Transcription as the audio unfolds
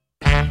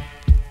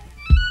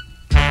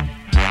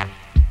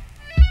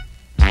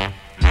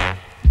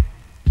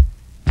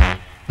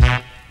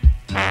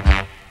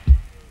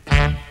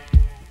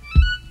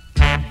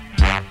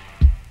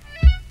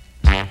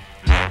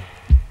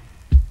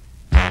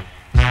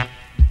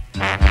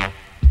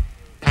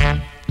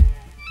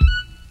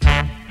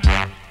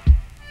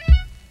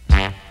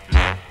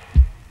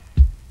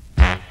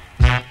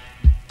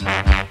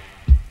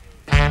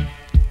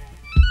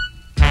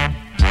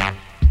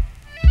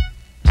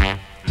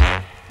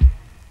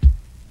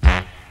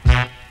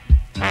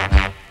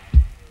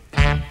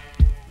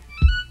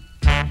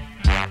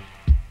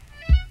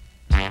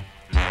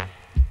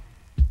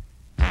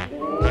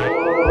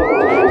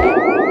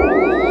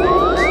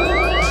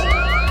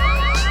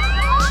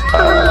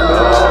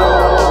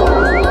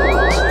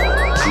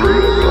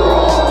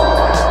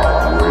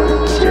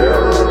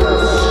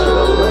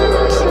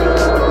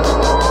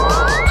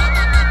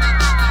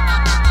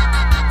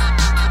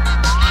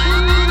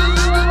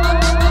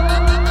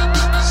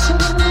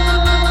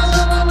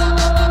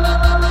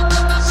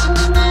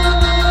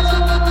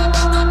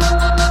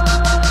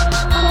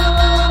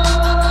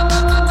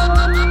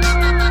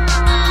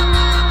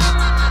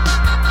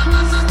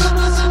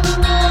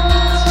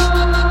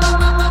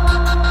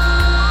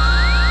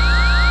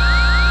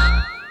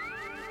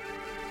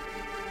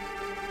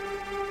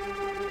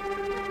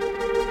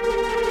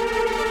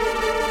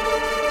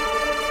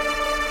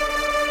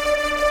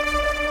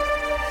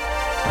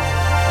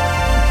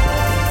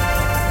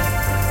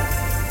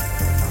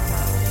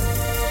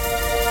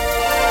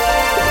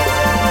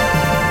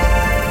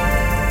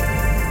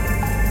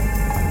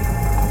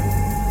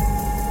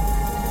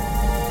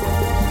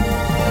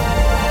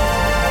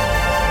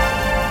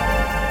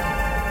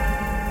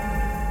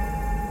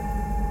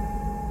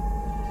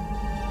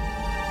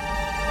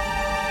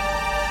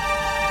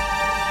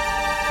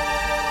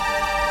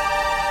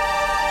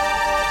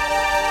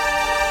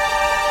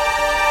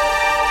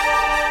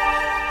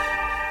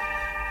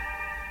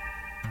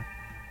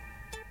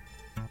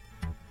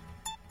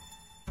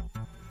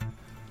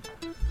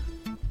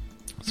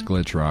It's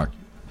Glitch Rock.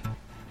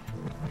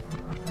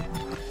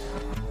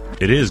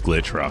 It is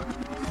Glitch Rock.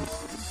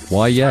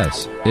 Why,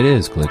 yes, it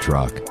is Glitch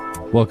Rock.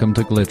 Welcome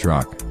to Glitch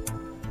Rock.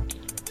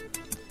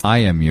 I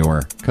am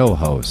your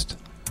co-host,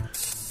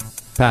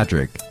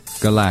 Patrick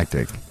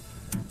Galactic.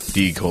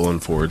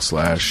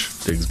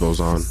 D:/Diggs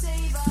Boson.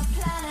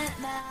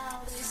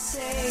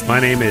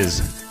 My name is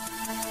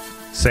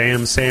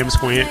Sam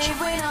Squinch.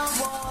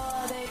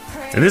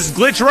 And this is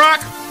Glitch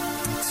Rock.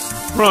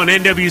 We're on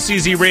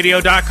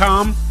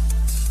NWCZRadio.com.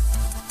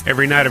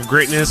 Every night of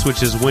greatness,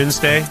 which is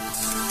Wednesday,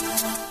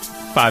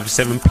 5 to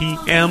 7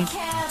 p.m.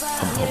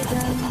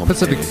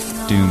 Pacific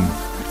Doom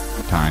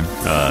time.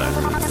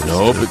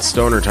 Nope, it's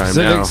stoner time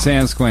Pacific now.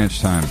 Sam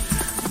Squinch time.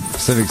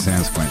 Pacific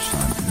Sam Squinch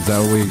time. Is that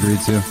what we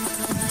agreed to?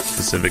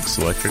 Pacific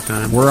Selectric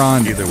time. We're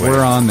on. Either way.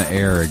 We're on the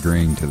air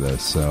agreeing to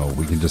this, so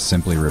we can just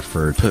simply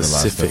refer to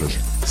Pacific the last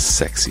episode.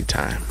 sexy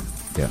time.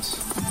 Yes.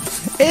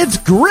 It's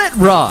Grit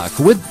Rock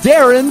with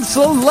Darren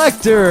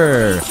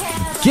Selector.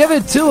 Give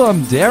it to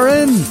him,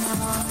 Darren.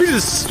 We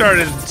just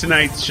started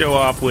tonight's show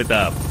off with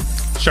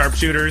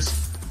Sharpshooters.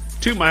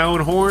 Toot my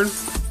own horn.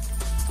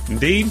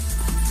 Indeed.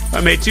 If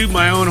I may toot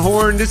my own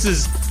horn, this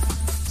is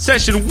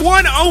session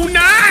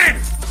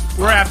 109.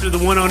 We're after the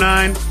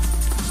 109.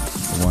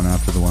 The one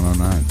after the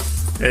 109.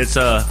 It's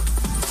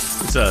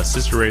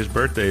Sister Ray's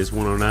birthday is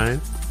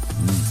 109.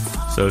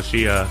 So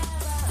she got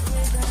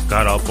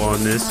up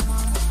on this.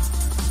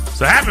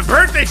 So happy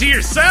birthday to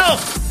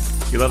yourself.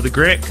 You love the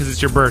grit because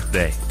it's your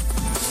birthday.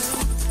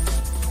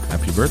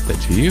 Happy birthday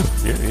to you.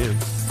 Yeah.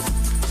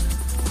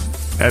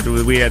 After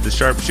we had the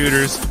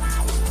Sharpshooters,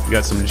 we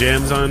got some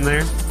gems on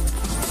there.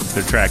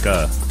 The track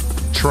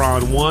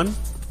Tron 1.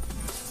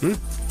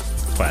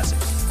 Classic.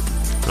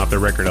 Off their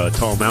record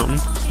Tall Mountain.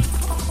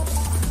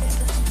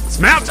 It's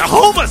Mount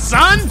Tahoma,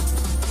 son!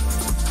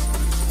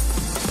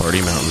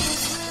 Party Mountain.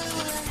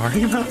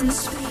 Party Mountain?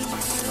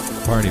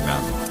 Party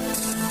Mountain.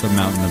 The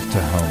Mountain of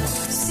Tahoma.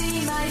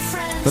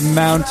 The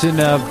Mountain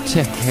of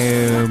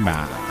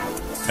Tahoma.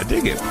 I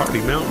dig it. Party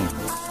Mountain.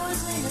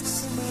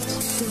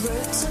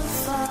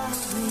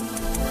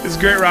 This is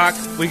Grit Rock.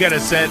 We got a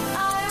set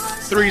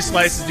 3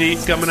 slices deep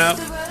coming up.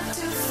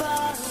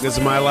 Got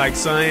some I Like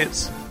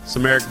Science,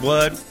 some Eric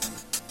Blood.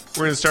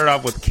 We're going to start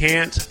off with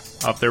Can't,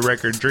 off their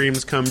record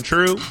Dreams Come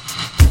True.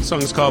 The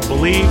song's called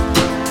Believe.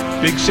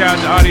 Big shout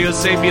out to Audio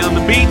Safety on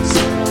the beats.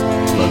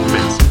 Love the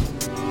mix.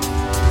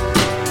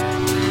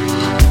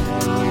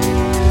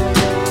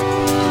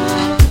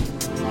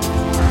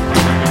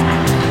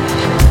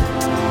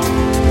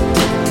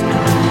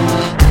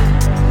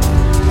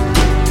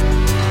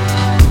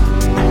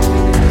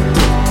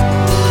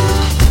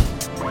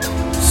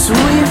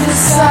 Believe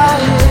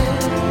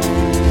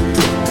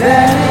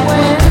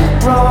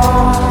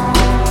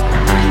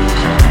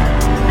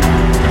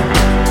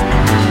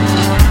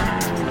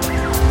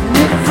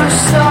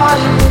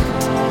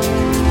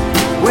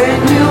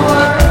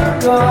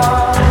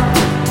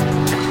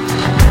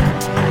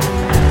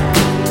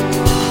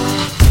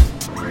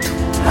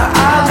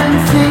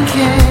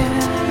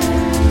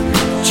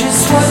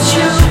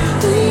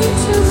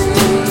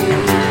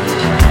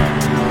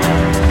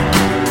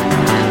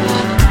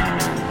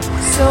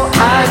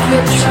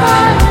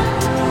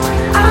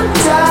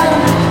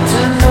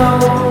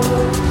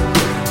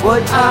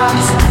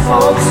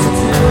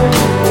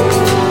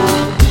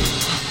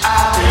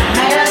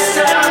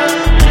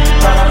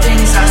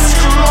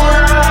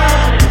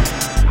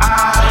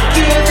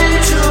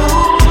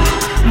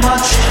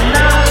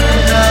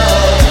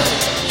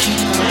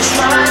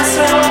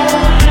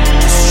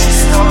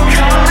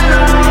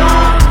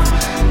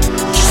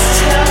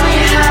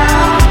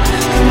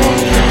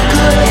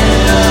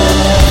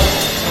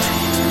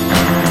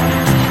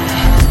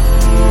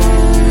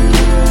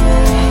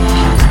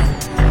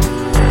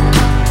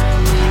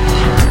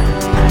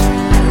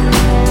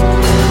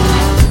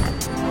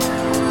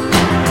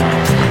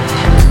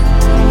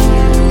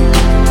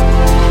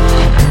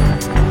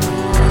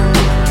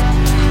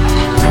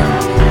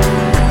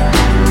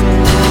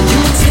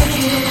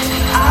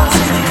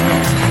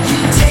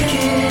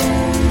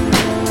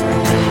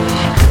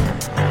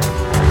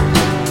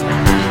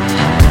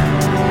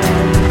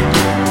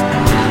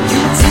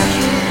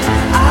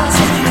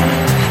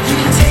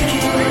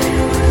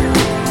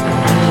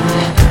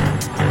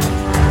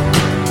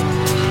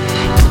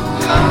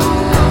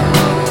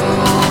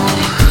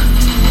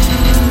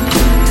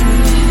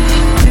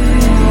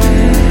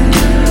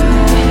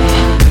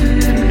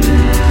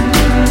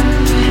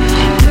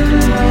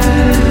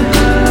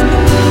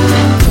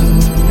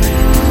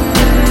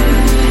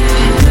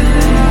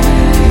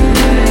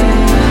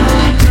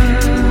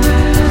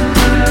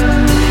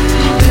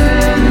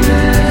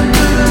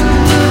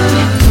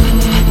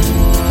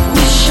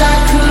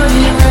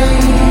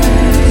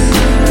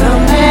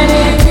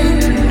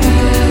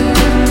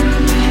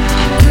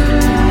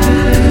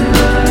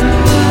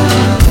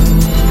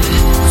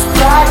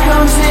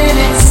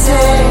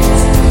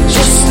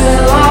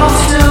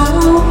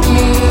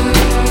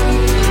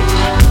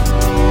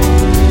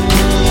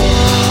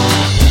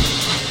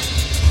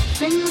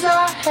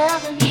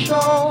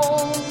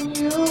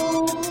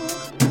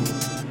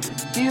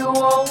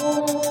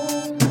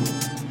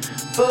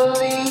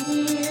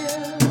believe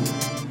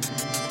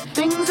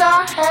things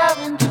I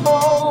haven't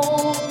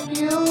told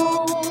you.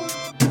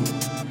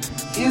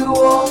 You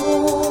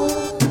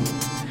won't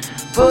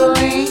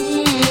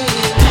believe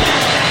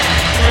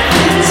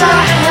things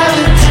I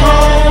haven't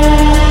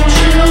told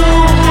you.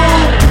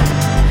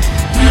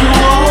 You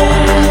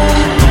won't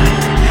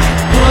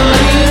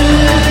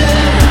believe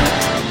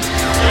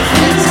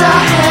things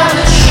I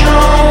haven't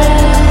shown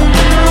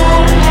you.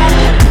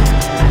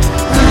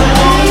 You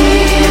won't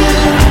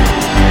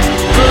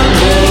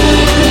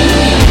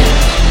believe.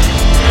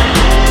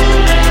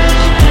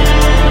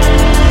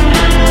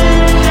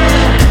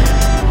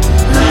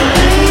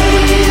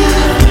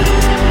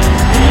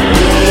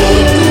 Believe.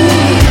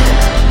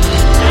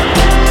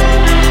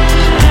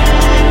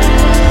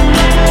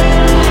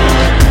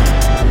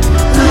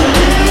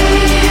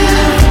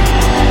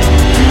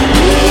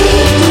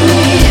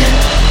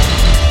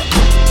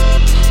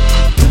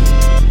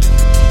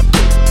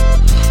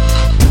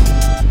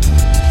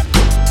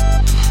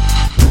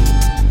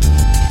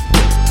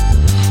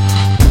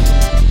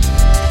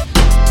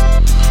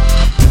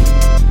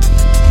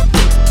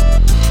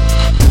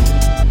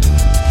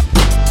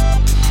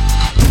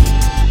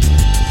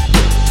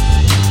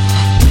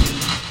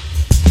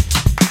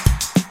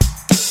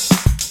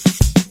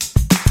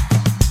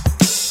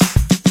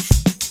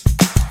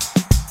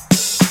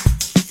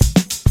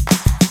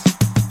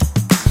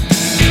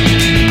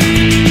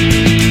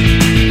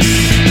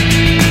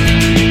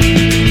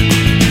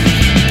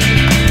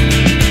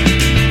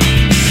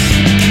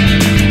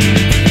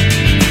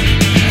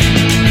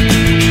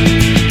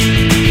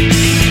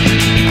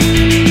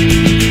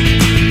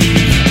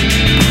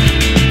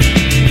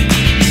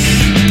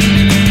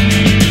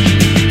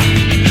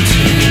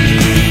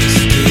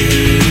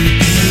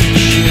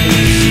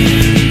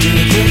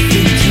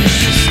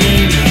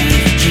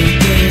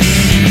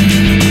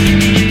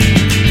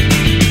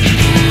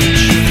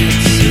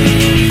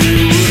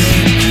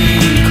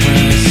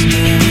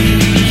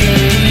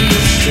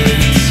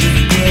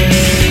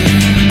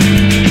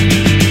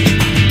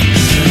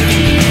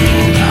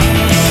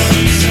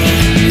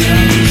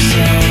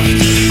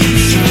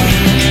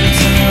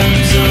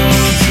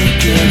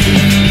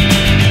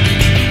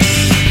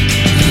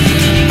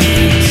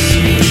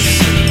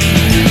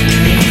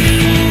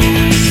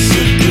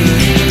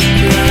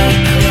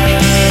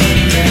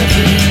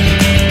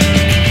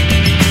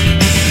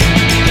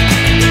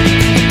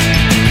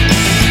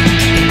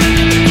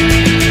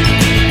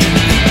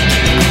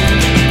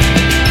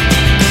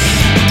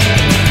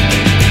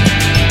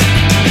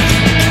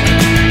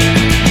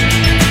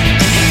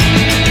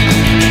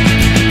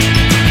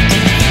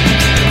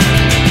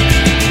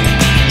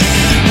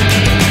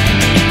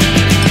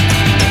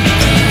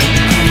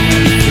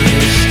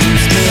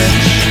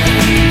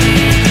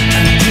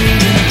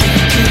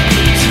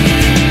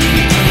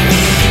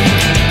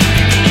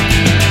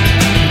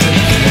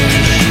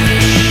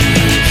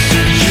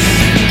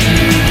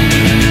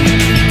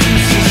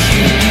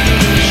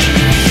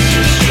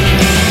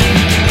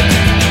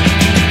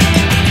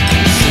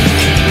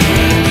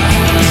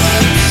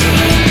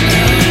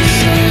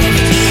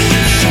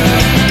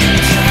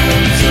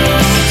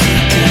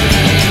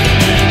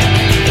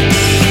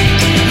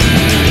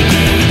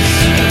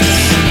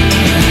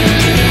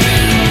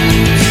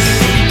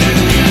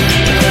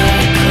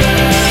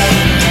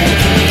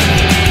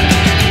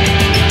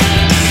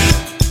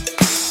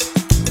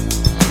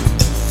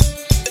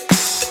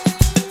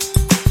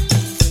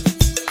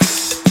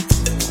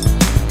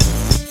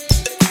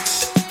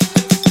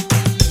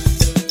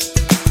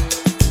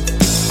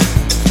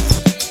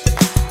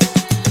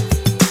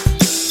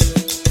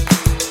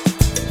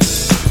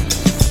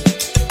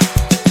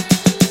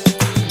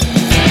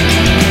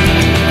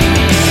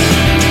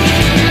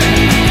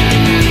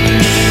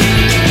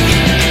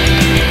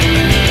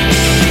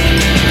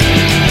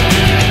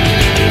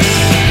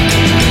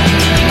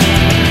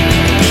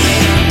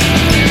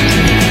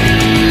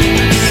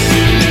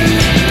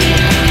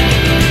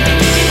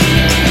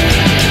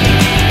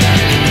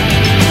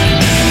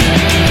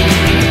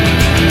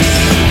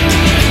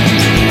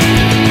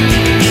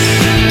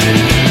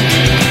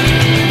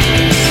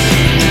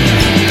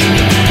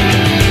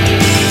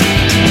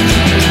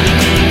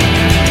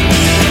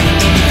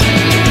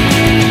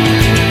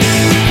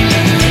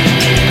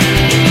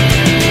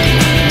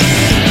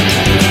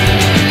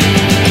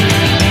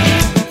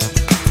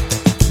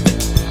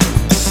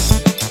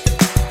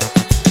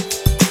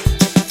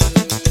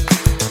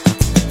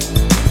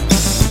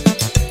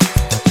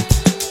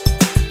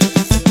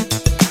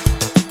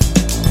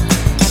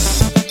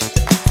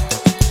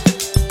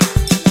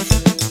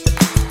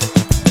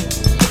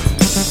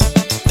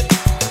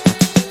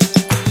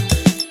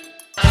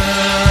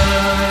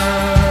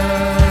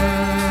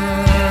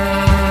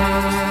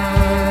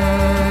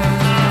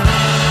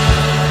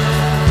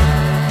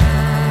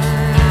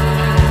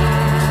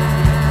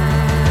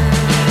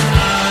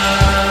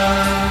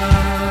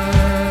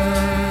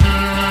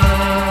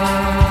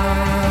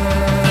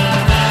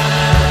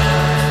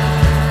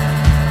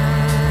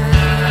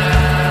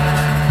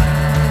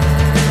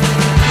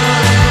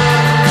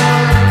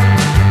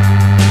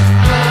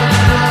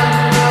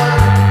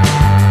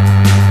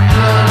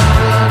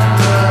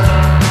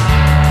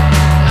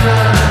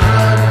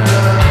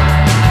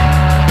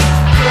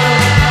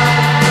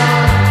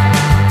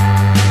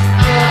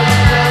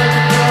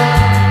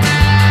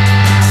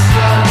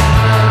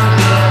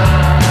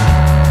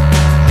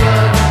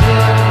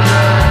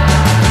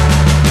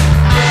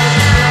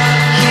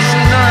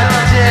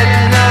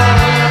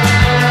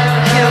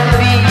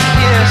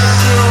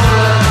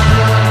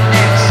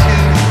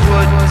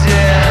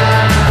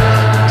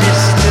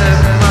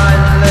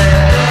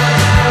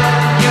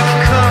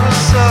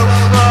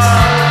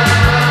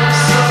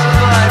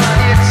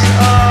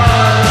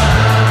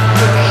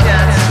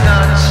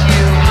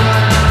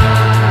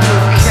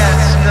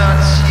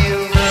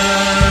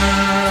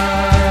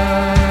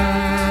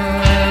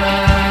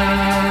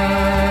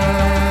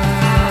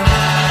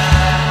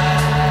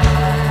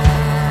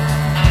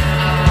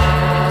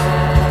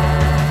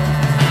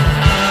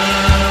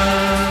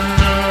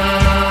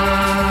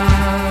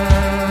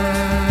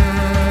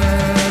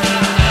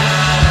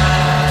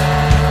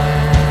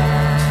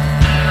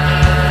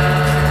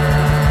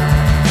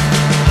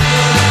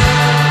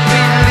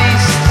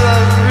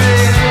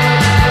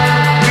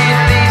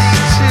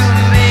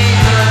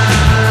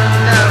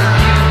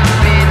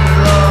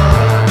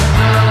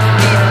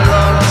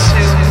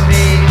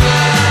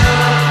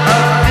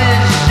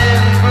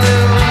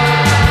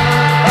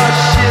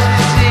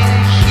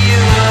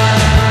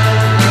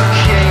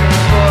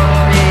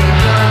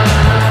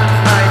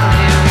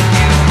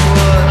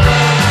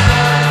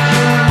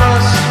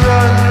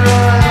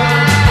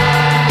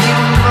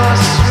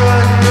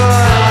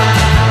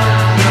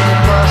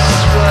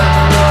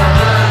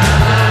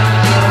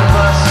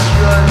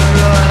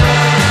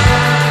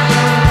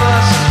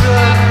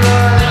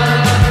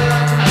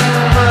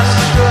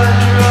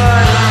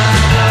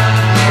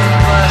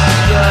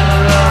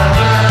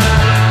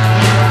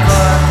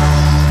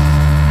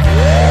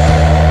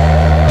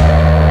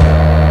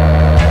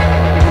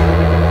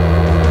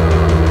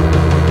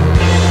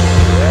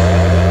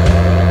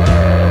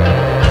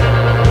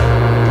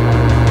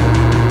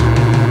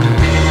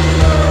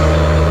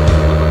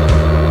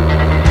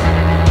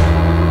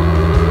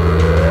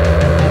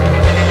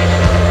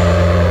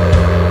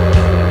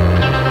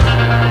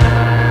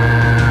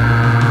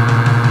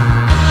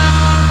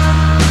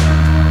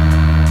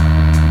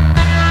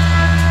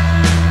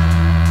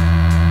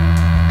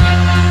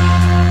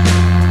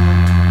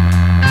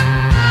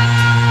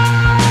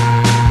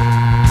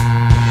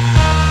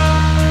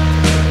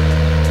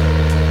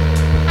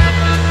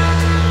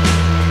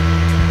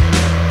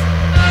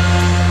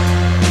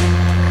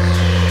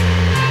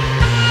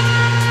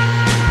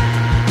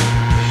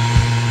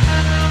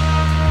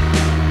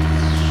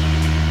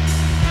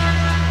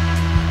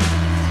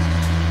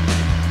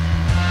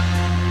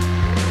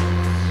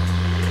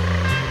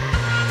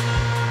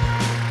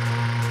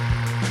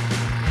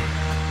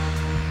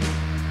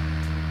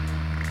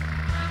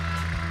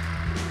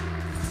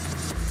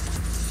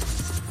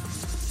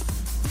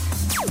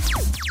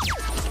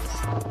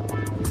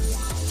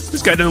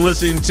 Just got done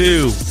listening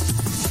to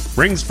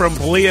Rings from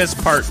Peleus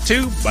Part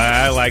 2 by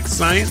I Like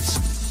Science.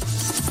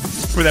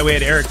 Before that, we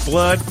had Eric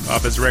Blood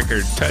off his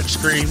record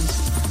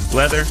Touchscreens,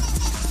 Leather.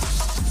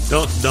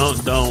 Don't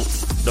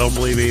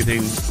believe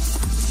anything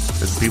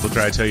that people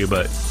try to tell you,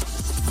 but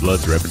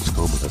Blood's reference to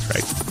Coma, that's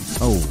right.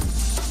 Oh.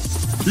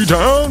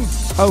 T-Town!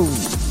 Oh.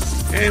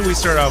 And we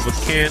start off with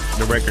Kant,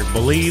 the record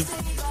Believe.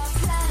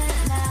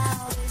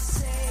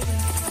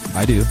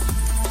 I do.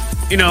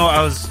 You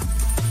know,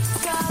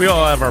 we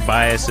all have our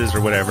biases or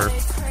whatever.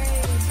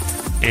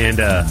 And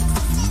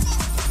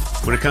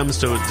when it comes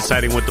to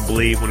deciding what to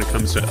believe, when it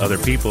comes to other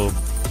people,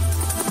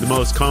 the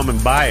most common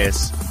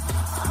bias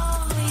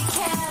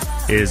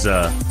is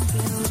how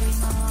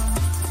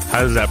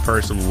does that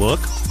person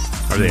look?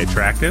 Are they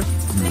attractive?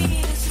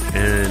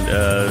 And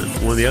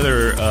one of the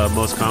other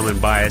most common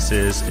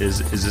biases is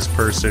this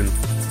person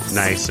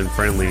nice and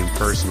friendly and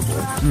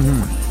personable?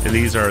 And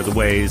these are the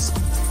ways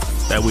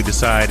that we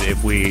decide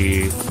if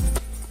we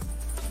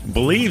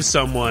believe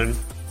someone.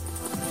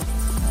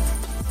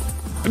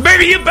 And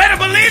baby, you better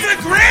believe the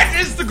grit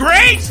is the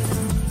great!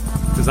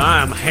 Because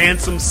I am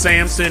handsome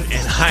Samson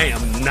and I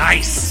am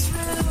nice.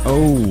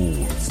 Oh,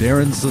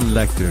 Darren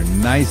Selector,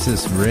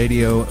 nicest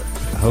radio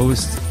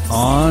host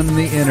on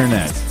the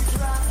internet.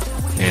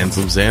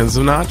 Handsome Sam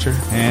Sinatra.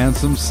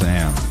 Handsome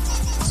Sam.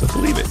 So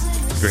believe it.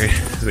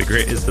 The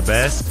grit is the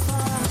best.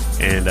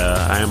 And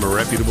I am a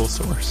reputable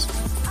source.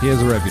 He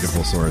is a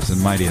reputable source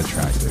and mighty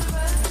attractive.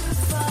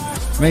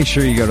 Make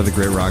sure you go to the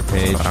Grit Rock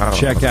page. Wow.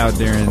 Check out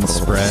Darren's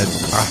spread.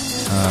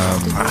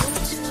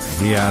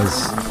 He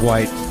has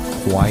quite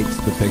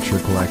the picture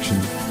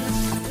collection.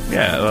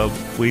 Yeah,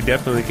 we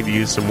definitely could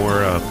use some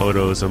more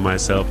photos of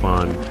myself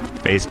on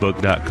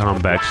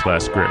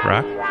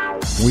Facebook.com/GritRock.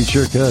 We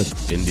sure could.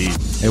 Indeed.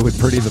 It would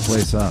pretty the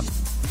place up.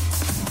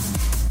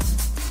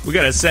 We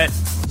got a set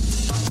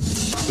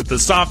with the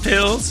Soft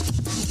Hills,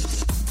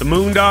 the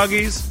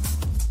Moondoggies.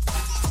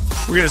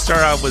 We're going to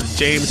start off with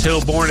James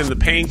Hilborn and the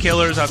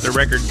Painkillers off their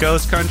record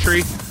Ghost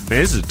Country. Man,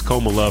 this is a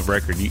Tacoma Love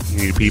record. You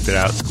need to peep it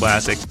out. It's a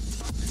classic.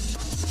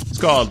 It's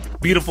called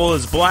Beautiful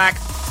is Black.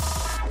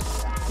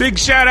 Big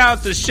shout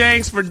out to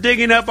Shanks for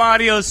digging up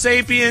Audio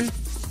Sapien.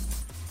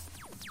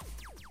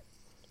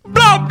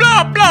 Blah,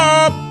 blah,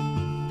 blah.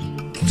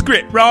 It's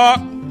Grit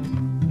Rock.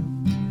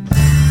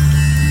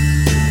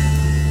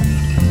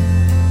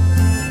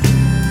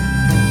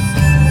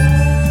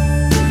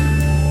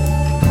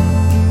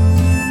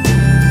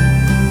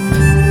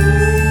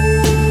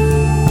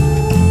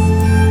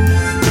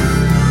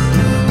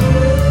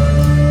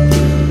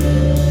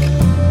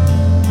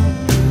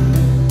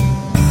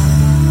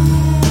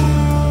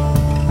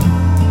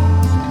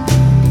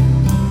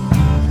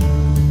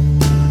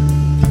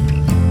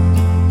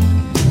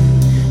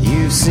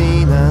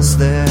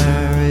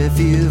 There, if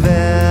you've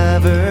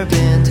ever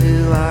been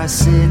to our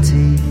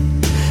city,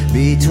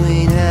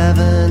 between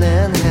heaven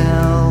and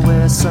hell,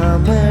 where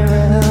somewhere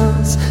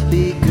else,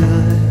 be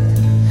good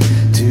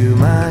to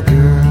my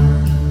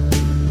girl.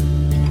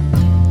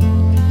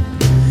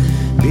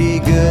 Be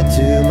good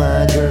to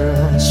my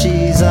girl.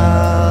 She's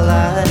all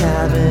I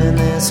have in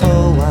this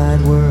whole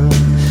wide world.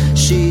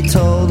 She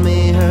told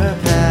me her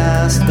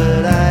past,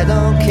 but I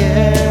don't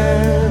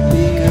care.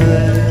 Be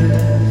good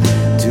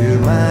to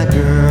my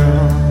girl.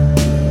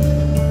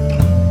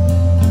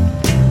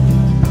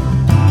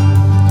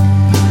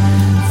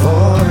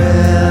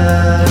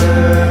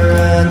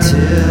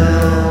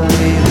 Until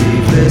we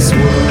leave this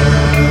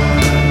world,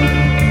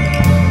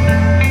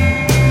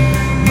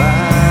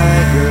 my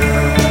girl.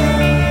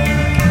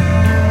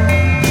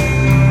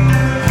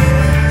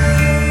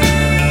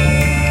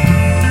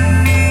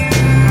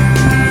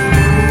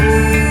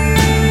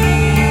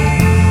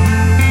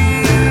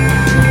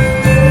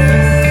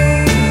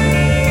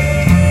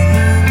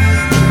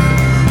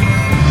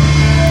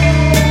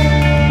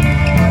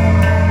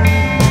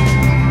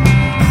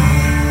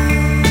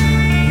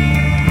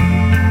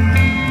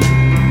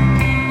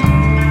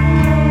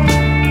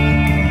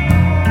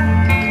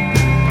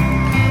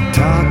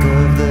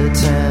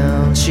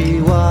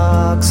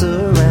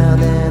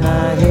 Around and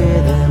I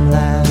hear them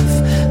laugh.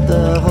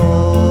 The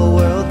whole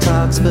world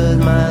talks, but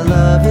my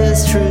love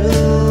is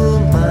true.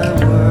 My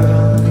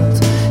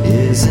world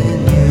is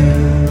in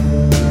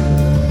you.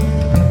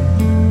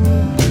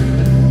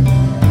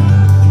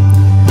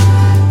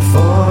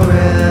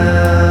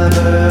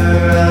 Forever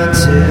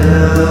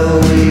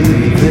until we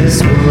leave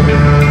this world.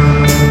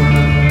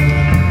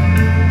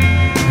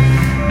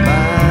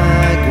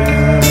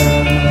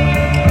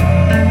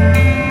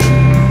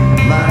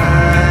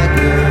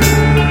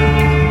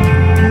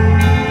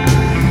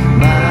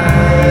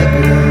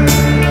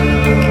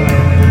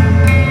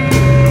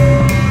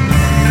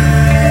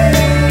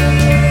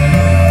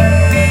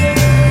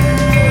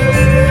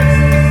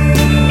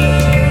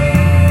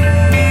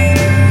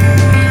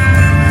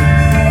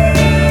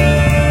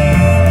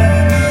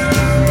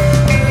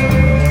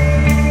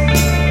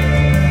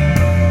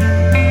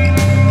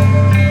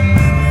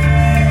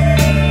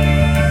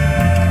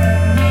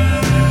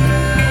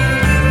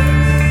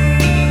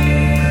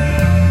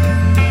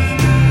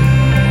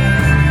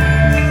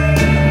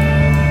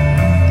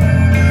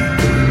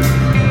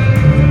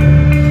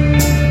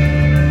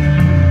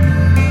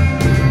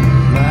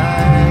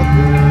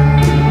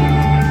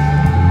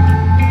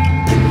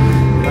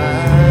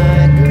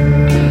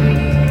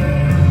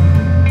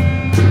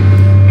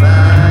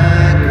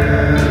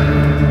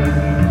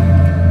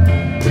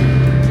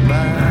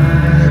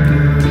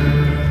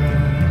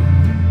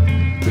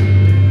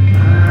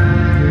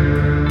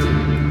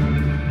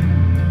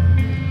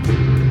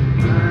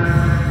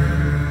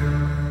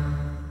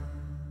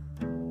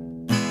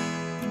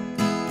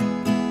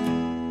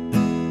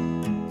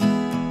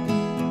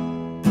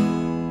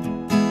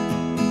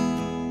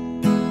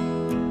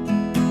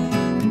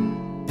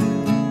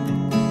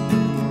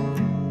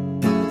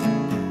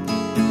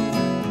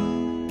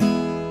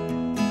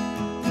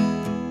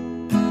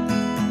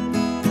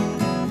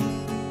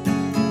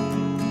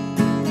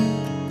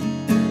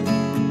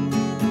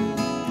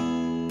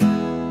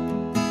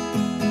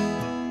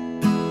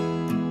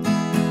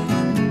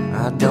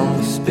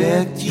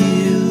 expect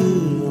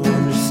you to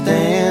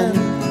understand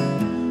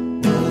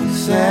what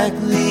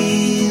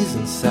exactly is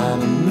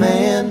inside a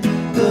man,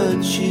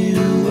 but you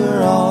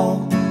were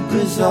all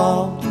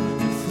resolved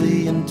to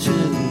flee into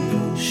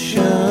the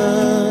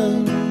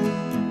ocean.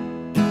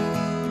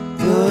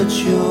 But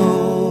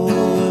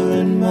you're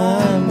in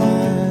my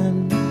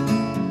mind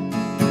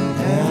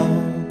now,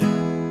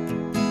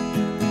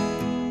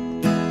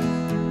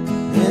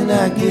 and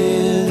I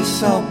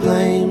guess I'll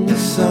blame the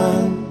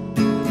sun,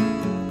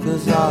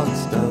 'cause all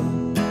it's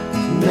done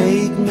is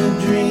make me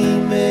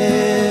dream.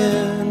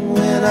 And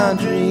when I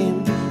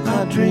dream, I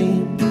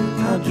dream,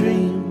 I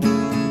dream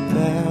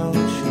about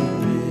your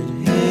red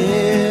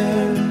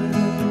hair.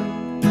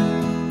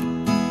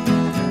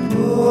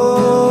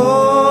 Oh,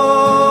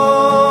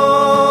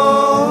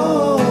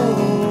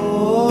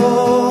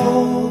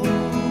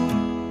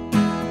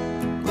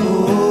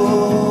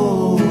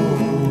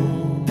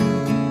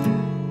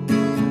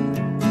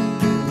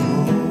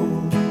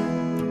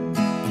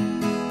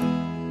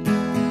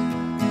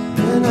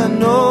 I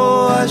know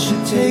I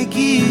should take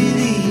it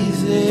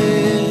easy,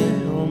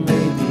 or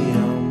maybe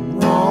I'm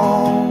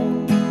wrong,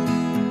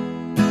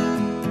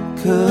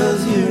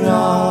 'cause you're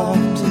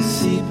often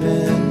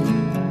seeping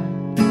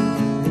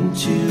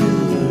into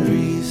a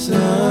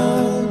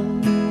reason,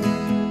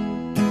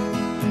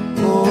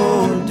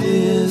 or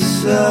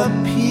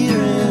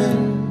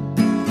disappearing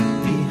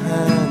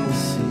behind the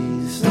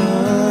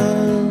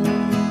season.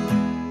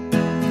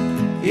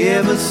 Yeah,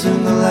 but soon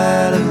the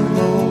light of the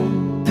moon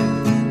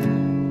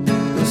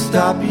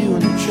stop you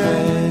in your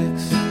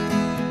tracks.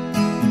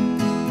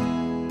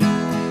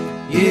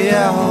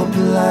 Yeah, I hope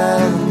the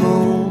light of the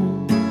moon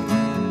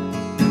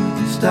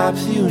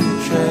stops you in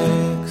your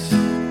tracks.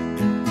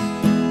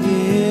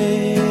 Yeah.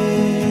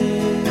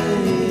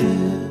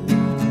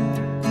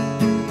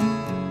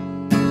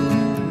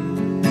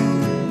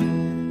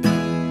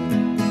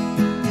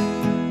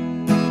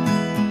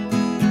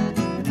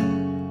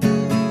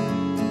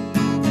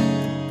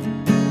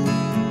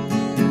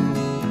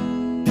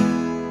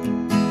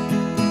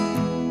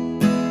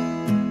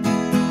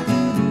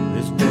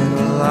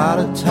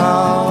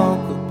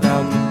 Talk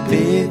about the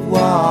big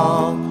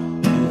walk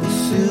to the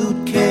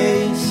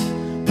suitcase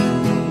and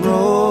the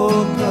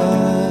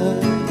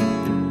roadblood.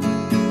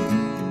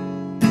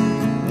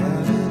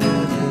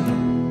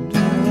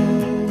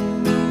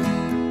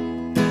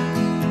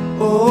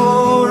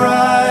 Oh,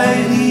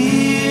 right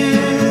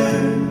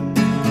here,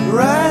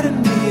 right in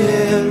the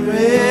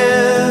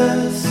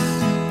headrest.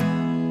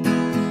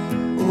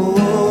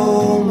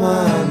 Oh,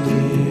 my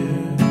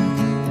dear,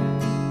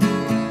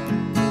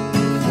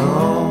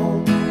 come.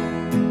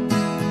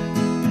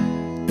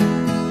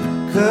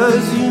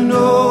 'Cause you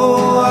know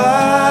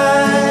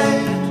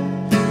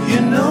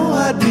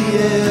I'd be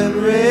at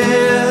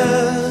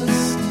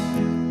rest.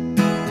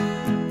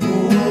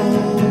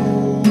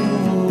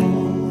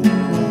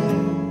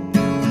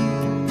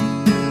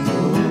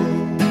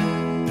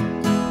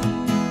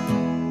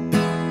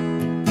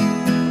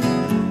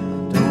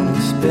 Don't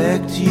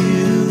expect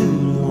you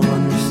to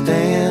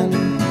understand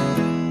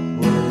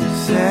what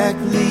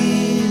exactly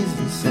is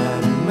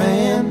inside a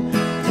man,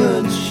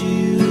 but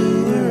you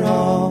are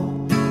all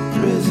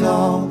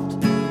resolved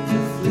to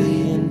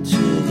flee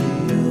into the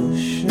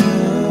ocean.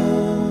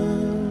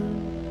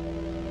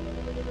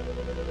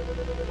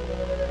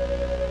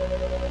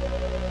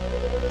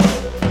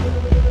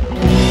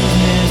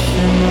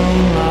 Mr.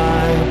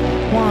 Moonlight,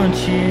 want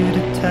you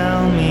to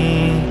tell me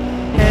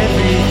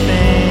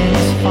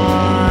everything's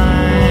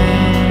fine.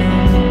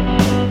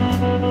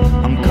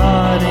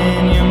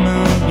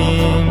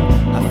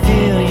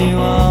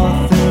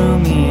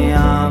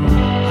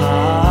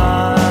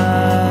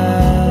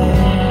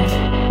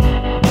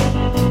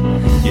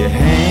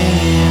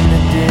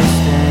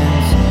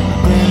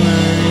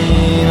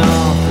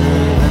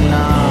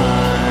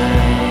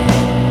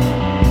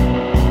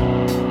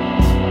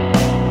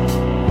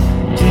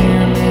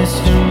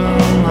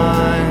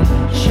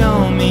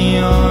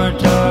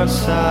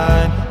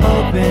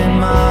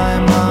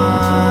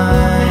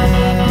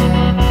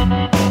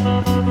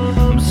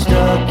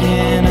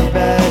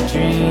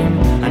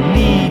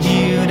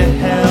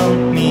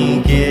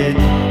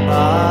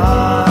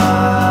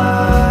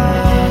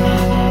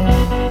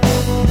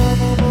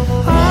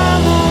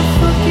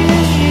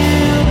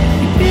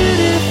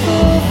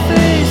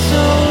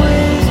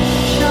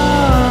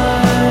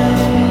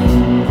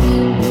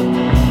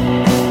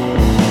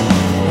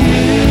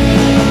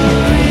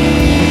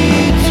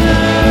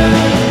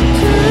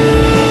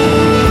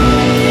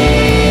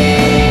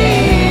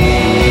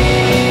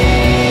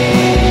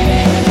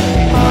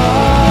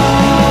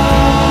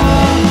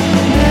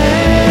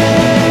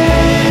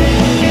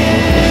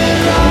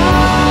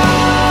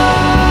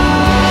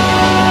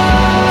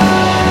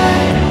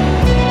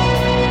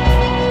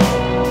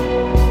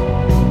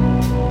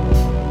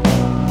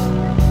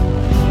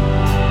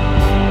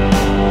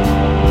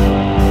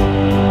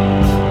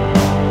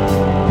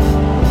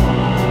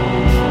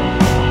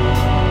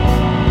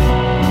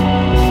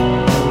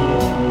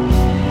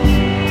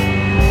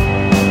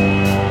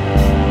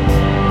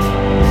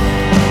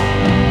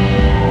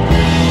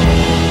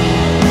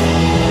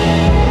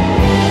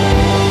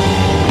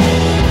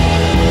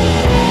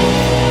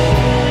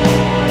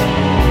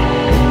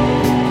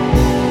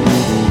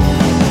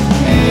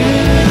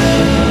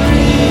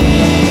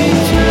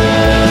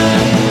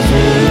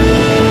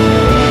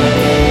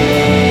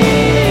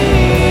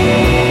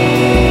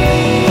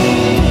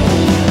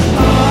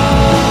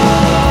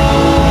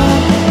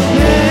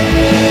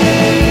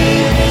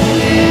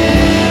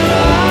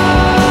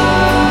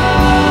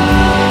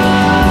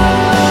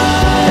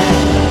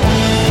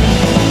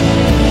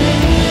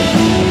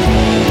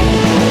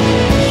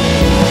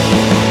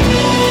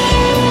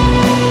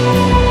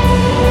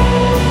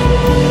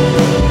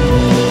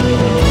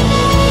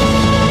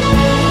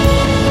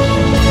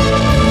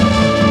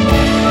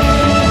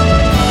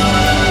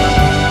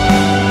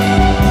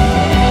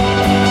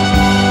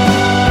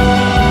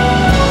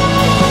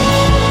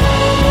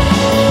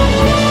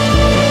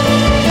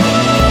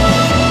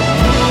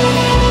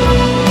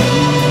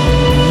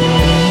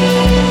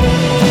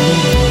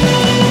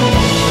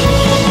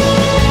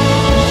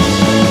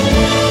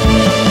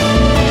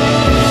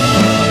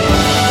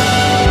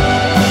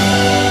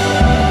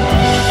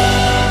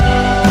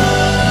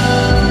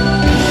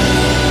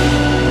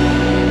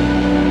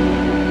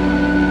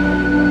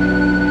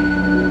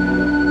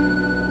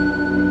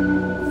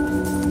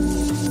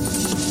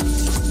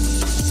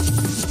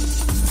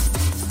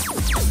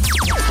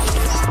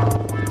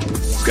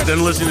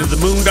 Then listening to the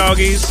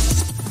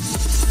Moondoggies.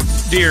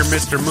 Dear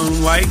Mr.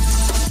 Moonlight.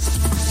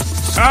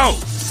 Oh,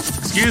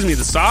 excuse me,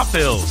 the Soft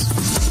Hills.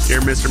 Dear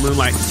Mr.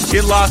 Moonlight.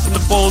 Get lost in the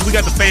fold. We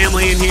got the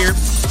family in here.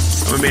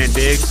 My man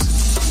Diggs.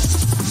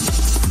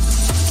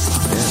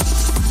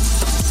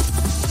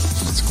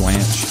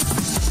 Squanch.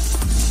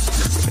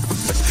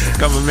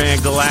 Got my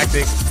man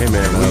Galactic. Hey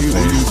man, will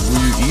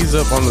you ease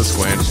up on the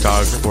squanch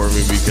talk for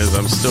me, because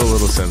I'm still a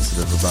little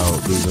sensitive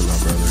about losing my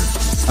brother.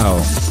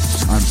 Oh,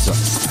 I'm so.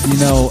 You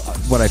know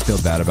what I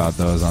feel bad about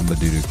those on the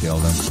dude who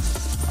killed him.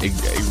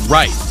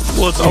 Right.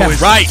 Well, it's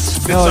always right.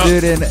 No,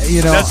 dude, and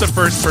you know that's the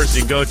first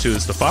person you go to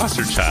is the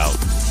foster child.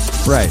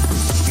 right.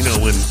 You know,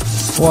 when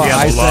Well, you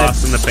have I a said-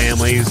 loss in the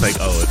family, it's like,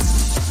 oh,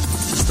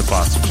 it's the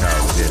foster child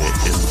who did it.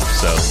 And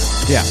so,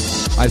 Yeah,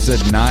 I said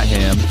not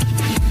him.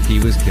 He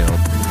was killed,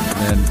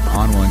 and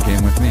Onwin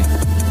came with me,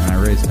 and I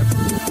raised him.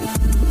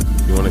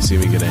 You want to see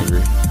me get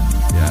angry?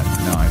 Yeah,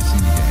 no, I've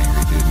seen you get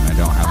angry, dude, and I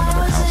don't have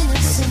another house to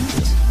move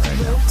into right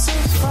now.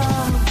 So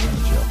I'm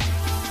gonna chill.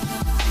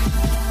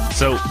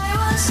 so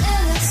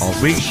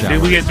Also,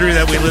 did we get through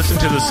that? We listened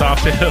to the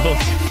Soft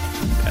Hills,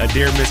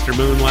 Dear Mr.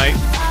 Moonlight.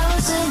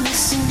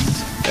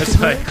 That's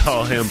what I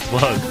call him,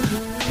 Plug.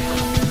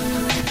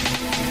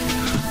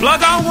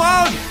 Plug on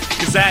one!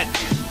 Because that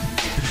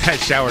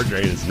shower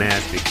drain is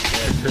nasty.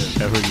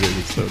 That was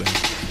really so down.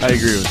 I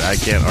agree with that. I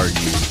can't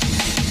argue.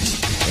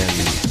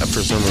 And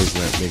for some reason,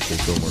 that makes me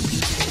feel more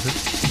peaceful.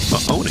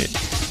 Well, own it.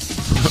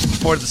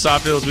 Before the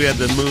Soft Hills, we had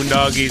the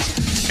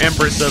Moondoggies,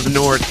 Empress of the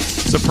North.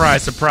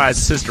 Surprise, surprise,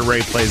 Sister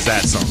Ray plays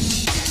that song.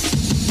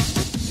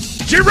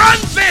 She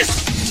runs this!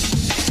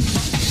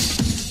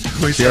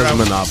 She has a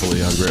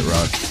monopoly on Grit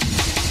Rock.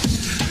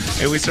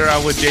 And we start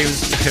out with James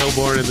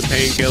Hillborn and the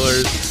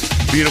Painkillers.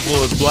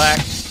 Beautiful as Black.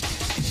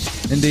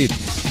 Indeed.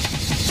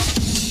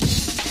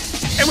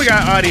 And we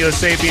got Audio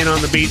Sapien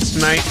on the beats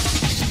tonight.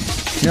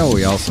 You know what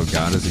we also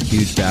got is a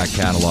huge back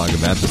catalog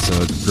of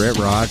episodes of Grit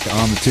Rock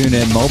on the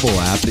TuneIn mobile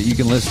app that you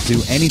can listen to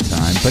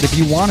anytime. But if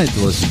you wanted to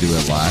listen to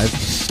it live,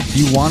 if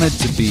you wanted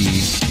to be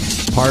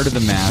part of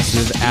the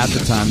Massive at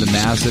the time the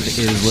Massive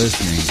is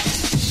listening,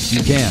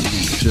 you can.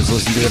 Just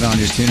listen to it on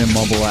your TuneIn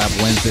mobile app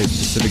Wednesday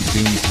Pacific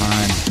Doom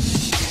Time,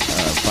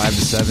 5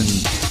 to 7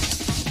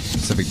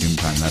 Pacific Doom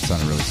Time. That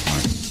sounded really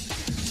smart.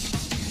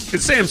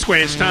 It's Sam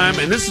Squanch time,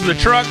 and this is the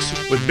Trucks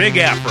with Big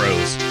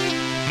Afros.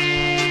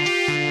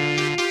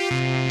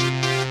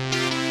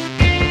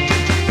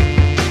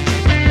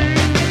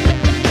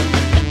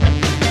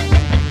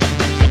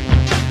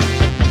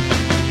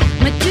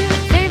 My two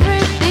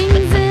favorite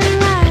things in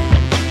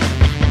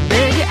life,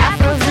 big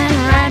afros and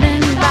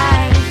riding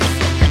bikes.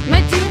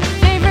 My two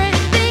favorite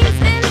things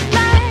in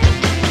life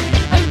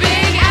are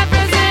big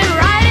afros and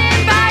riding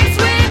bikes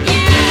with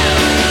you.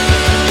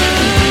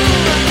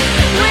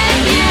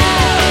 With you.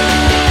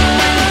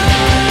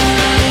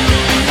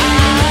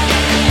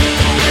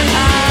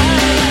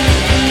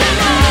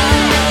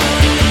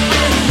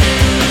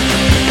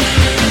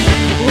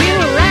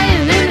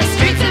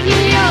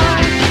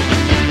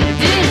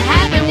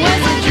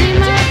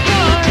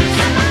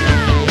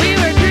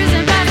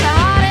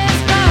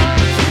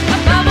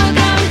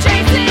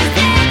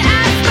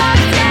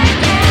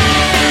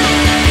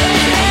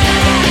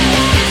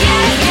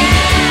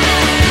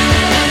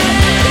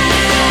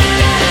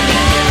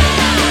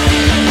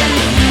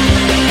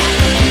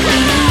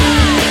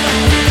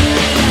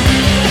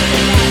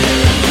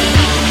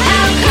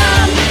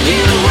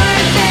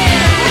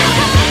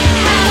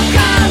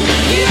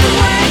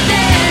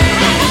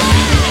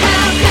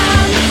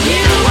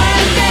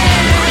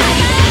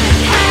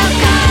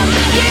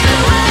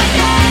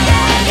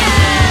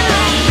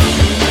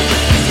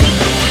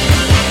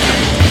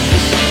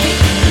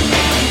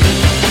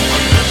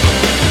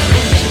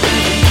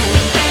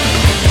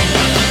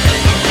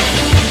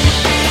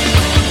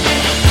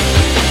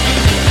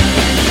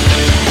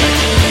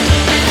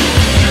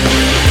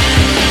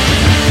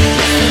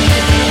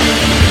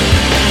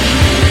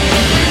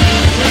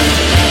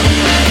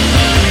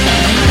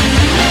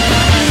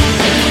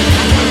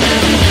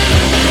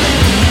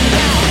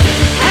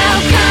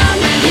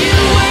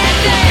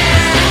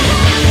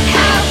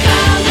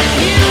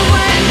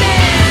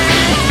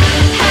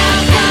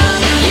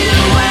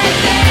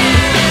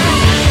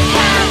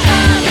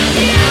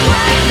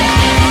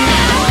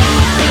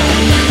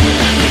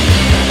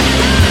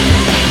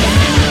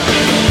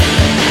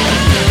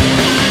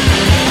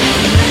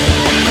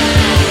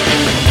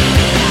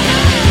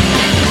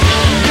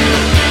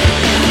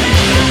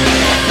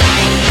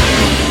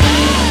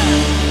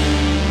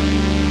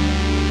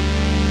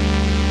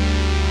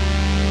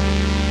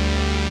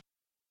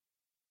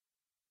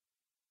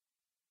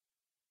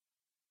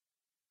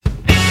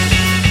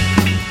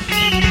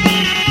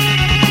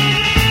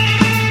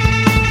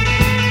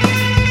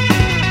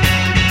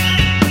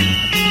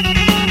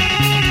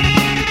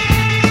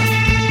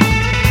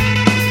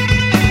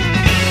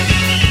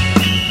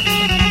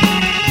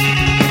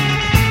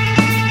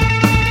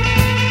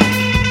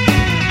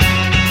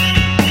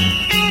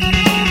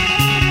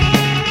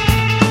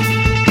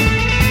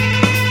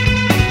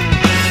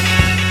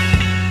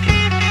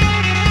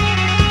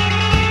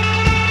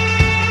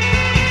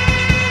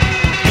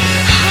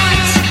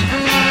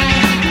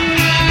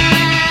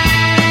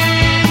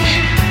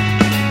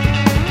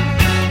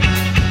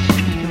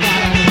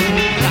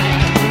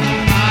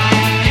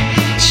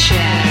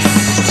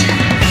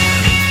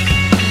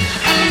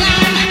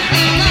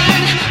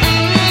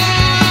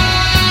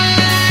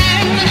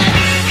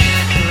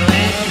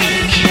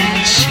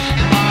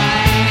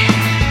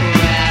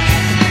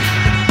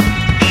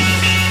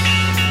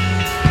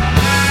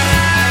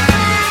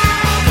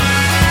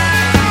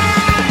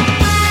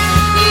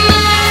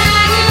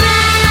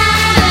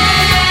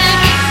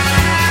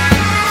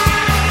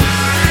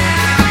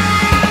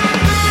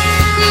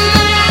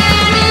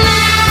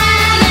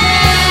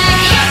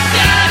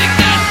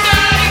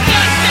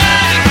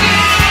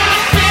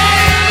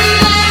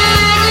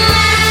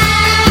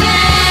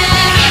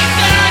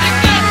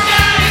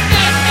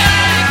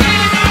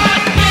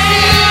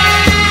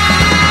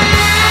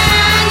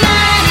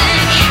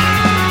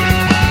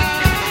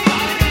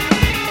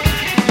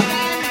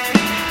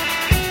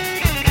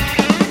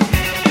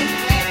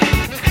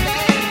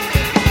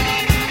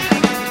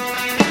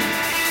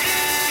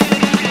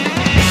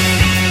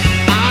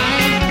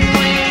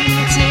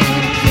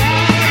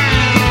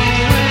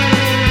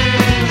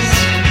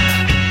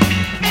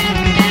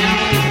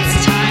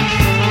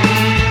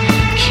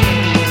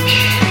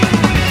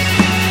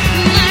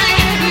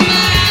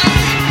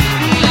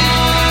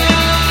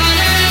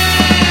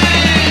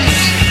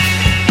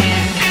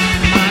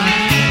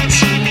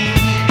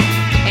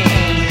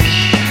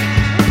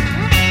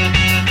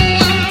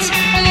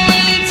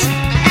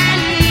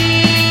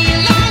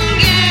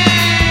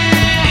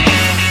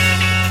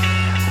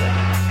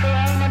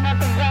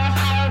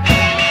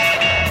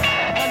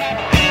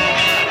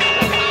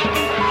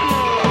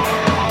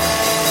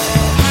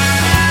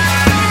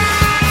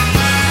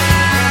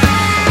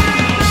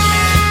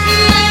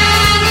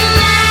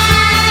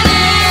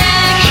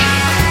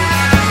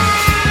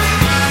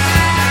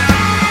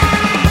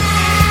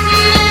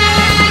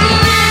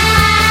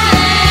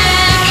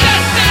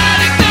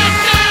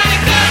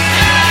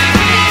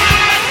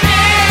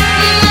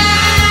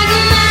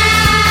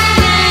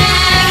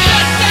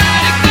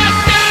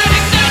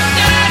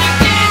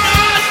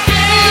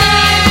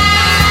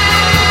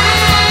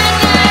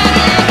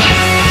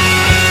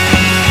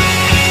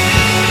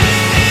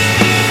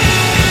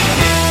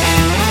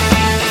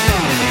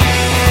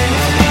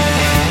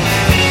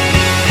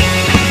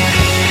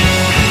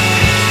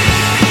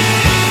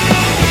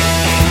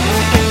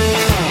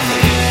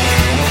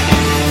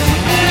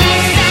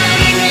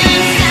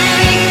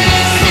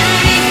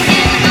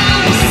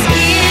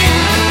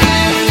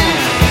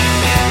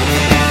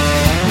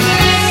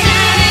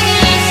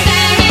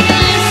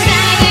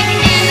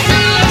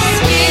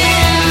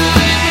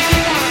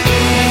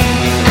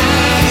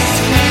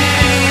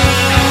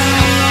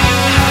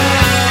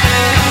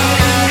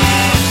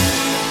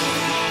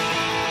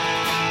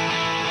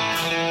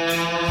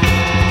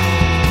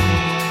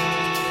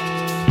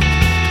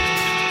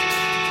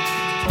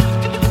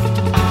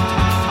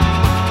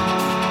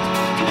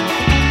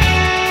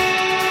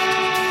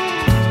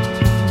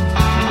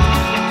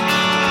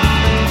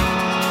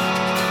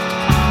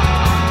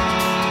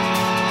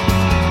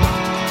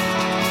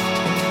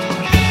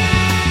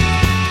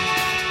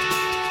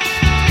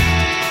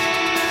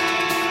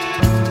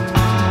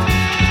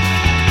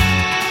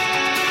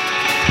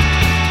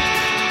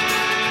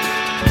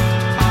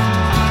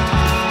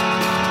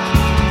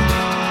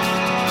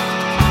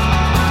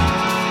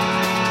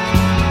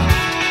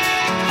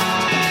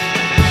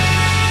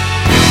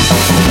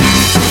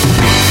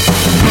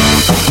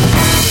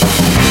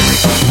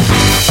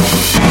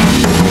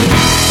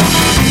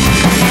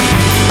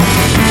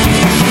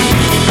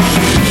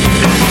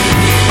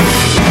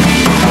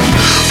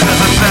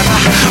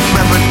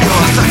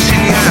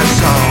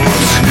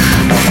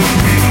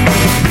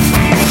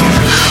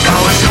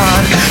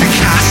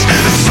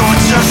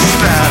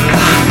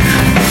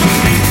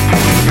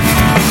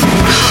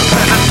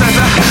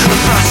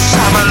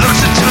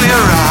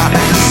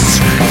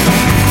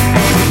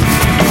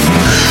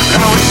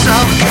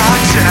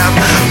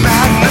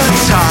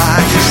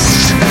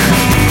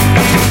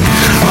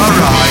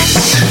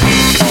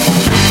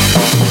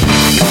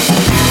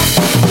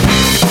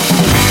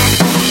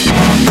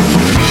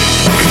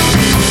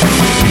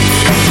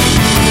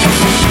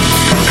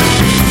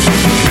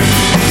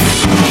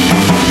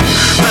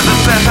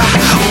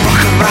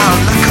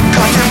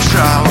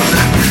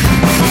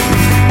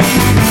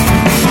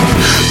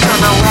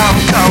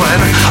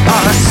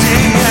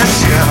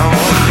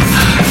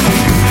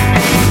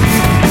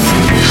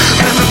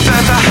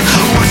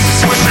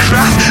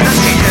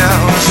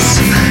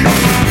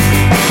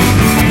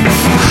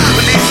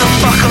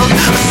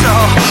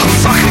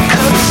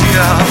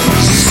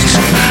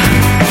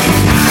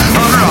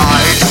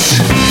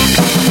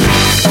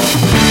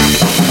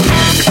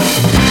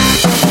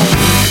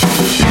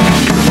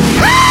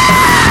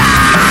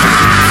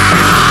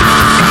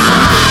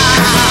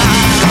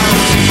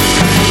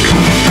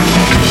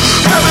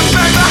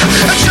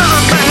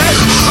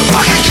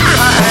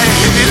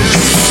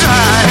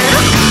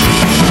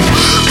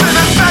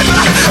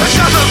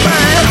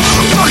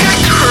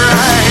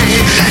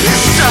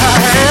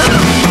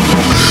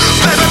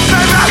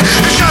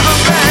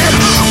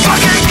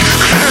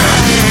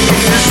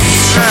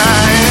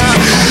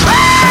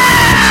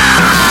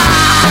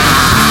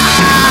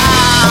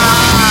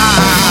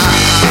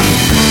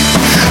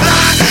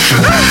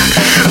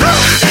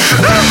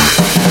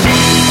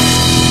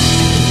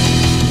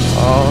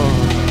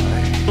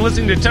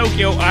 listening to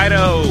Tokyo,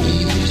 Idaho.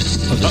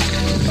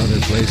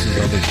 Other places,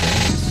 other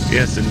things.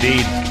 Yes,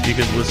 indeed. You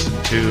can listen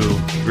to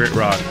Grit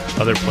Rock,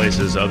 other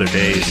places, other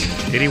days,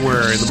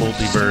 anywhere in the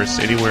multiverse,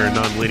 anywhere in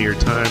non-linear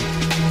time.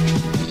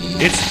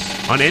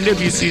 It's on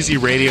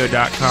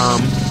nwczradio.com.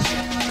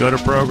 Go to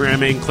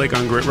programming, click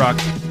on Grit Rock.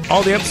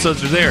 All the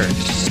episodes are there.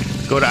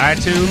 Go to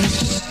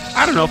iTunes.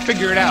 I don't know,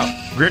 figure it out.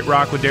 Grit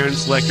Rock with Darren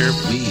Selector.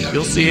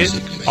 You'll see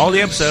it. All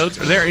the episodes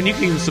are there, and you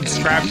can even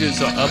subscribe to it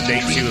so it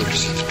updates you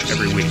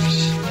every week.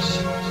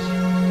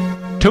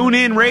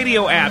 TuneIn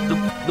Radio app.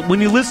 When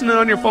you listen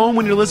on your phone,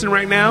 when you're listening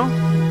right now,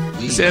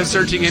 instead of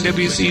searching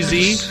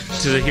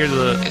NWCZ to hear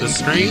the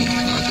stream,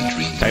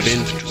 type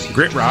in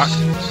Grit Rock,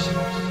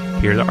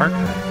 hear the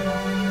archive.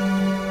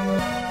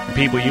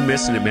 People, you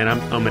missing it, man.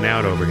 I'm umming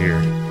out over here,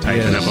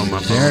 typing up on my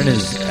phone. Darren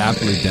is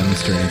aptly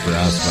demonstrating for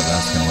us what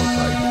that's going to look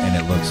like, and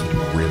it looks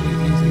really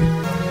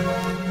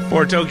easy.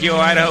 For Tokyo,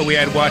 Idaho, we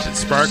had Watch It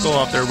Sparkle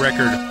off their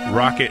record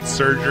Rocket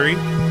Surgery.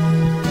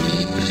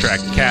 The track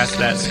Cast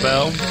That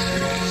Spell.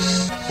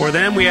 For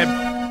them, we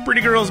had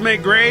Pretty Girls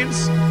Make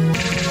Graves,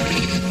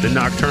 The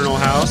Nocturnal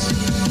House.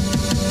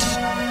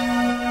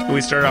 And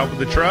we started off with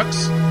the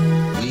Trucks,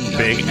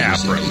 Big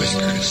Afro.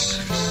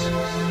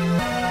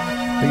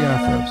 Big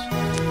afros.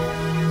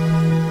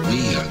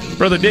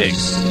 Brother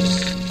Diggs,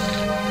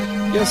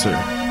 Yes,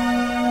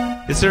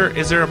 sir.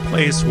 is there a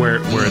place where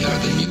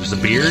the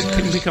beard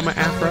can become an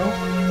afro?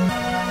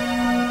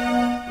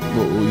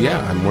 Well,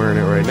 yeah, I'm wearing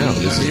it right now.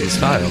 This is the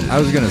style. I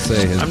was going to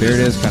say, his beard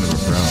is kind of a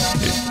fro.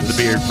 The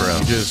beard bro.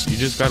 You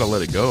just gotta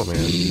let it go, man.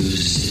 You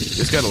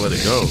just gotta let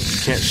it go.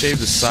 You can't shave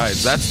the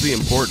sides. That's the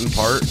important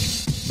part.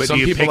 But do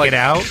you pick it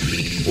out?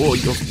 Well,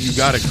 you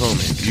gotta comb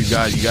it. You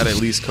gotta at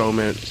least comb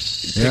it.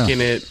 Yeah. Picking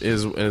it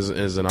is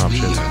an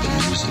option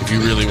if you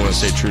really want to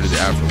stay true to the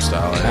Afro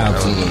style.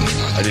 Absolutely.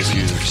 I just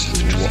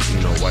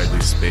use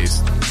widely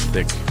spaced,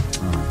 thick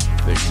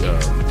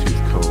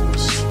tooth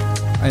combs.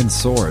 And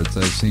swords.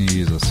 I've seen you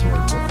use a sword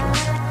before.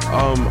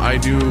 I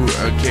do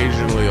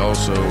occasionally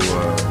also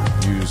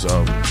use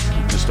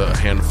just a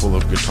handful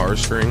of guitar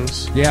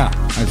strings. Yeah,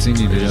 I've seen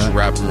you do Just that.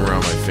 wrap them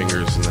around my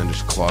fingers and then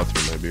just claw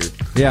through my beard.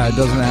 Yeah, it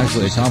doesn't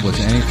actually accomplish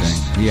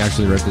anything. He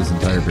actually ripped his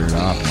entire beard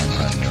off one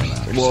time doing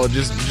that. Well,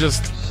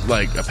 just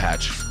like a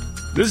patch.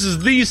 This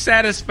is The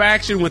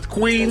Satisfaction with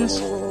Queens.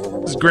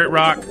 This is Grit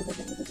Rock.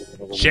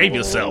 Shave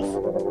yourself.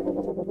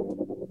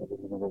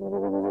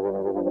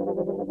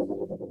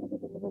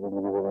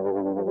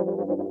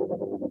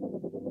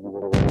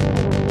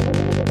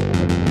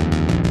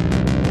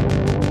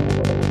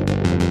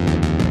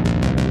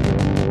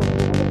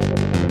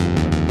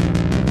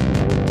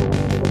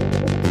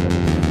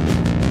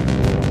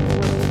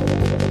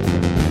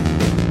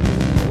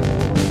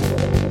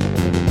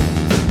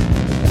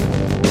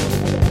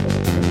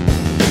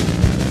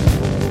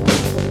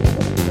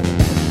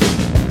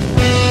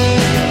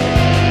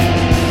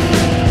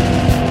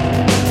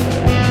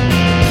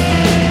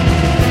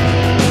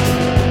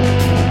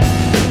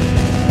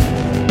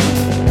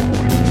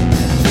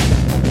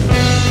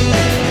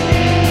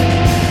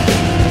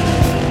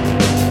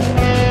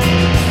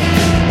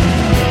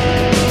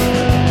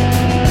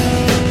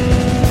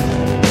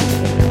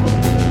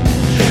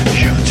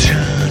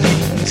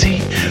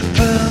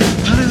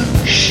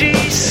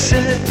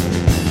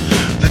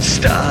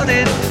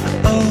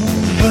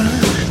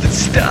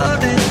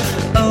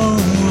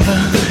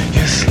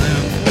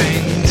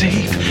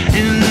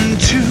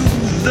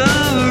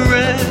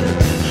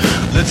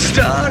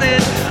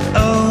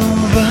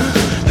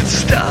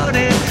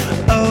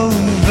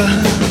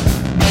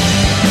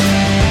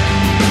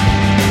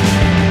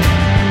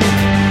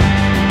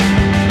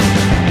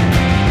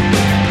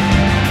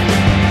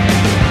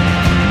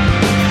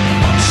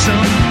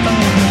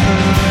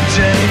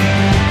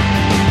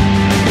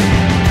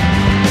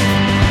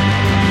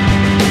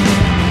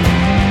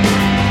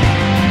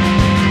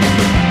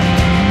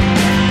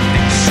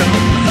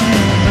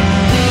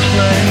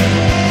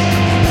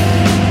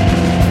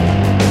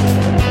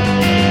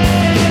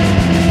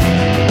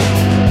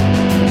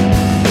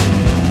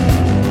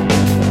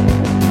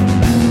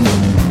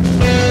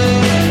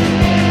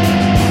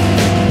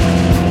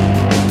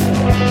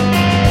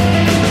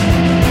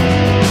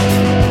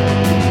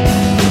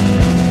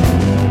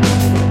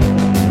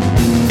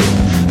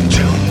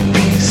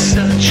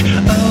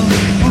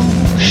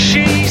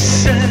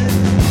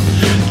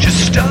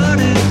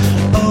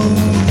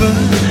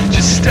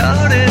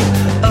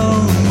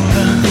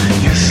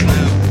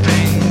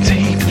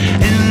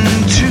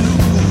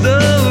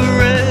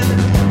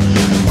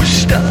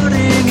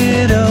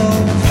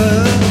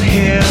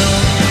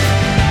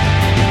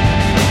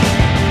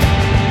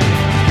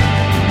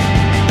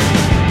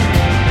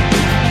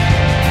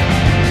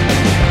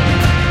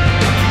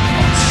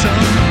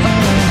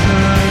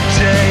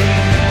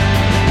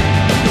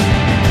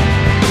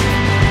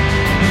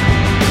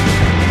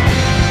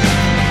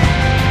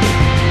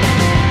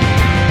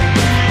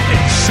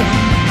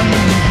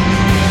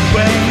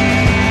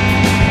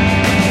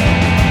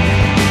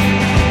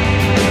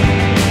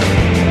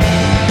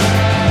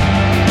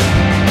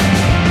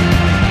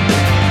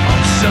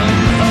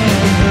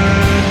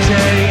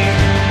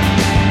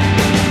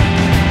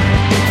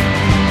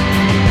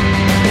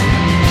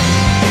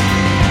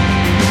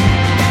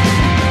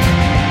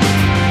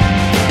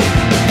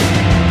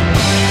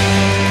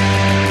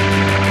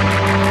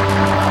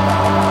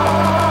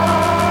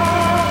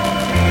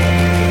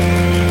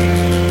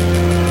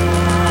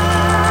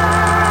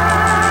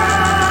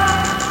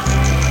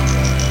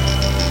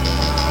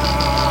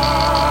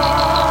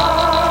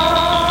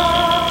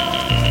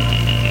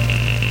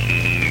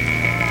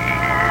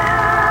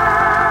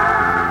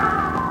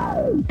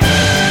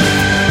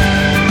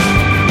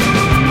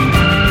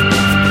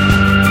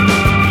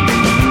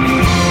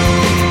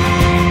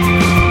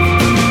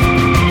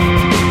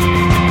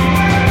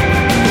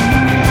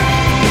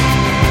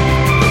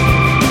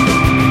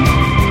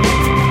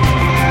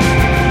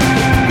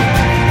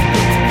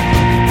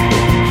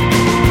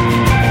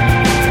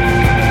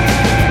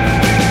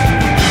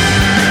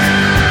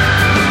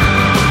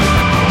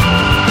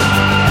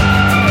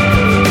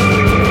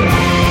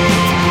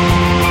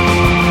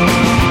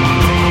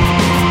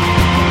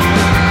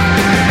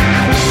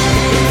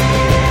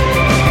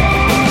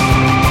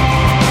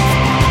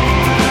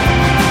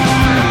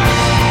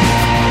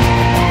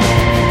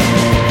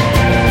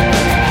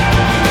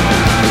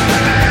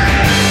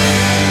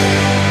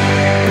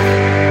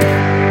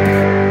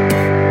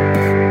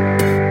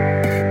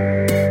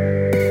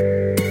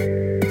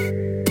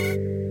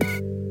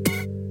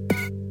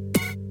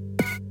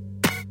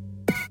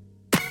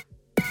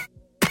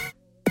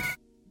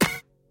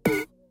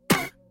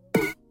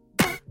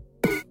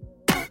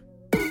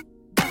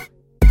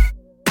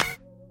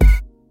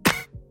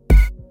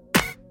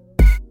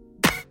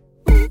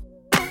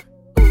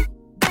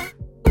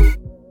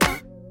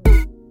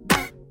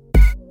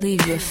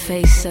 Leave your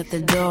face at the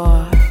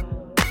door.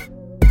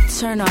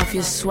 Turn off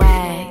your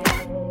swag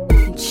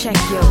and check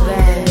your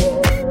bag.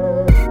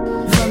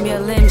 From your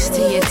limbs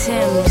to your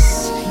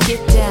Timbs,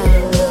 get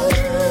down.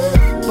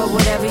 But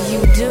whatever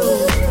you do,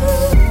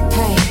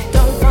 hey,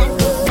 don't fuck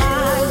with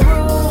my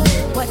groove.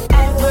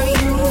 Whatever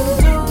you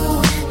do,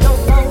 don't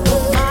fuck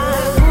with my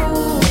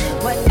groove.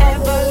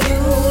 Whatever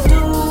you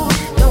do,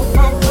 don't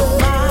fuck with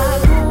my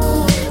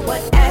groove.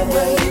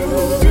 Whatever you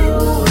do,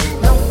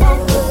 don't fuck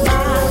with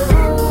my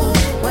groove.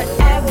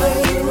 Whatever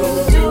you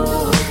do,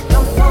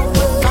 don't fuck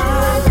with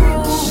my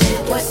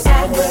groove.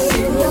 Whatever you do,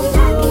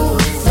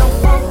 don't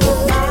fuck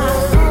with my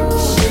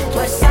groove.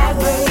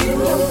 Whatever you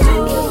do,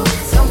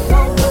 don't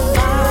fuck with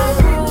my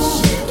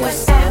groove.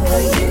 Whatever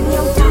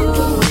you do,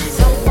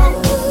 don't fuck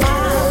with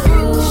my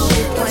groove.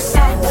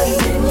 Whatever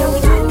you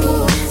do,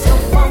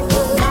 don't fuck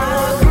with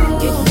my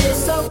groove. It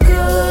feels so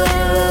good,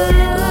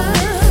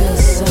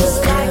 feels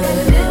like I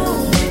knew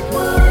it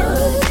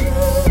would.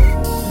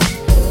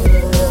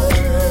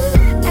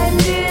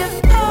 And if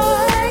I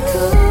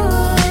could,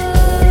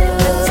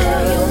 I'd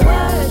tell you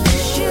what you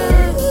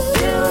should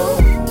do.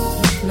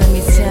 Let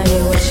me tell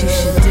you what you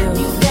should do.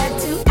 You got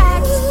to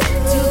act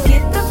to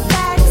get the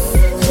facts,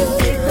 to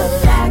get the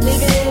facts.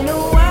 Living in a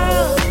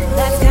world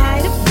that's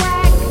kind of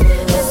whack,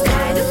 that's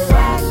kind of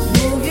whack.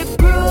 Move your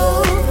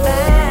groove,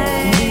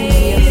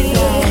 bang.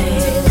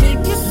 To keep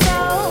your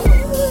soul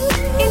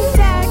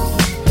intact.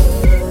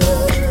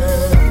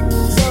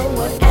 So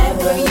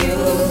whatever you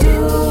do,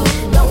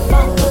 don't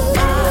fuck with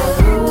my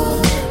groove.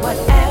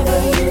 Whatever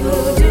you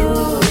do,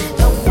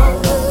 don't fuck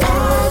with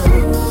my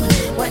groove.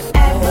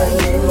 Whatever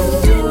you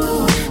do,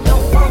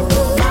 don't fuck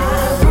with my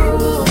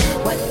groove.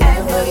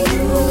 Whatever you do, don't fuck with my groove. Whatever you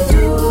do,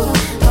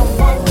 don't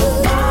fuck with my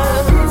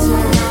groove. Turn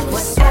up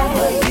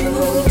whatever you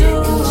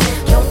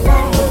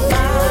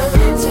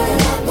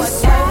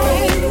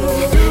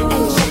do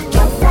and check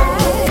your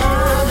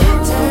bag.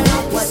 Turn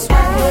up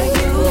whatever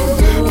you do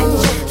and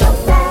check your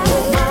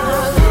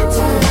bag.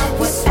 Turn up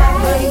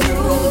whatever you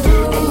do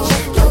and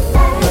check your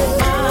bag.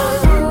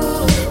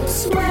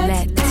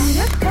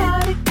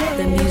 Let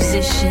the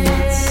musicians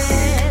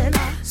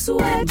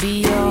be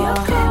your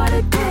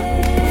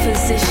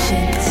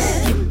physicians.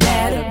 You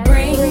better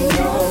bring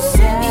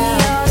yourself.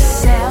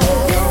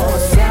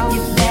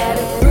 You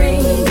better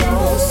bring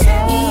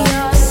yourself.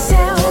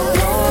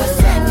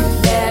 You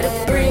better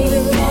bring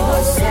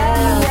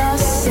yourself.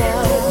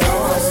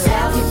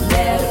 You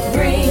better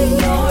bring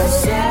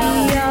yourself.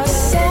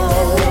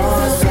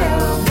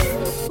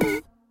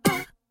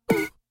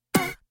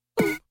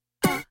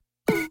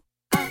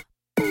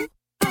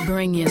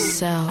 Bring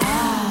yourself.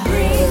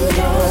 Bring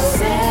yourself.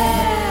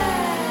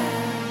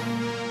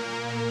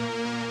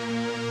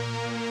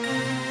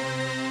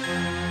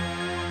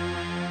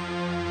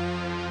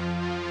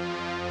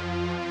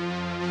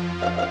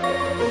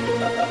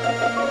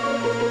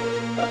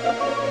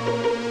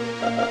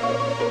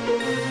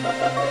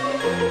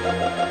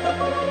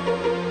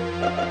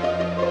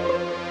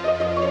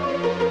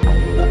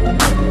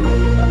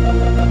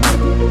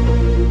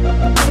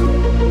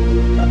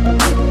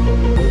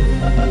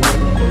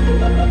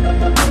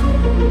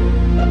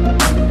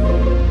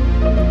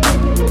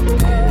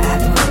 I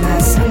put my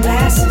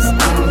sunglasses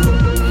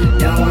on.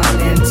 Don't want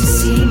them to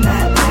see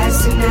my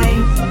eyes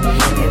tonight.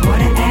 They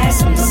wanna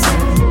ask me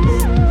something.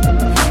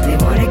 They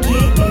wanna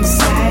get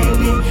inside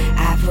me. I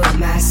put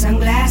my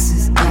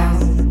sunglasses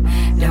on.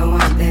 Don't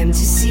want them to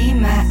see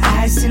my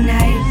eyes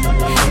tonight.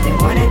 They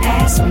wanna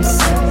ask me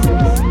something.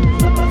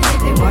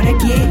 They wanna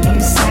get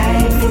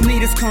inside me. For me,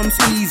 this comes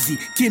easy.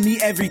 Give me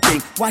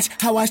everything. Watch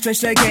how I stretch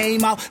the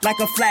game out like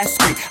a flash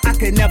screen. I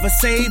could never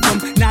save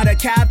them. Not a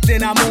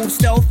captain, I move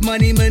stealth.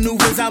 Money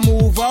maneuvers, I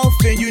move off.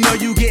 And you know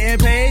you getting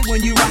paid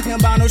when you rockin'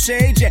 by no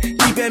shade. Yeah,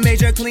 keep it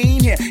major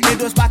clean here.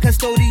 Endorsed by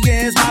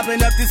custodians,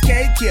 mopping up this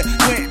cake here.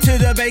 Went to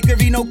the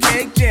bakery, no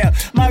cake there.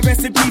 My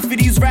recipe for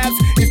these raps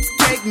is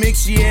cake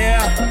mix,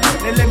 yeah.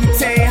 And let me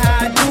tell you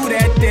how I do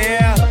that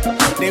there.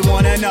 They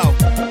wanna know.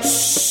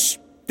 Shh,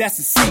 that's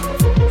a secret.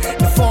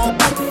 The fall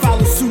back to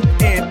follow suit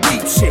and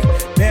deep shit.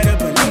 Better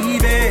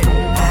believe it.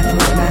 I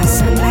put my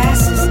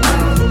sunglasses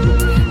on.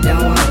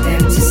 Don't want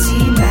them to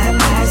see my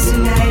eyes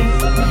tonight.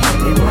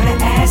 They wanna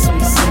ask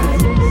me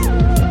something.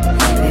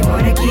 They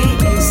wanna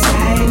get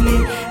inside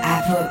me. I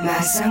put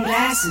my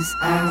sunglasses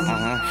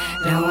on.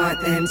 Don't want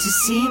them to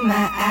see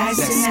my eyes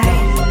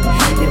tonight.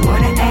 They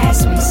wanna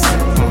ask me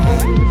something.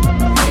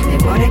 They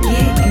wanna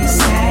get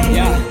inside me.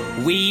 Yeah,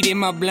 weed in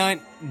my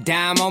blunt,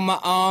 dime on my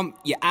arm,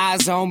 your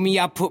eyes on me,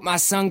 I put my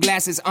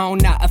sunglasses on.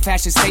 Not a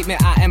fashion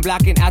statement, I am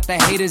blocking out the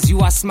haters.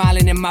 You are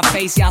smiling in my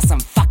face, y'all some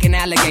fucking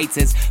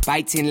alligators.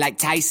 Biting like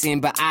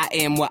Tyson, but I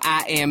am what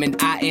I am, and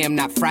I am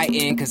not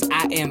frightened, cause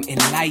I am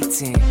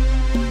enlightened.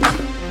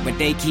 But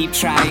they keep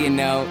trying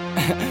though.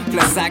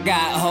 Plus I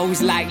got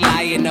hoes like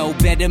Lionel.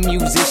 Better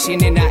musician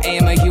than I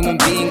am a human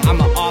being.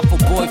 I'm an awful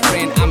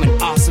boyfriend, I'm an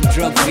awesome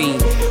drug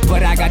fiend.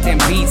 But I got them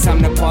beats,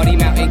 I'm the party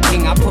mountain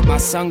king. I put my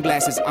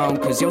sunglasses on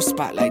cause your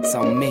spotlight's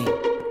on me.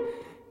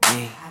 I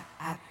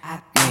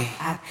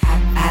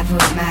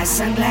put my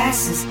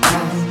sunglasses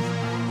on.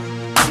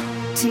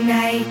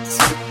 Tonight,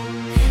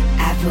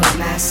 I put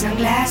my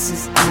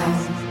sunglasses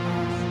on.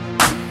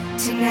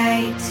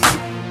 Tonight,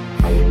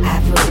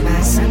 I put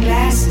my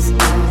sunglasses on.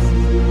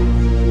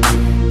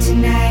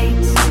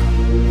 Tonight,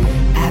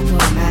 I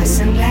put my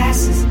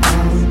sunglasses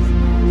on.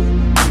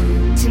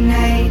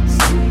 Tonight,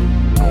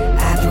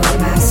 I put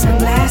my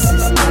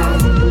sunglasses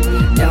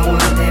on. Don't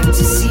want them to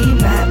see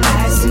my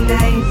eyes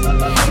tonight.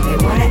 They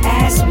wanna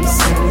ask me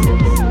something.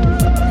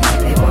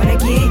 They wanna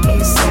get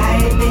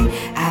inside me.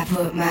 I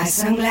put my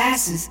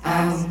sunglasses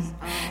on.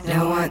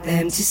 Don't want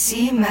them to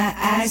see my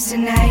eyes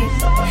tonight.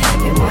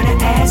 They wanna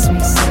ask me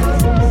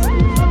something.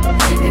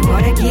 They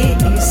wanna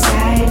get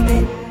inside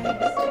me.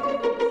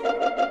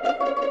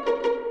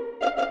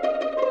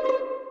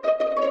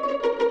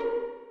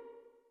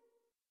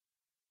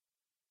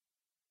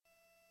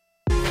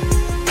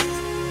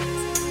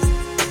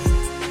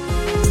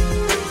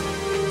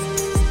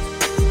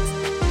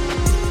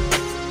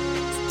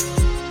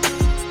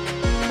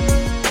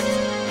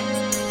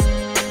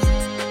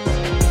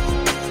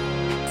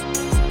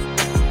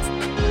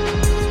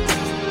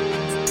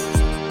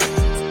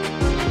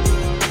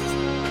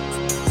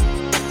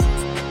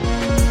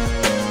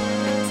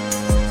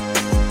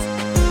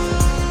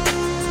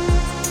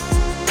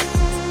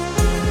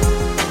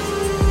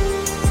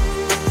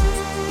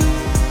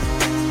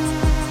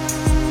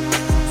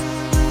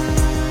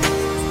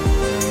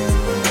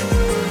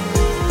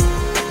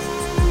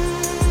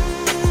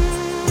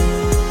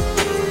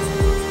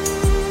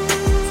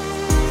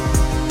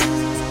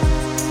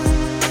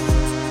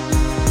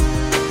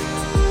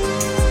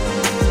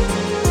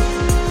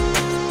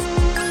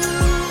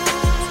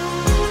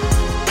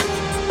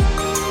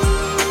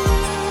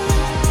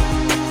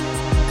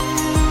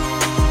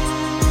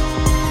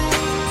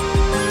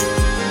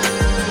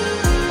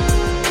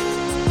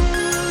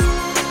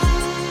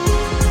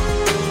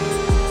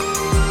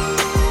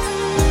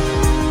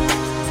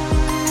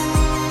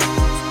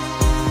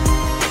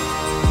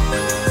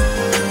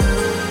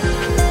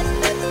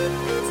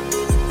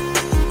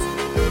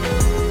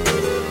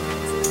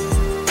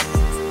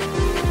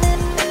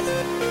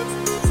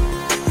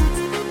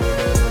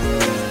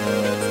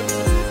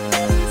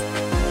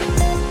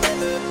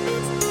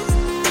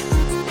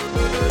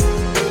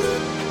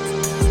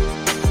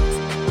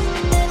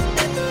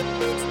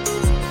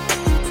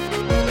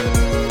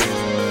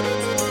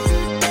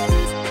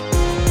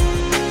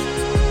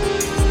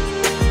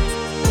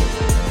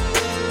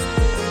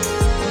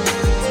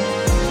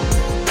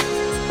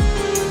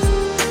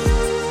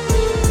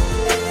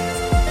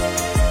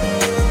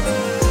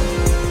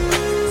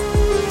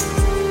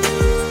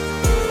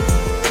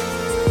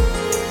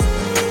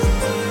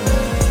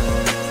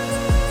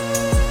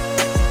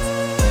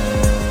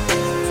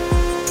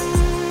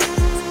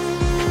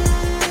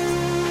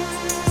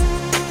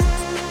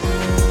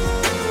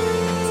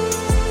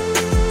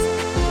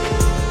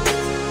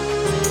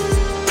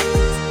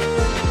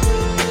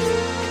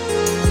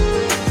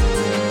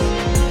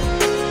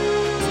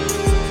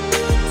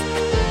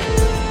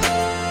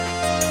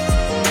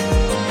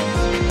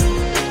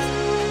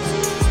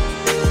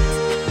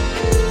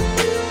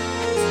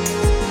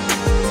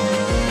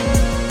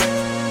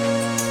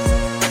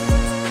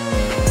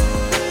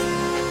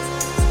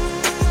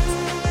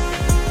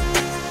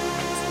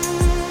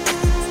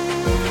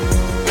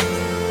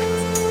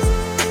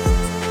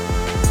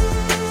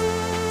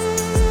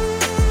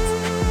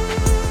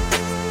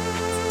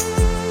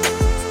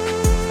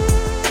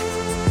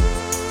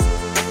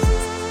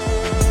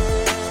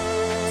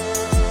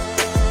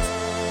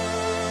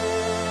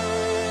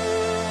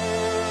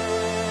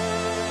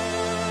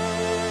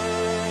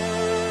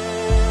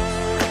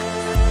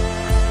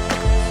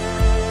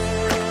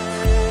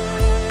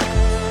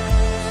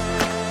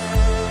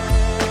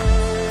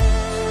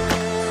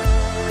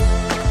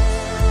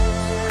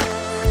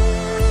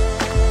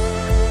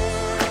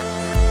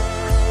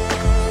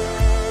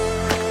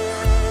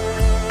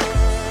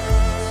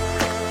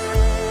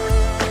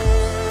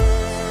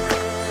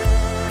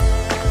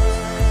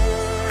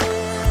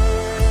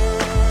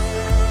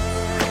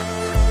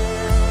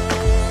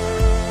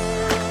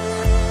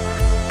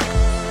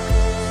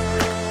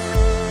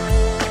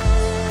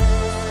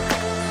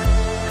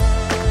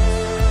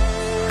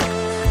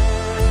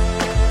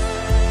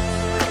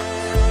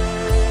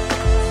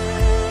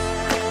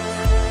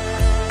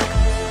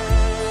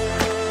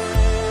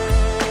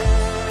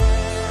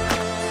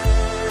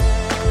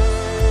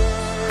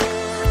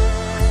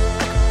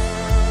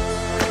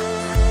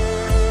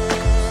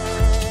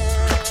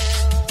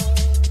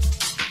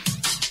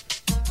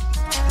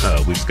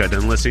 We just got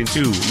done listening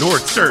to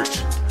North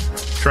Search,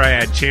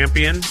 Triad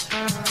Champion.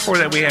 Before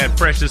that, we had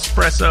Fresh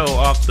Espresso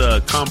off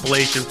the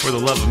compilation For the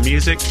Love of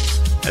Music.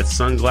 That's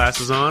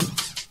Sunglasses On.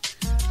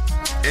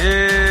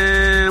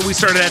 And we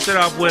started that set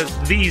off with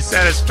The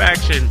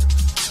Satisfaction.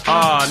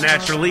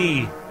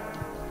 Naturally.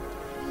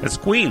 That's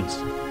Queens.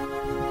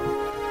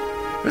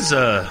 This is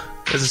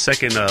the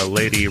second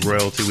lady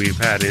royalty we've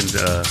had in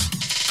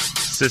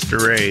Sister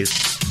Ray's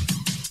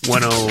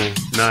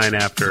 109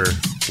 after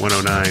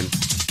 109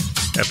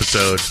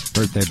 episode.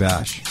 Birthday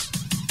bash.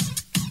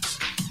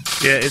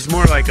 Yeah, it's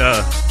more like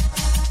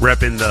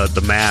repping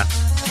the math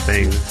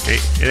thing.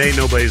 It ain't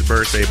nobody's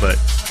birthday but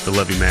the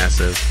Love You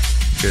Massive,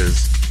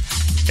 because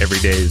every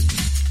day is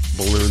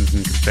balloons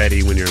and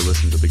confetti when you're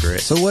listening to the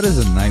Grit. So what is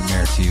a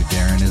nightmare to you,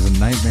 Darren? Is a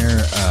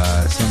nightmare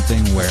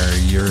something where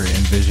you're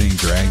envisioning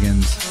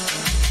dragons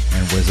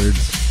and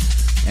wizards?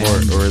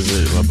 Or is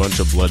it a bunch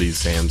of bloody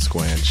Sam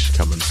Squanch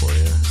coming for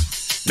you?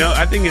 No,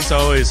 I think it's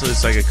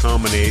like a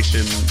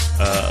combination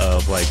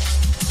of like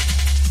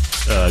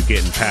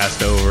getting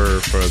passed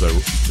over for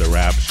the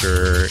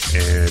rapture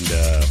and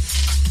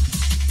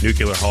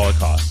nuclear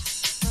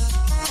holocaust.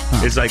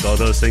 Huh. It's like all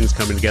those things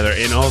coming together,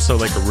 and also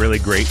like a really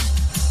great,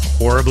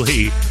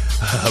 horribly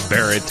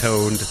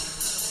baritoned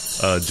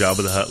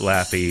Jabba the Hutt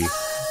laughy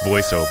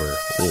voiceover.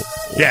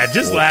 Yeah,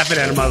 just laughing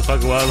at a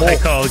motherfucker while they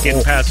call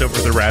getting passed over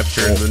for the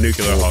rapture and the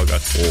nuclear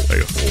holocaust.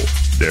 Like,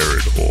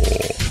 Darren.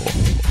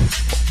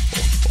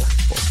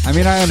 I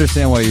mean, I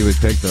understand why you would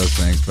pick those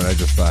things, but I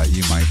just thought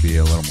you might be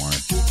a little more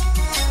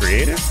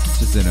Creative?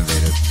 just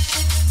innovative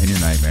in your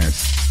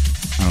nightmares.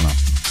 I don't know.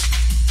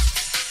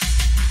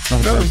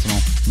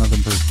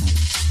 Nothing personal.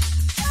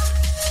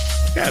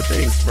 Yeah,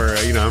 thanks for,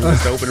 I'm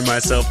just opening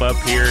myself up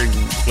here and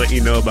letting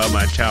you know about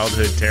my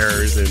childhood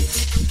terrors, and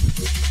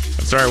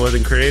I'm sorry I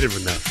wasn't creative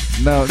enough.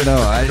 No,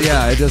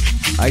 I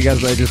guess I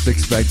just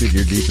expected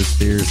your deepest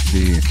fears to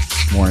be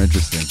more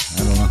interesting. I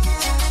don't know.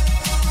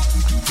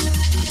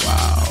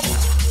 Wow.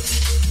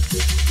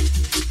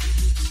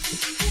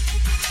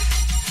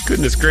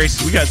 Goodness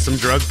gracious, we got some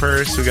drug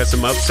purse, we got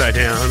some upside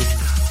down.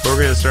 We're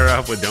going to start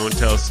off with Don't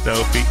Tell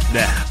Sophie.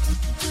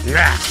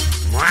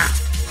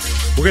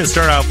 We're going to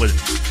start off with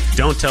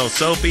Don't Tell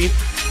Sophie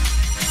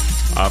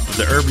off of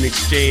the Urban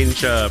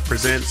Exchange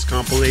Presents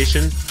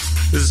compilation.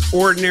 This is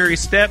Ordinary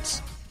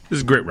Steps. This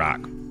is Grit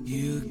Rock.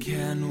 You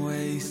can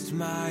waste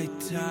my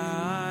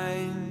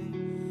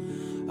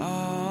time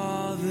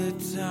all the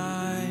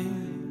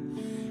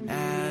time,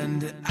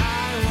 and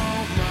I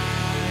won't mind.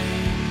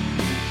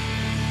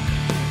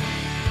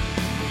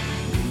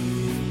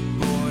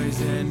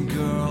 Boys and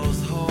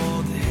girls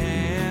hold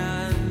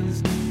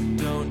hands.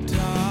 Don't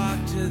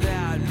talk to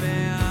that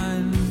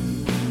man.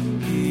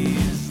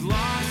 He's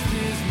lost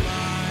his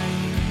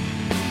mind.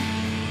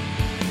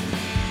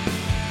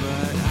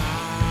 But I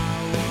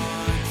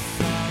want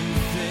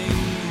something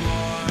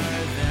more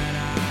than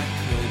I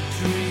could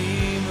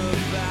dream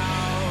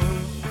about.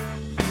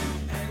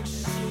 And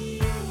she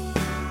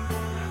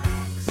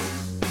walks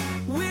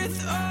with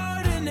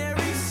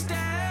ordinary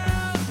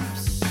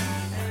steps,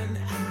 and I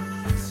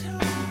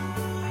talk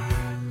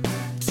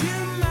to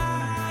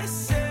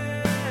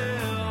myself,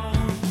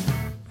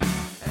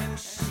 and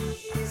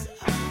she's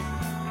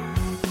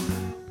on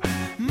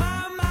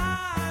my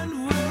mind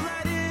will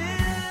let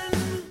in,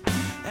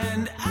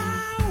 and I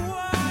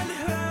want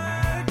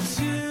her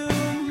to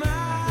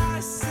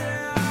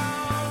myself.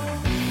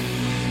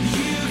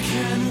 You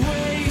can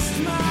waste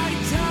my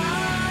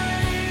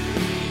time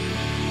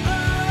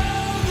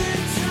all the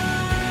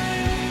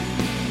time,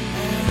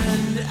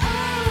 and I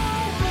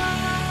won't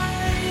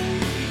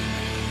mind.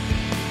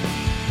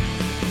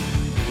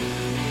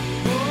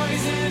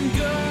 Boys and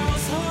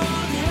girls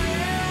hold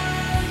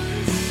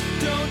hands.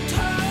 Don't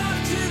talk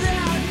to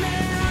that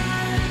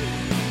man.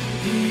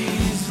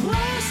 He's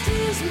lost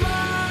his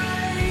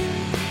mind.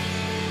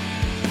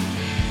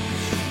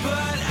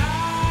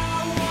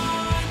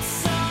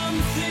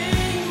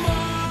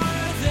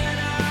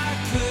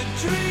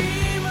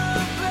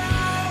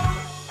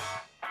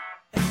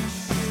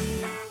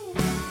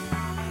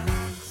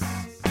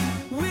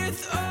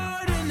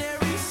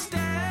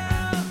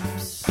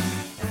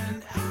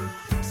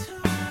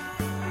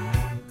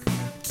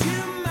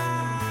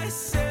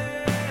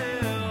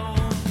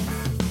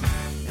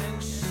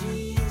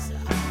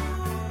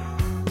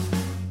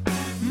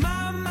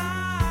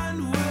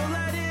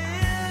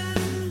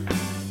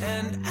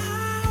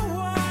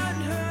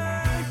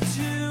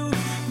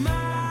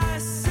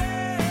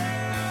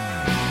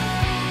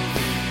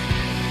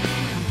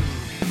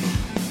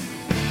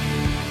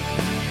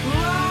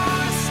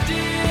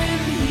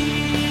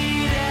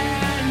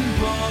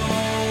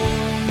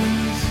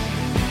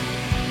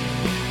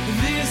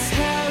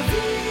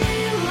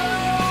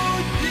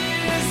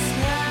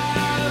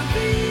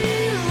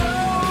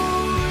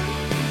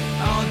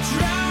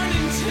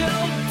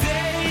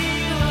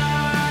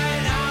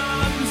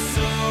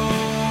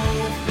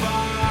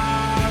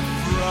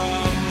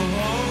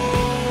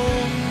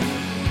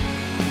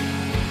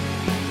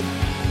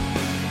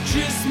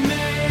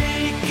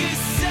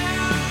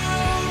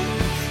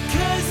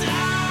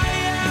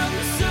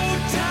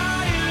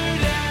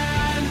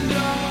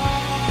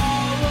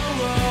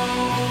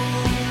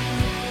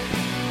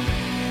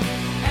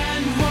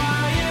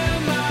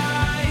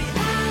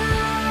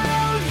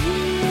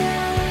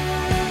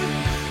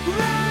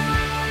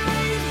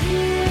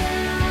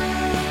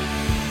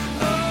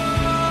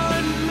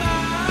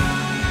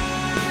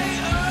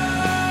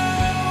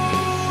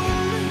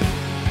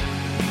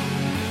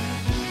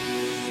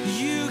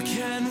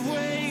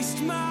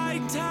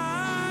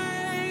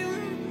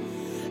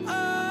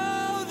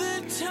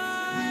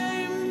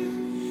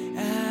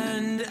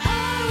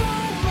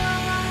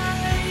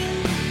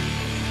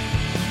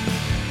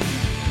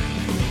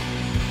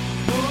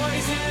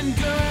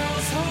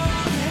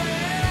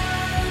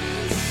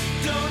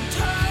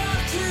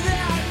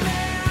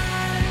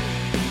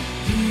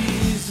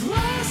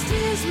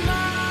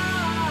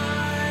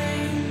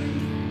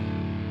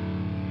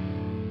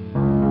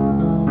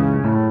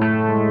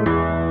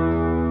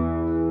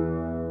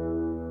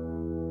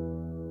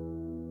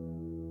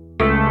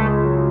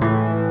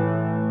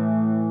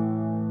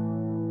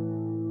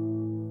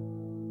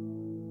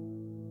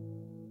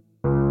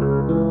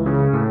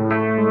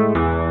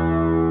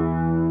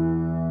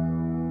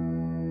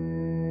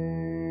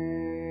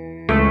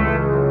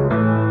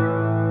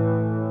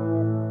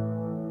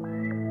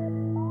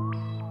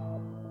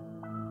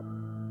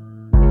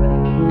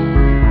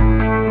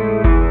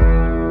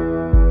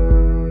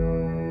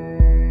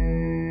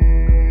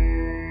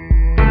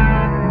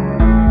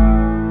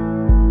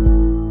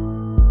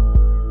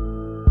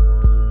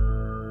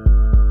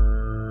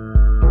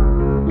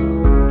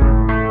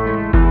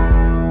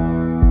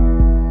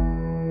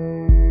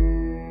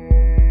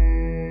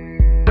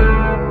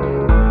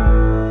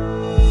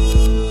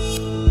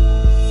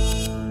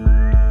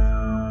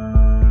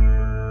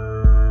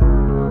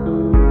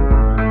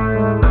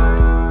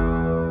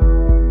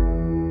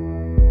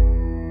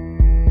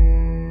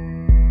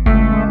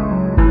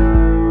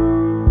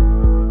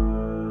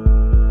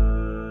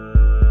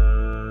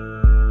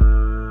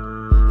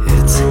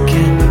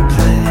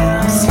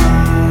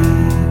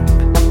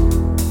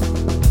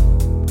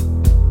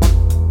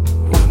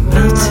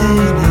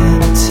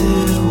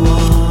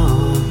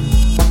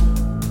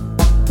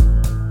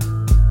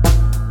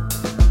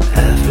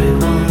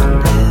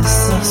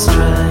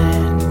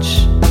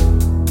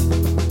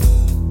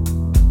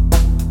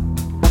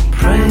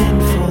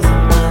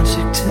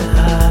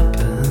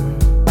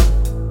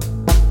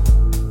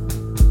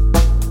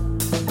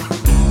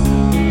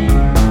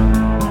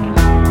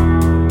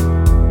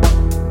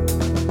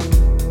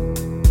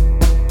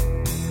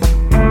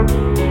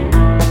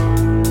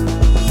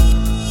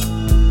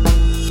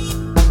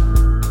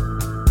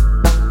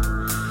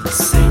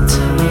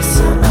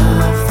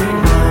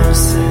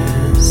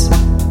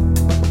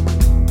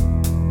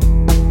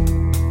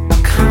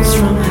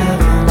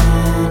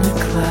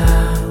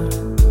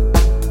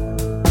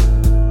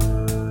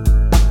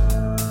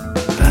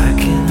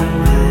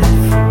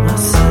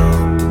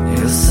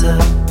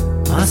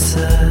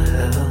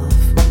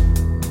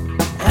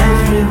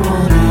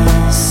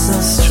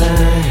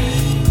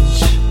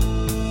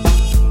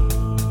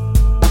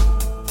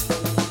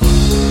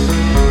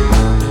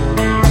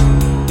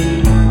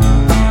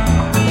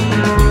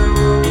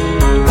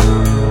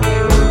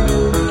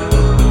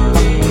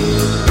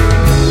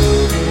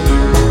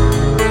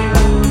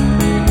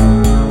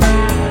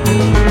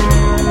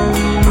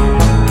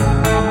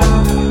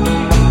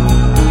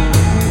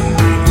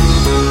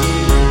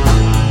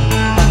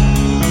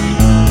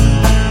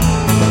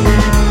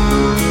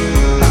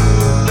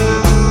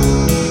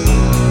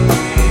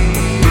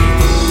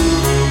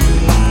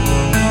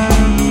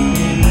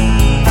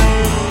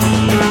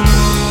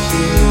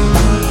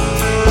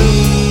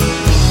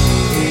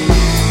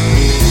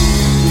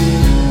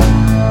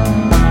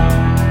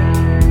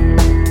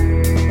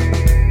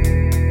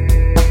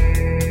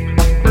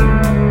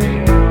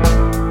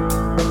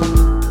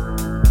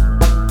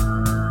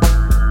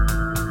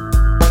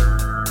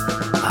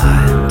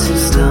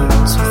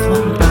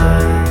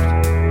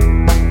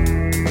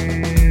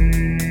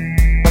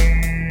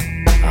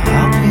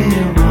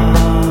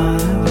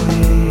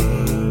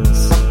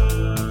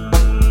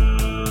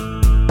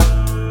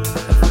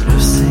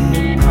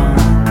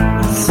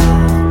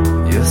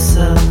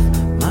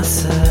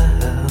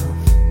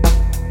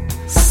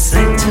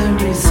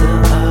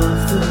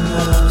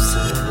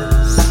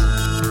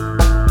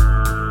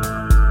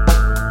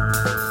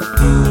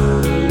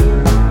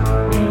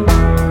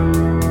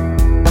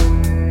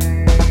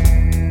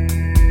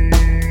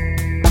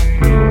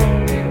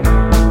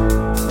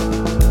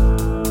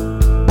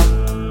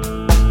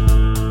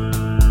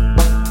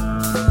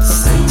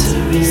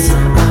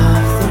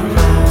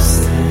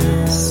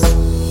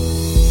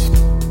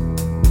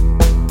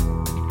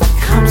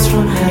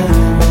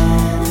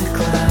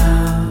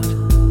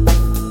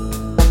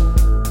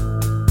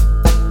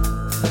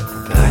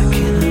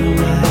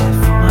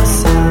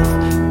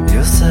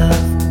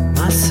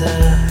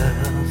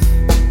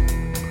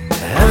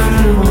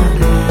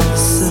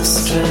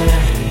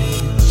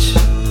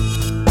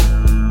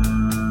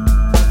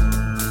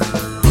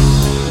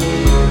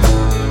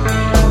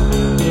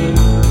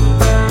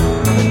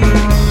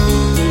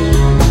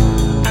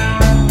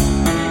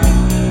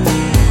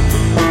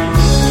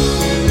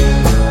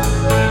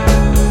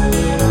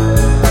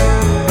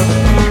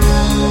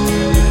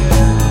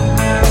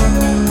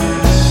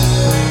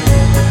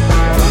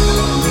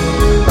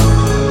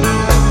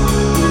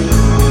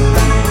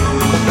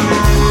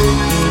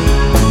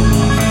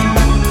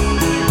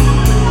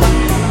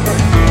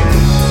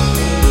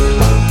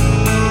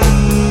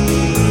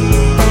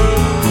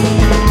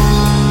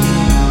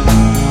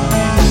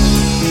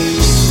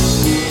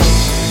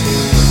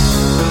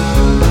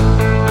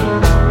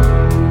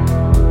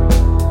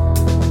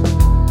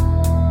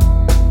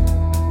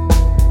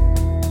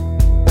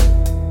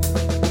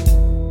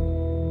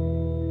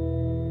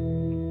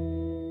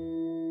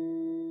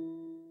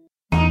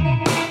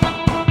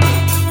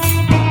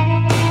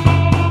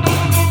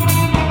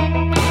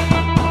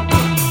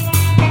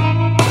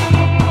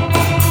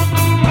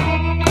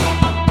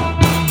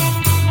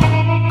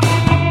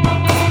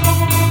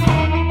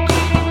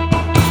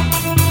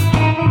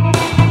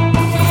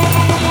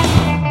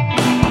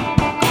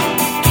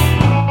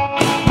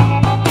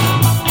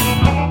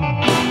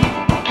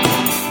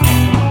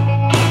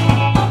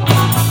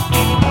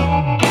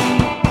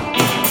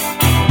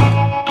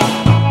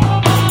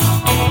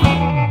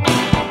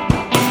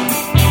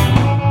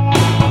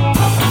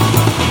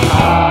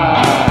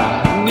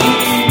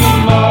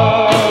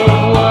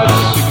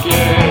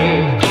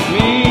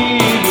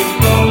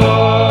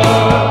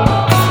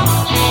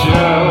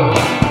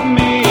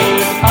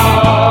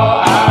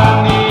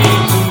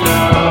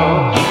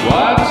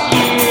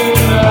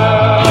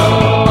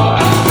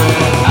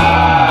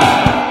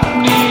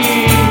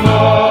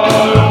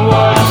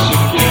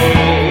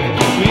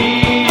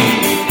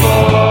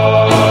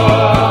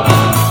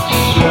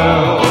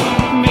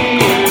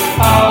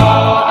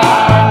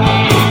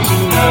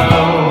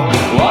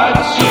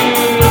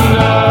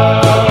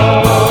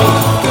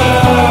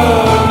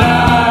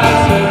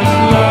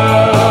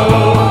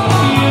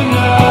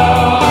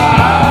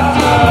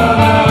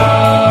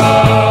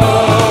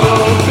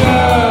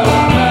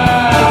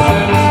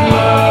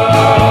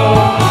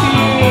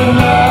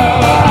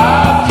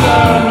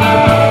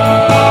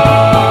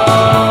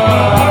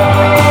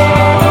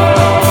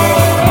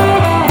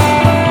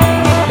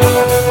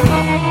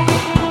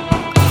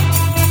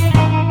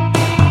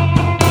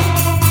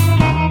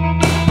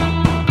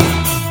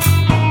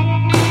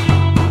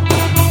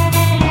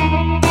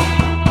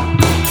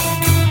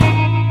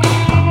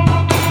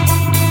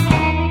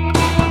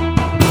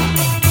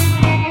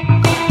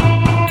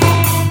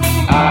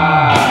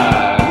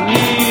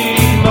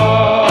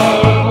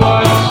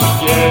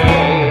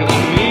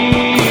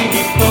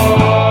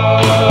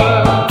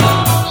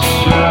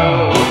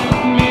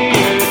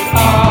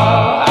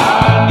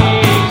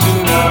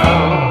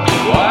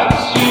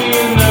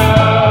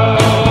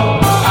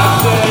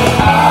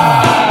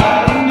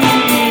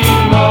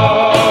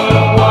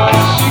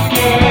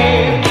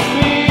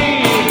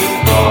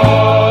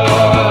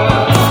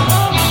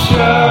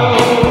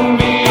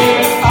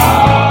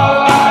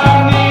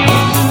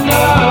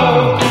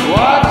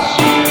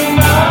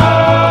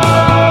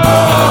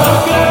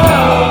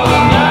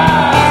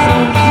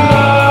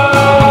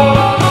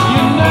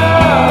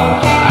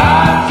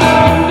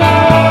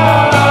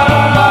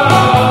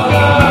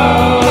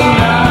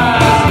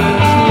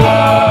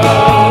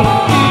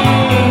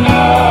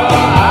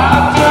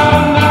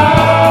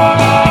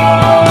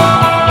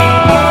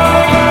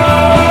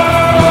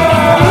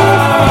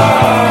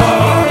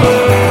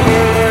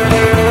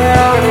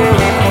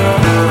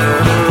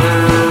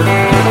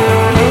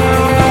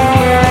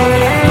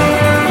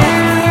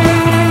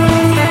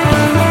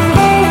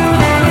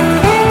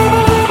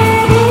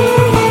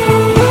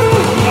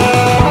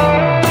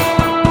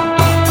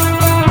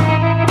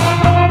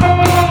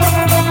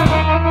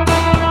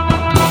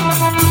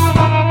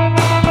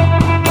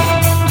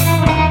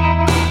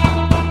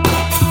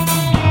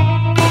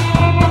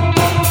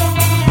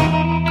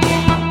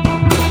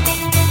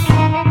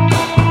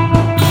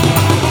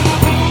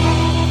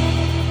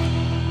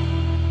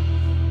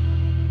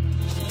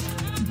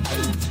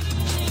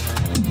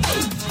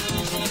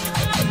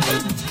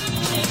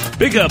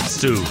 Big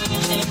ups to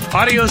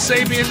Audio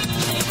Sapien.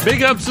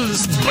 Big ups to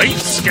the Beat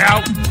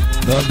Scout.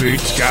 The Beat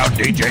Scout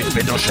DJ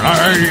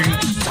Spindleshine.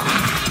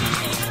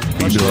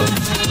 Much love.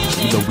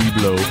 The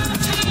Weeblo.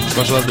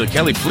 Much love to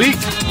Kelly Fleek.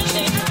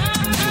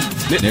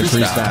 Nick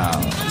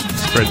Freestyle.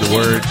 Spread the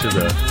word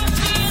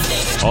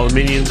to all the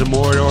minions of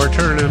Mordor.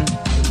 Turn them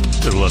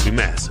to the lovely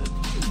massive.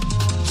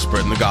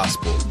 Spreading the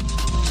gospel.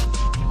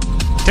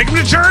 Take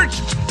him to church.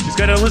 He's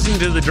got to listen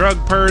to the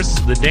Drug Purse,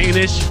 the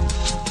Danish.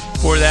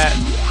 For that,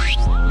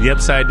 the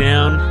Upside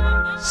Down,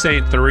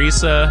 Saint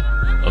Teresa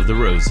of the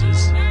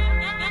Roses.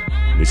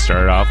 We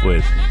started off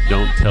with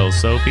Don't Tell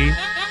Sophie,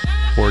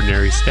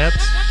 Ordinary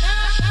Steps.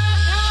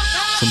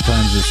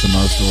 Sometimes it's the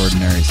most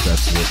ordinary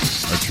steps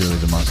that are truly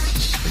the most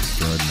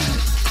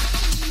extraordinary.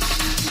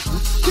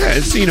 Yeah,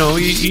 it's, you know,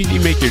 you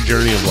make your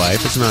journey of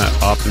life. It's not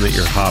often that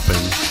you're hopping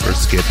or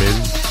skipping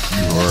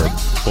or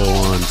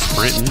full-on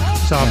sprinting.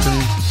 It's often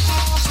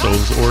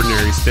those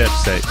ordinary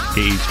steps that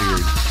get you to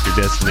your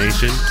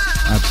destination.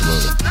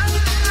 Absolutely.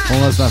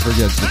 Well, let's not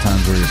forget the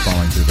times where you're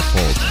falling through the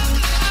folds.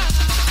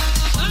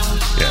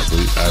 Yeah,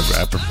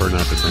 I prefer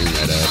not to bring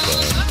that up.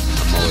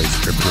 I'm always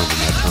tripping over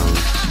my tongue.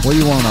 Well,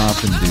 you won't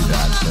often do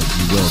that, but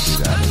you will do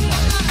that in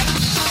life.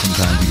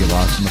 Sometimes you get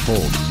lost in the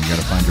fold, and you got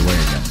to find your way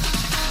again.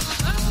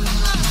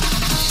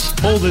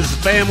 Fold is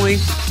family.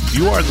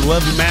 You are the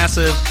lovely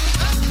massive.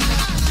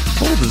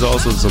 Fold is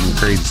also some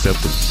crazy stuff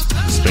with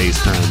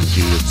space-time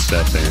Judith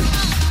stuff, and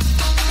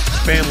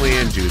family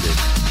and Judith.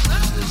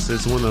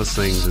 It's one of those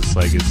things. It's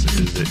like,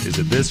 is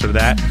it this or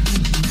that?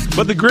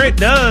 But the Grit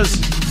does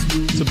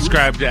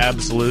subscribe to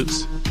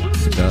Absolutes.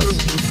 It does.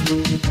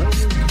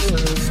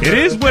 It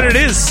is what it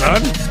is,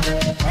 son.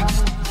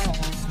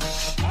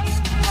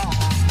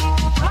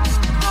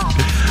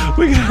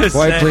 We gotta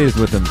Quite pleased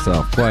with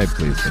himself. Quite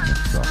pleased with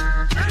himself.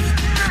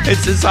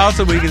 It's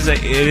also, we can say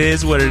it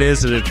is what it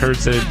is, and it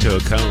turns it into a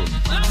cone.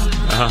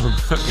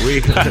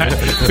 We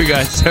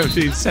got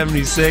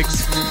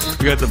 1776.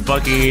 We got the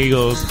Bucking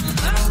Eagles.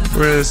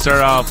 We're going to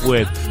start off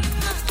with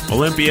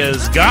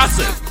Olympia's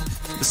Gossip,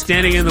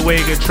 Standing in the Way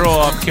of Control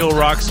off Kill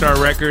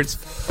Rockstar Records.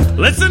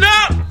 Listen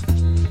up!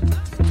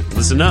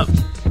 Listen up.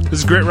 This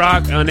is Grit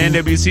Rock on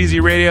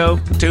NWCZ Radio.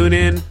 Tune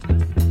in.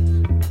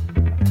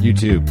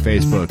 YouTube,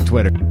 Facebook,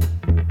 Twitter.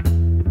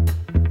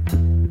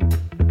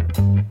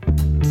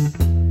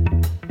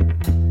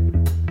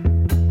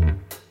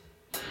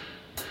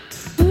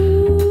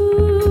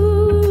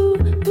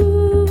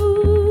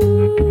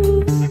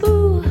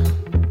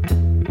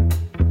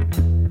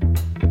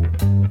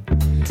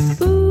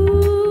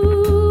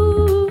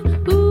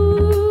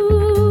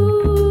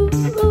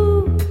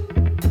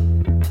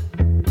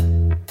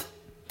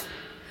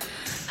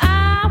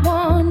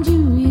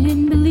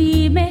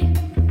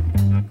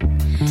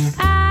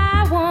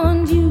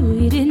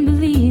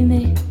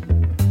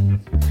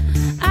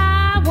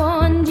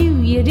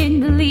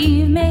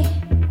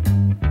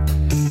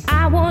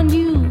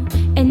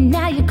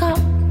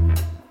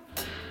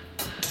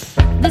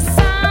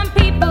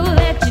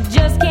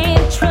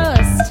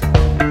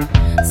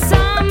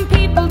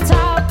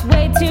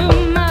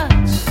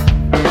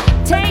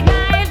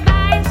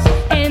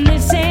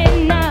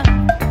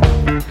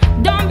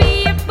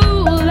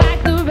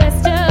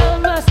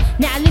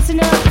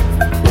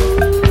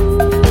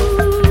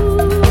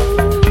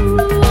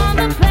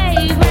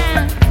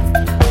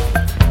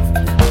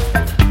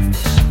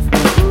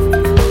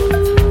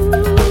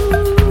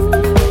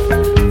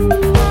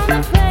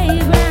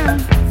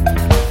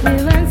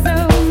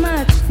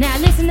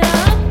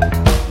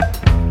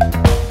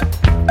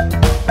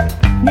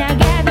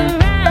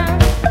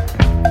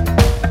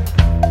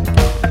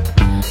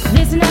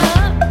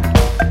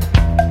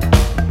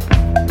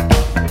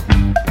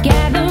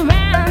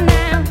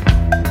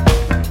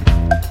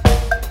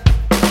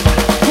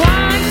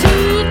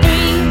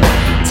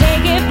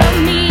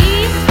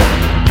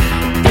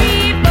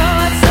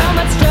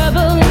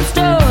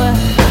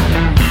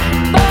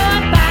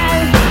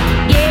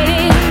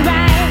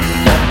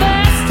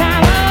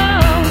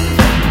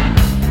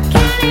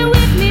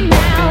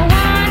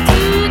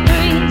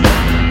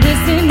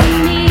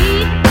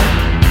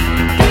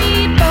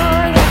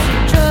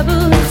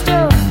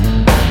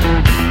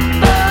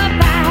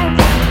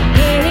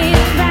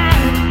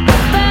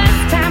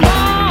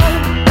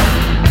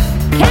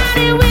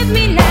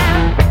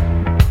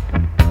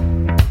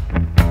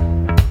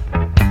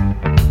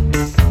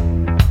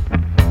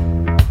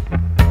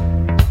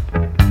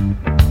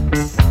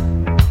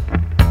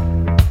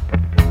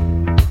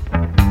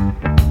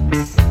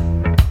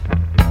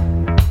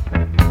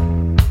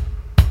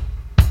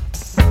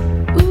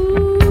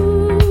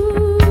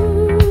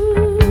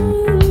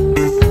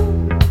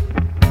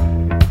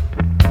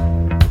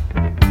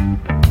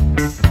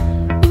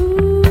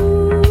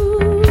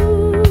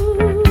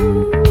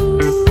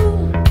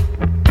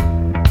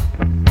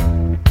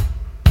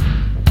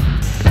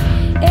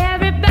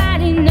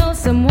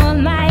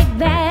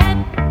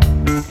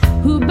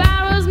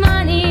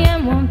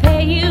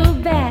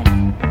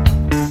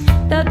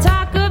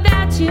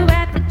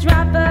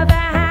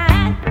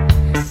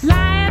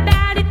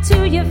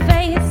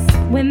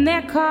 when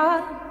they're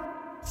caught.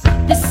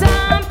 There's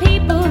some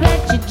people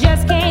that you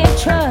just can't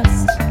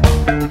trust.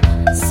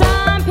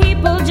 Some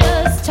people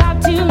just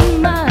talk too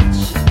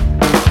much.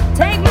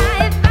 Take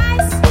my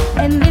advice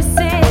and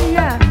listen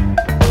up.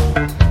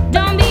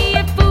 Don't be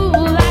a fool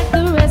like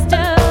the rest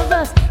of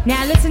us.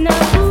 Now listen up.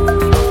 On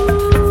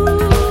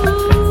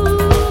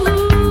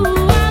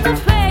the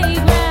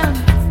playground.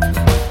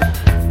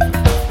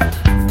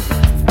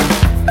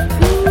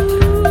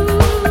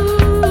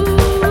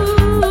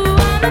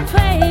 On the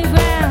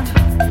playground.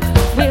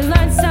 We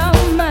learn so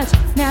much.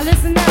 Now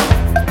listen up.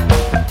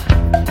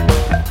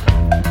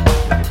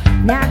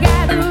 Now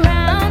gather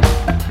round.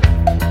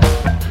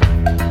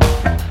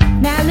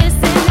 Now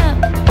listen up.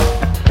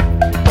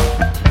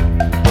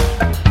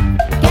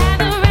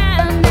 Gather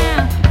round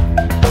now.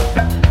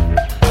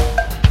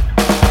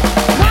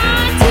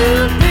 1,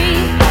 2, 3,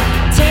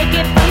 take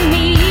it from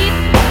me.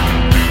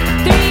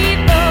 3,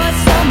 4,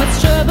 so much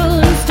trouble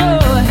in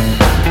store.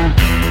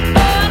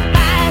 4,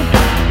 5,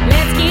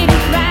 let's get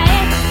it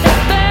right the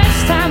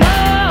first time.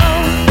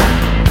 Oh,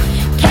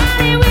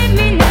 count it with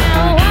me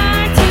now.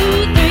 1,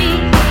 2, 3,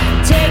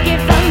 take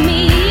it from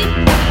me.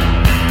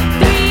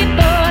 3,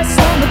 4,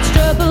 so much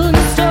trouble in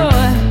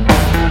store.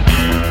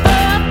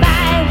 4,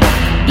 5,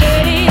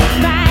 get it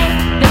right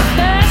the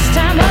first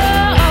time. Oh,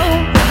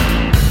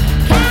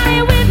 count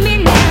it with me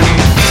now.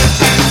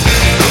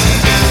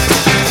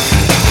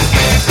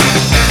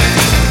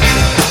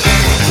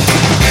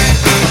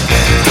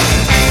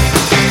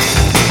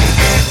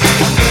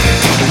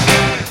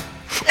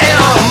 And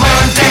on a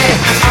Monday,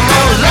 I'm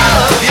gonna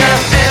love ya.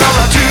 And on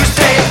a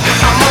Tuesday,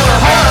 I'm gonna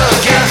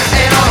hug ya.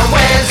 And on a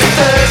Wednesday,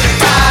 Thursday,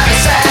 Friday,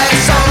 Saturday,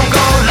 Sunday, I'm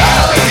gonna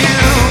love you.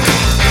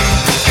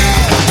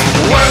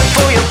 Work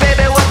for you,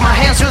 baby, work my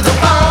hands through the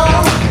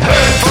bone.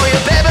 Hurt for you,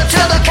 baby,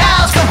 till the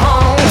cows come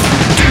home.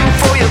 Do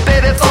for you,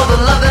 baby, for the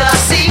love that I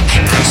seek.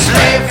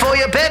 Slave for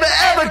you, baby,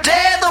 every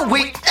day of the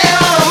week. And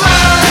on a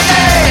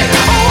Monday,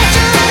 oh,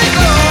 till it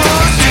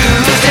goes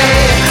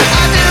Tuesday,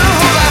 I do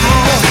like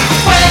more.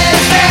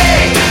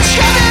 Wednesday,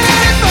 shoving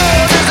in it for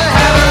just to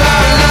have a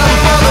lot of love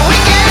before the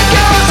weekend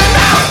goes. And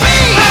I'll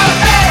be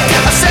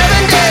a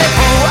 7-day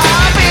fool.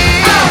 I'll be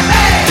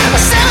a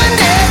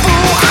 7-day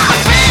fool. I'll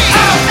be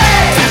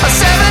a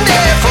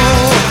 7-day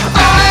fool.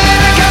 Only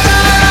because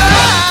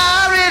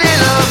I really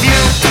love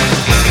you.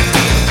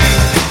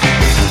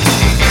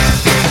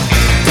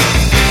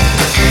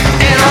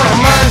 And on a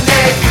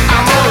Monday,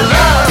 I'm gonna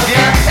love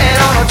ya. And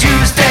on a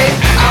Tuesday,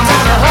 I'm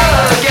gonna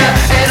hug ya.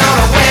 And on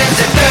a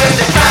Wednesday,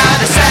 Thursday,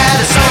 Friday,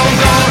 Saturday, so I'm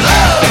gonna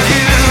love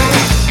you.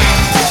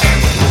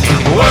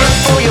 Work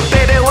for you,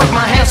 baby, work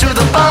my hands through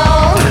the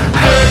bone.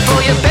 Hurt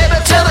for you, baby,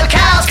 till the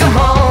cows come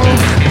home.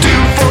 Do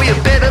for you,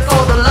 baby,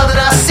 for the love that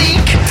I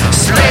seek.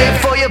 Slave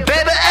for you,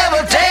 baby,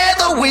 every day of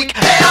the week.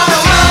 And on a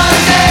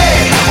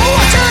Monday, oh,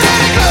 till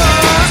it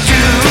goes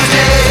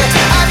Tuesday,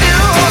 I do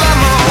all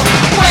I'm on.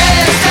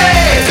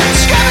 Wednesday,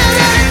 scrubbing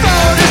at it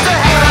for just to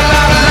have a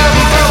lot of love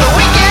before the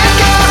weekend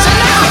goes.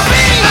 And I'll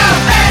be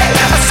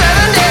a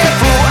 7-day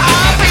fool.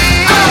 I'll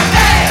be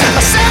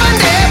a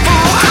 7-day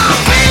fool.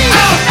 I'll be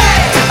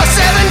a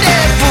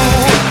 7-day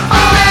fool.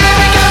 Only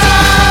because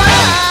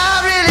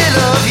I really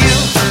love you.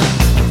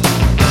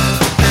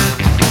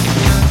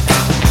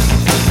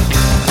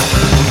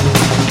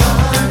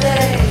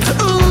 Monday,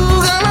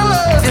 ooh, gonna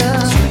love ya.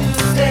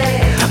 Tuesday,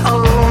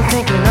 oh, I'm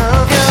thinking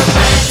of ya.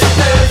 Wednesday,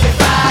 Thursday,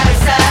 Friday,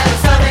 Saturday,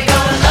 Sunday,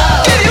 gonna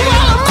love you. Give you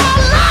all of my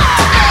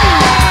life.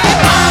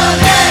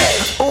 Monday,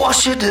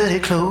 wash your dirty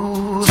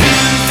clothes.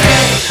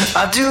 Tuesday,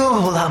 I do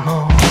a lot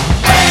more.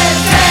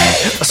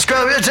 Wednesday,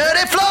 scrub your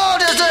dirty floor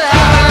just to have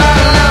a lot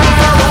of love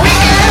before the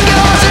weekend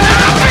goes. And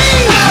I'll be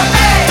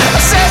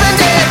a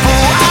 7-day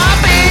fool. I'll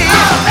be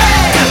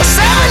a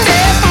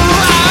 7-day fool.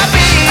 I'll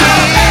be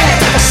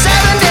a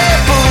 7-day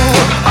fool.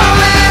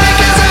 Only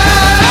because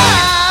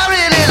I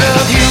really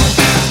love you.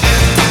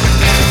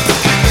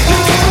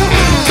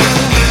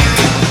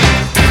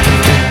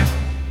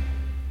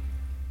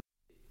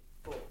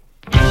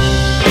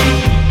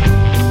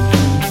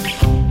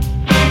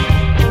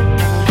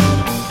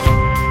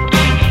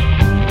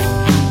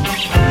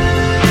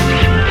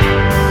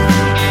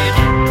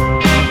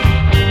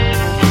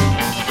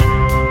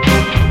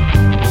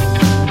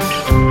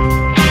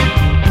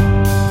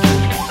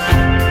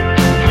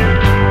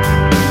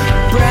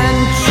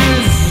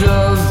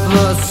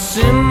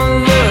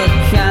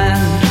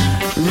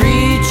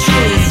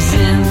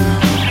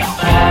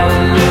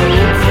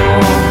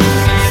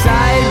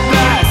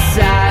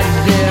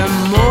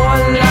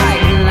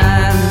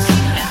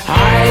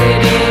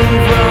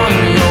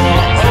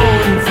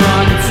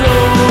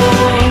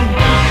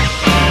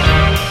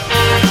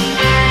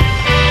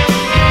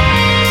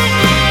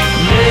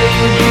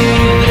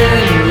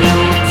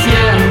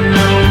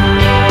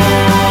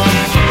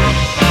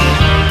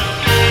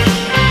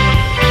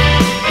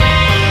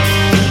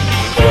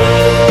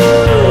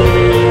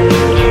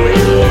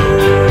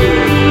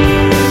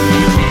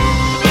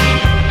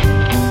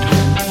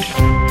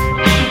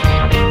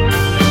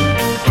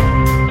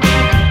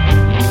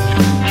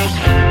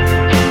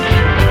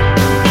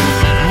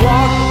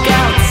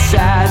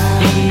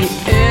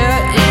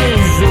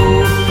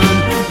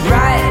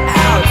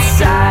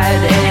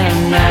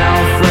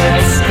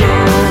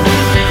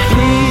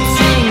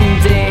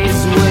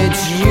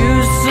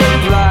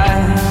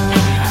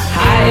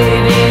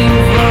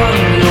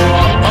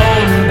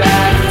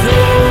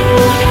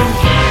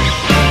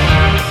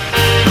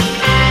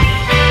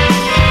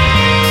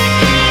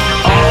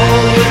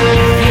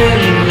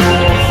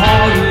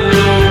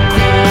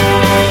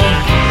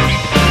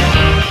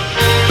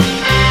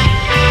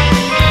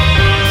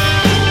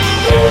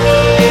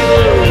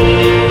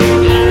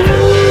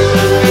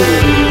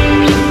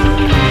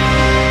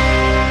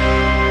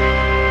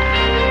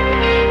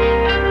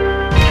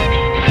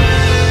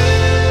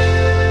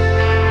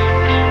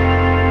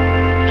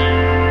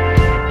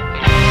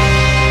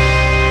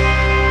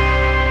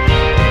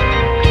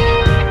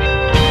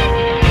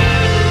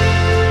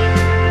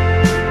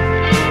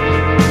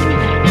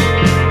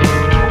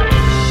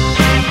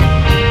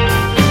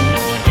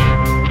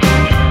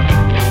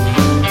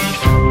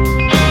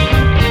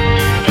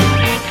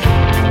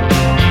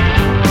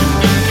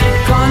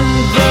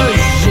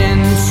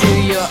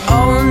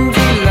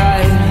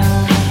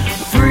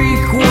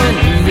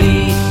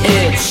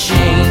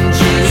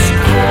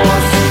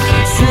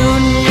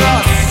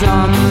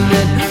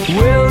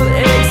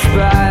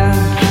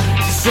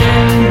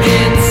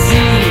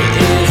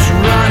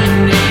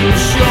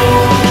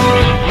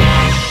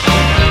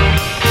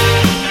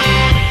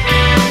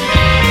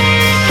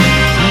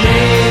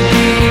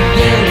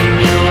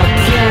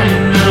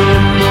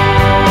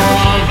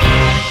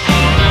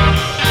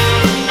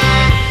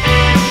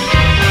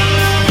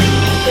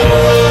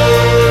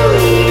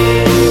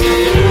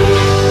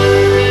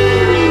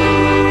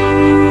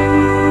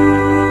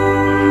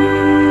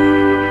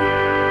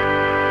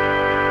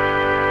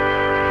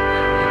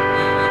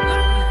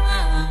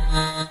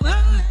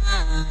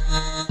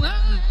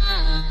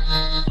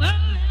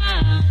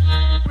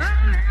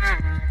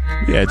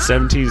 had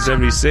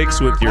 1776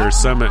 with Your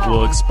Summit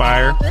Will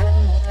Expire.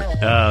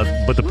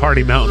 But the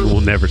Party Mountain will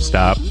never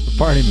stop. The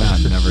Party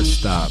Mountain never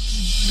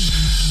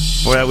stops.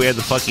 Before that, we had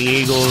the fucking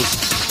Eagles,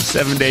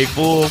 7 Day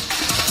Fool.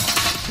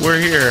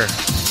 We're here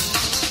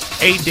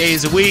 8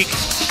 days a week,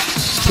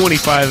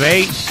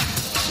 25/8,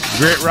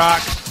 Grit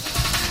Rock,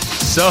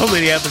 so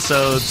many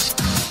episodes.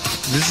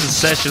 This is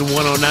session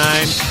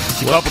 109.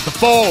 Keep up with the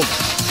fold.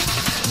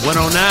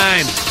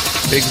 109.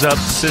 Bigs up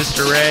to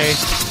Sister Ray.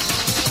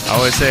 I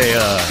always say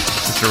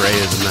Sister Ray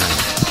is a 9.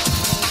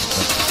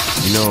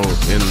 You know,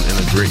 in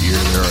a grit year,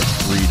 there are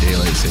 3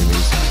 daylight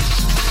savings times.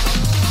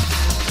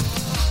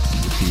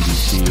 Your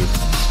PDT,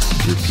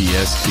 your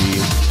PST,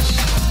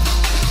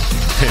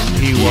 and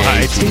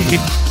PYT,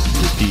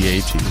 your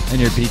PAT, and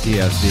your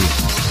PTSD,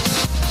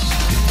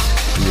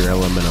 and your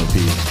LMNOP.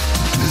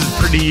 This is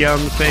pretty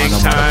young thing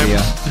time. We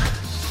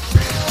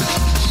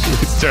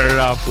started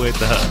off with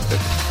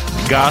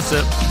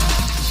gossip.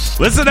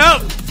 Listen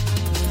up!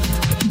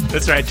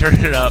 That's right,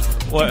 turn it up.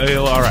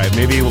 Well, all right,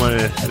 maybe you want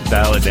to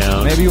dial it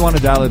down. Maybe you want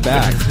to dial it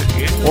back.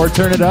 Or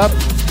turn it up,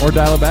 or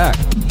dial it back.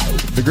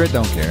 The Grit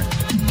don't care.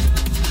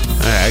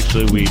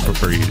 Actually, we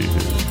prefer you to,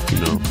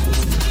 listen.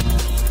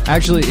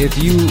 Actually, if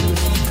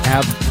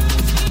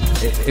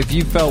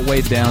you felt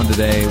weighed down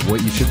today,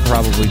 what you should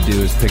probably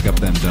do is pick up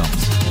them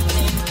dumps.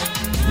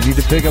 You need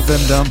to pick up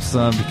them dumps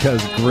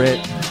because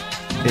Grit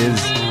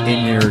is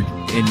in your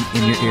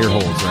ear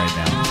holes right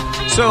now.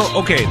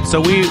 So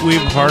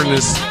we've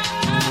harnessed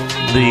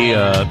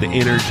the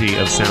energy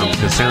of sound,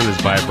 because sound is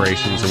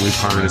vibrations, and we've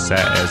harnessed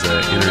that as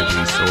an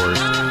energy source.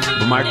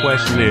 But my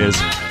question is,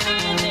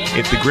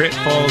 if the Grit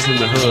falls in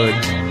the hood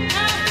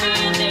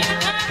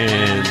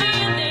and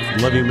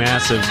Love You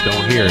Massive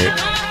don't hear it,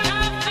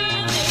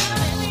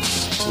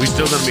 we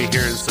still gonna be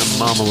hearing some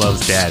Mama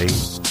Loves Daddy.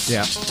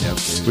 Yeah.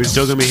 We're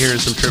still gonna be hearing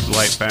some Triple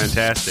Light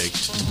Fantastic.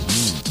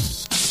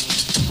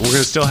 We're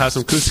gonna still have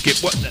some acoustic.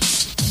 What?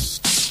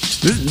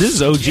 This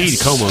is OG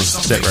Como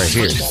set right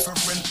here.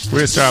 We're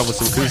gonna start off with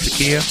some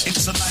Akustikia.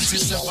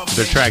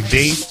 The track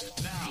D,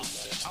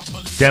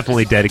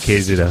 definitely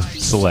dedicated to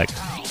Select.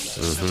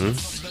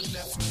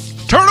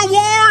 Turtle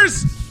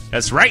Wars.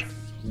 That's right,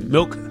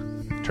 Milk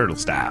Turtle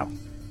style.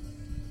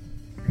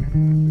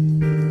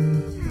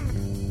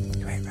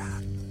 Great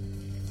rock.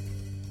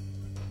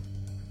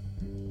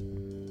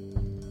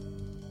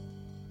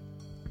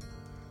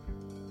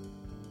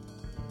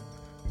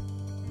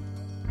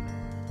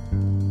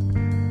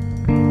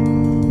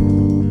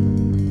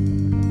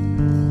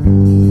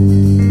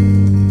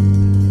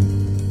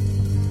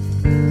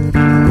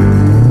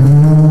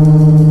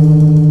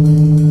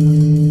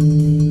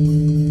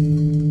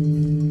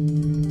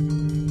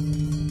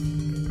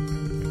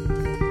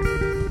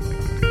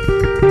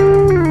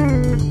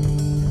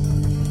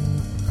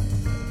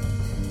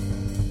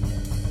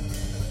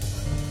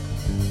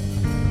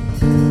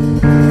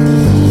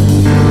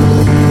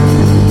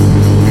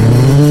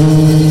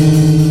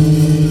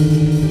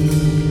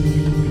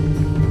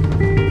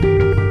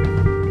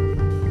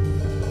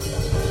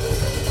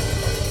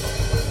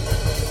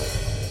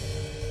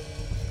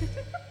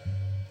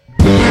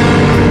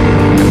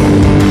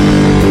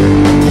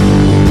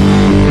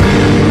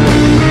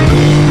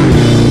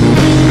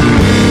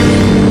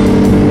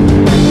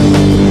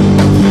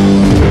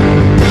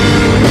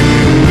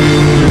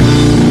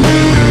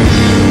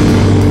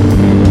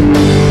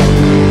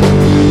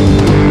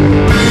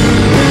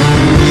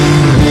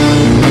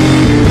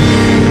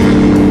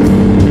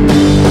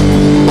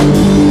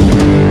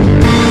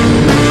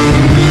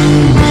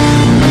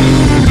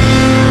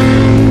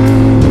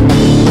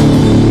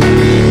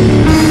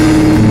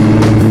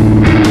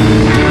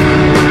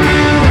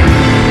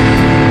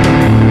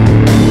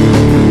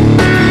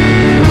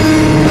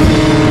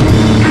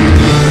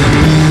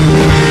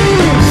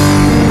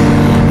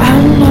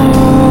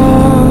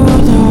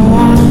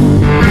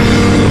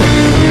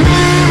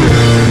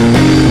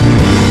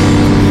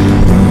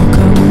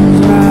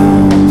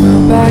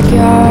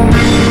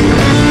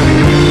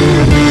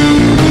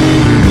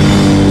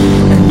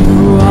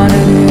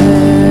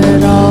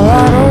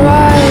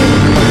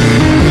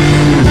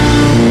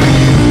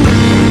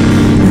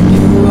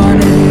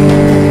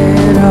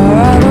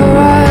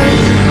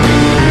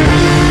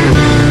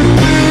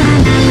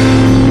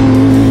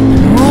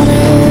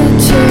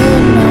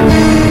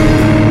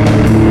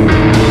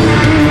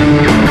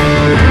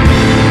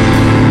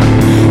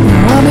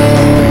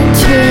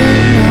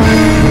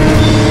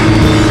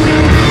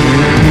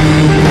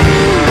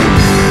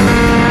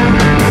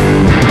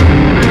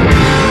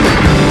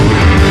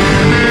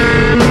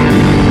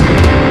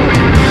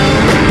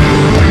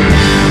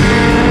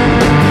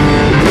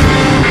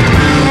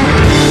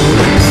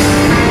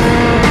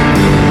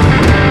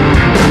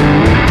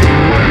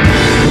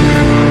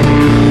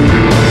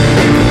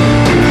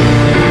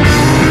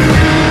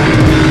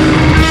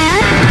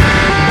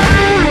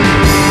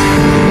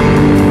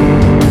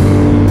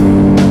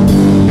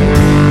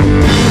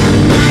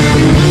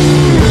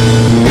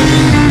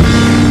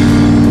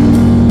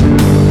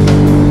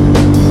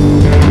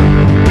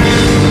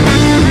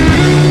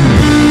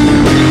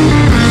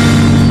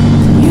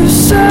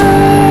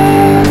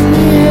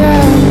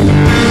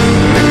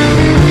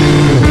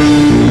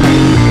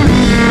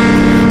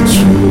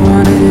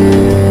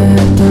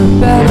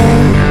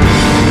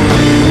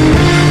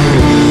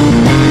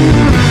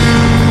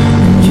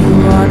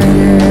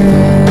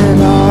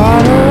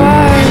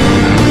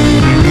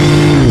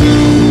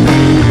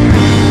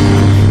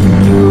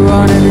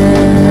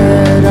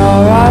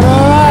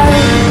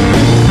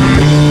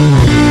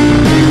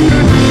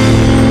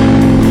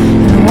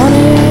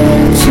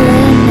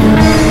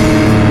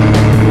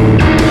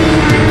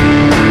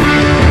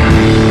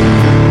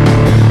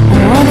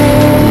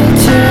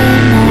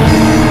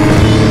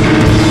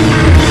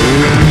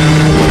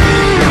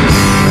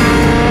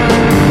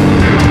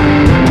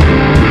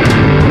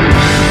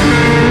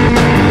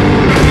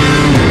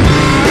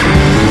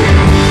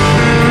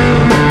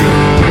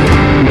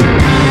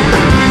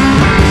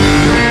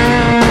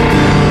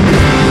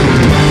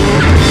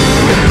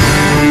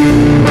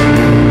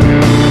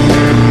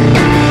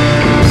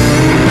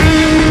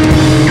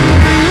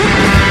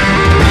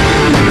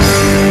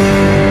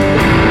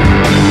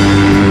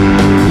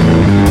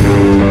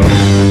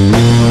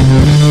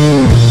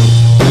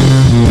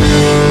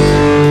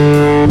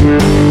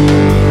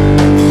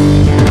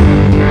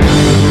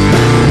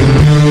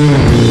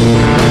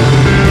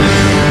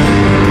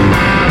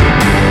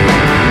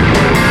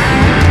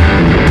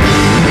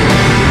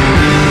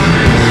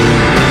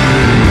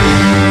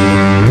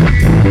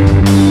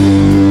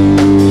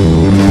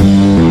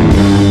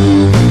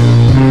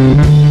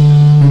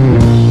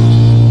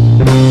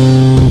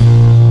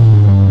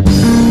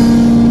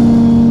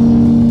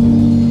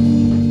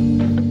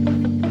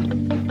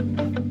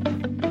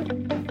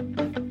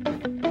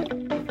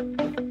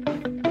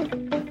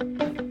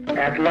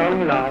 At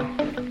long last,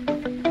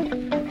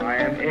 I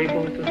am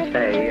able to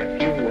say a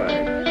few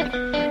words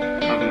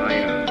of my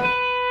own.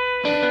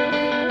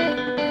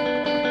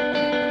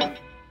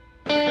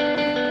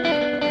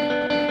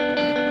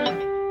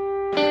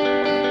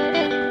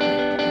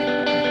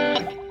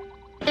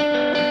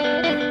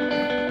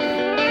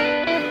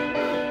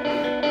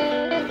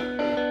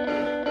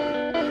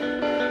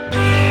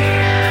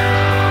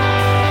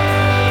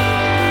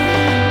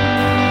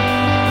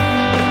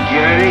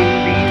 During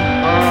these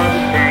hard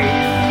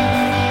days,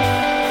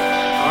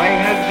 I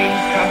have been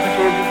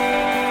comforted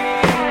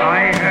by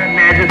Her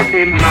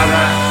Majesty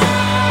Mother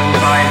and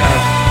by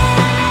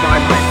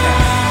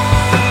myself.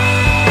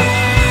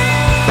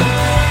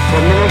 The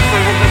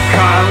ministers of the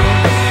crown,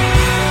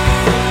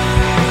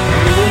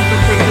 and in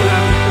particular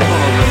Mr.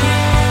 Baldwin,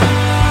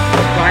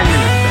 the Prime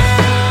Minister.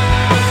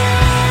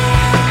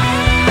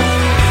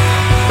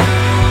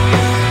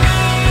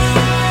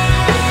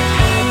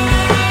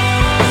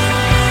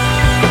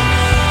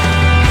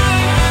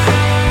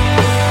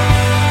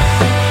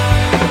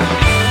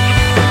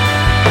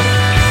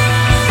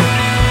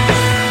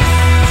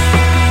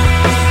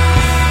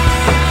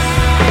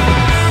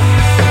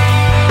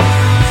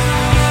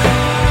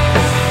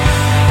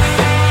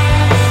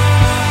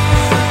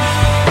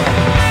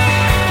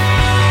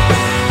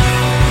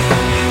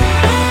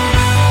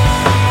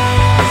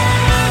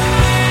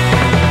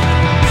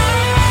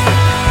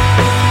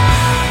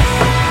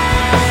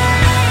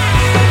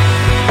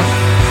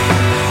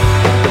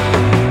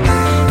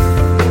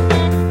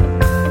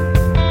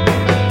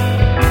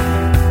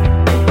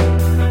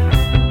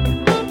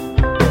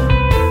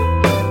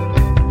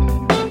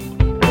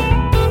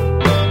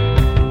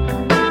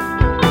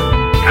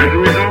 As a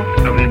result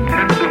of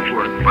intensive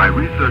work by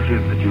research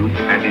institutes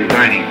and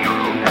designing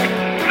bureaus,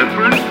 the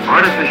first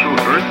artificial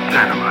Earth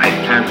satellite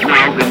has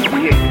now been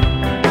created.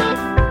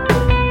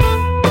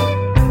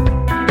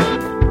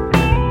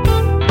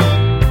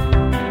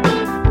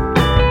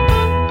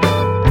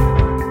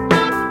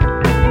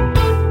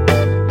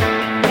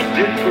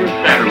 This first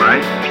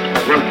satellite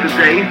was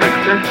today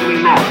successfully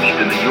launched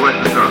in the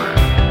USSR.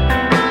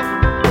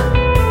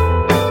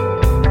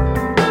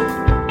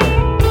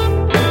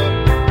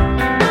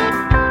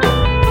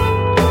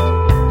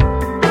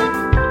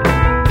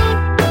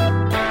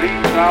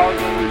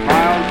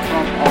 Miles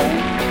from home,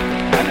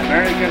 an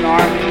American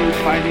army is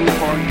fighting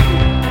for you.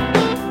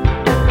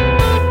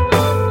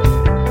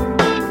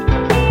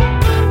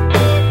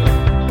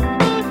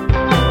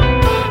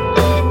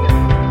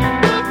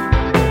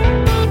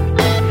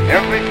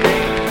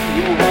 Everything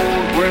you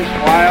hold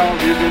worthwhile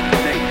is at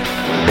stake.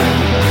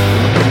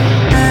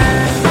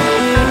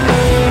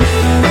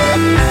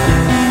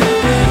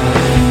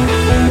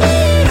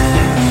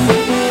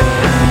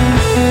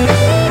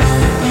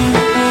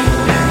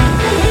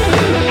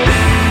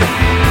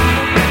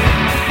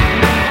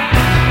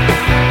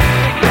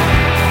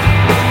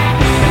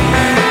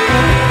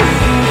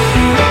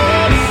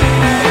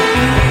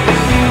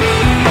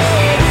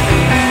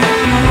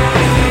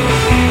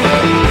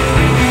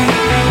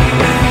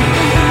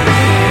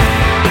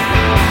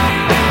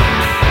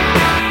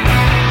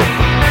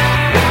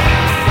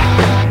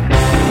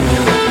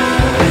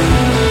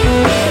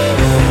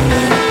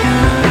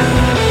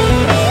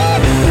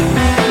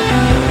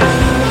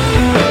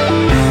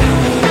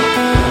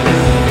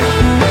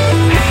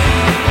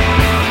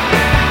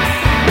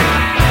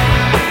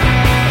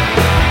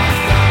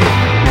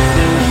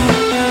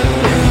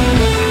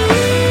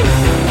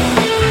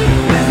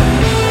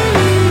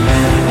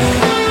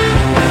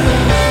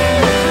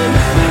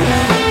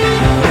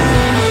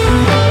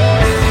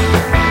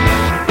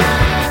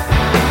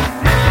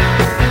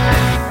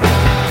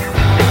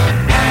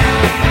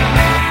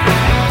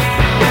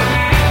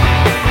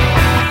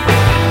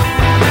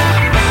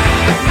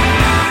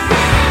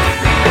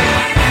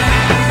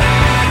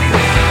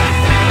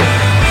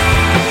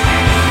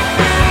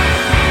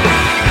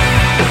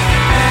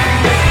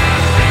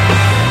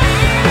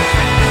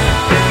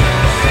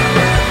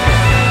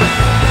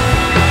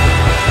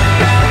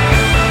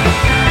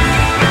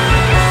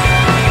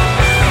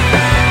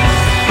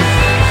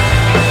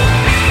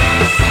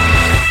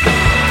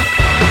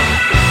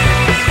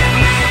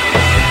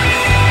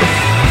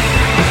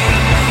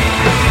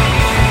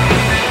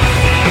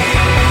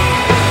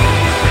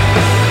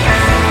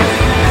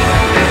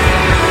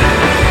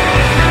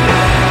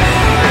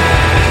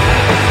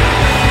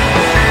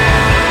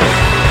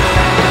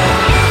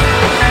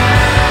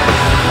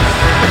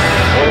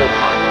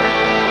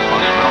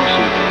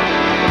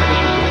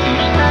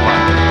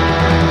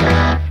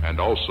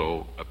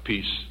 Also a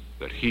peace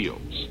that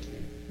heals.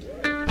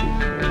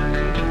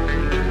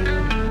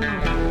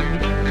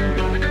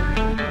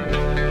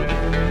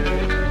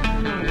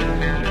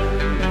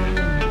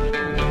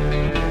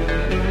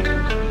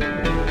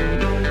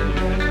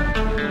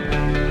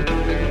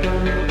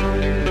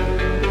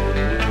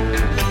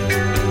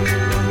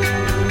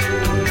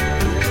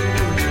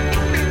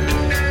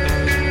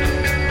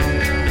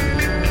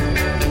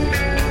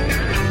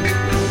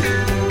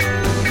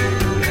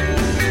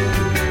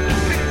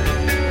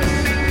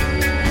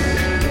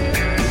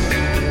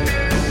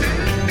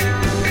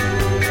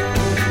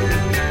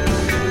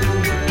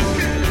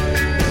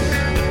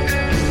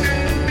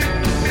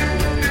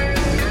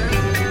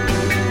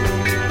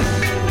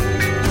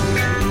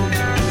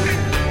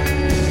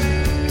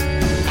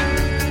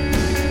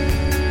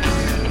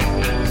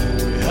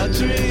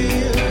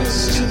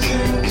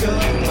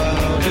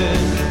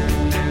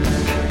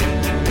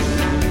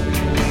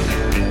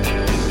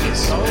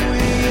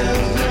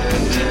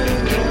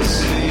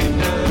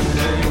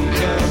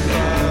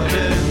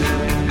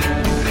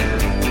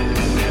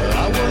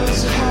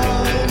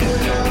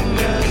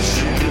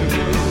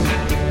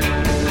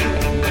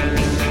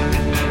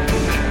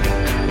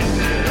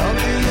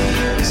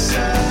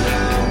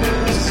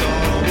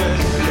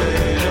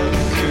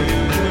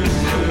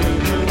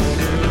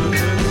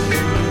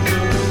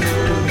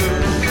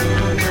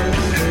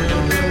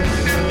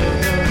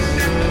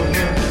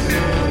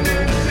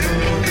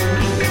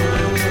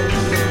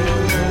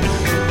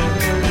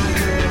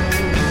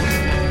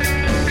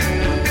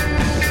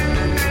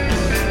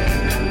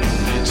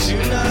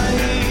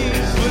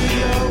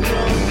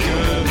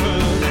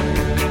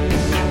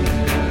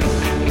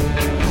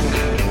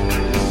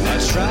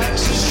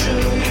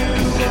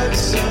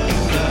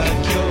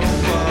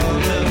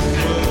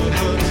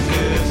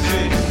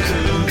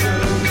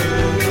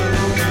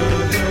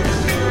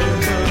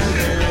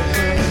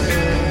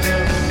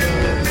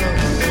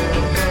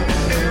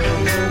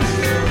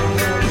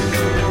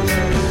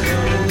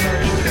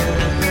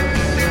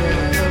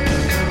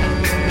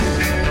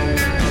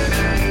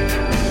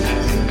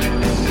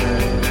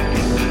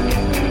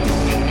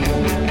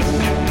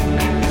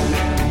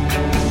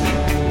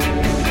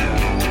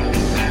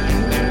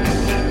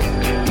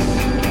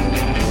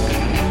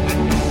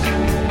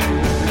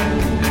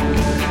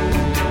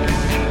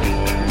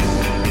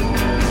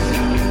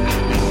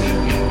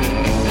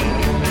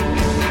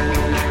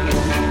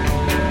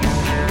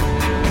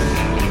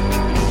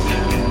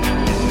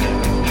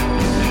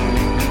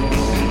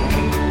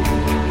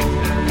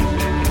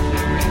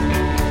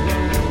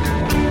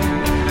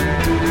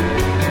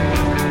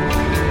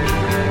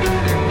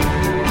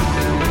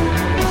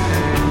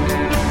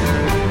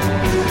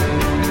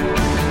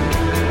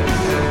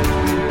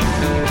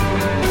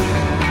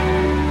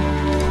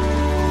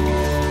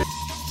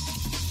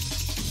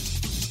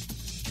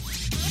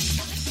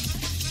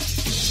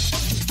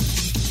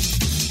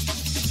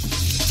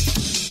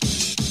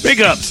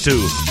 Big ups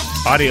to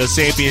Audio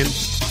Sapien.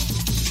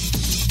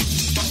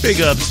 Big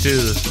ups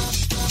to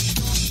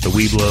the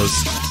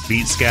Weeblos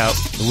Beat Scout.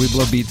 The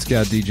Weeblo Beat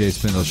Scout DJ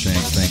Spindle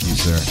Shanks. Thank you,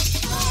 sir.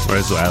 Or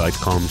as I like to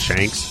call him,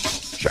 Shanks.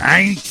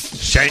 Shanks.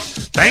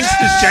 Thanks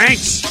to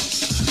Shanks.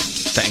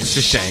 Thanks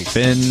to Shanks.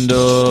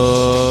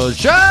 Spindle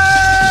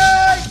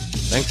Shanks.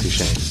 Thanks to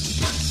Shanks.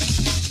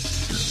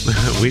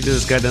 We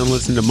just got done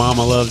listening to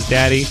Mama Loves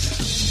Daddy.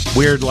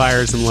 Weird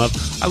Liars in Love.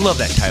 I love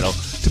that title.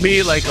 To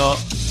me, like,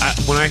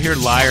 when I hear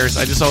liars,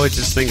 I just always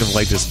just think of,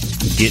 like, just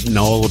getting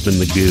all up in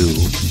the goo.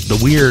 The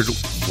weird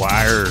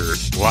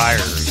liars.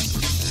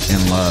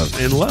 In love.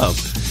 In love.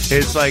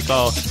 It's like,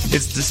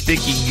 it's the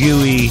sticky,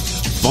 gooey,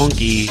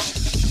 funky,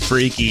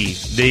 freaky,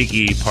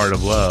 diggy part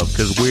of love.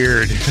 Because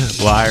weird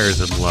liars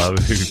in love,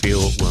 if you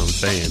feel what I'm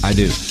saying. I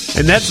do.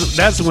 And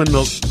that's when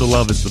the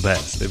love is the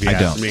best, if you ask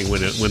don't. me,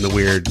 when the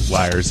weird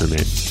liar's in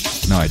it.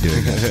 No, I do.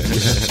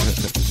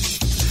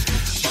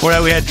 Before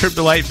that, we had Trip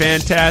Delight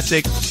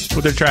Fantastic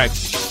with their track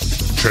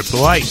Trip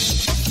Delight.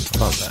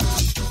 How about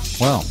that?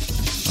 Well,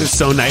 It's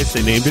so nice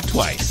they named it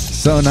twice.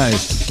 so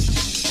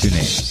nice. 2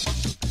 names.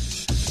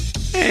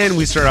 And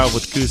we start off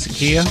with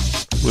Kusakia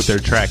with their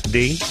track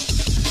D.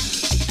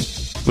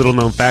 Little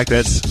known fact,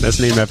 that's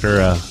named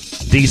after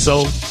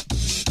Diesel.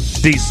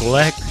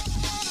 D-Select.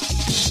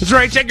 That's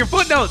right, check your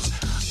footnotes.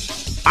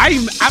 I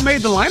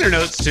made the liner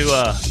notes to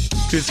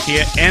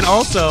Kusakia, and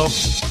also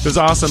it was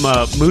awesome.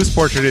 Moose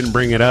Portrait didn't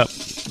bring it up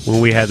when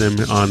we had them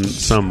on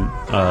some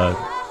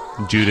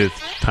Judith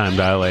time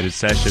dilated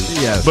session.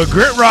 Yes. But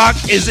Grit Rock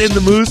is in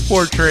the Moose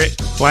Portrait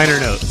liner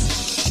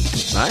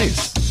notes.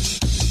 Nice.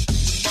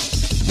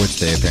 Which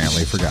they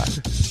apparently forgot.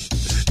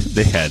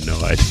 They had no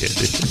idea.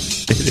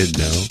 They didn't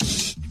know.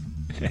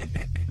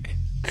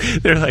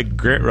 They're like,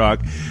 Grit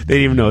Rock. They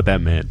didn't even know what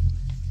that meant.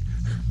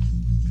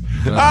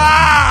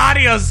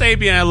 Audio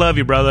Sapien, I love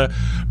you, brother.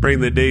 Bring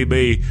the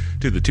DB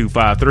to the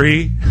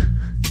 253.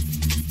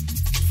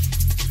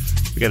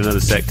 We got another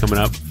set coming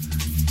up.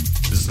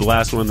 This is the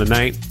last one of the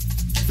night.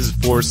 This is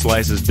 4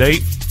 Slices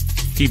Date.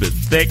 Keep it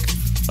thick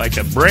like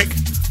a brick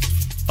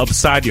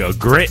upside your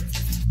grit.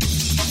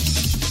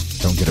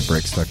 Don't get a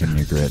brick stuck in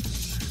your grit.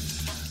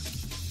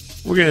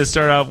 We're going to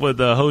start off with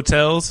the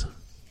Hotels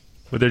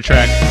with their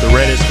track The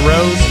Reddest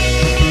Rose.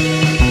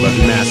 Love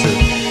you massive.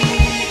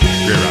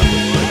 Grit Rock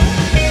with Blake.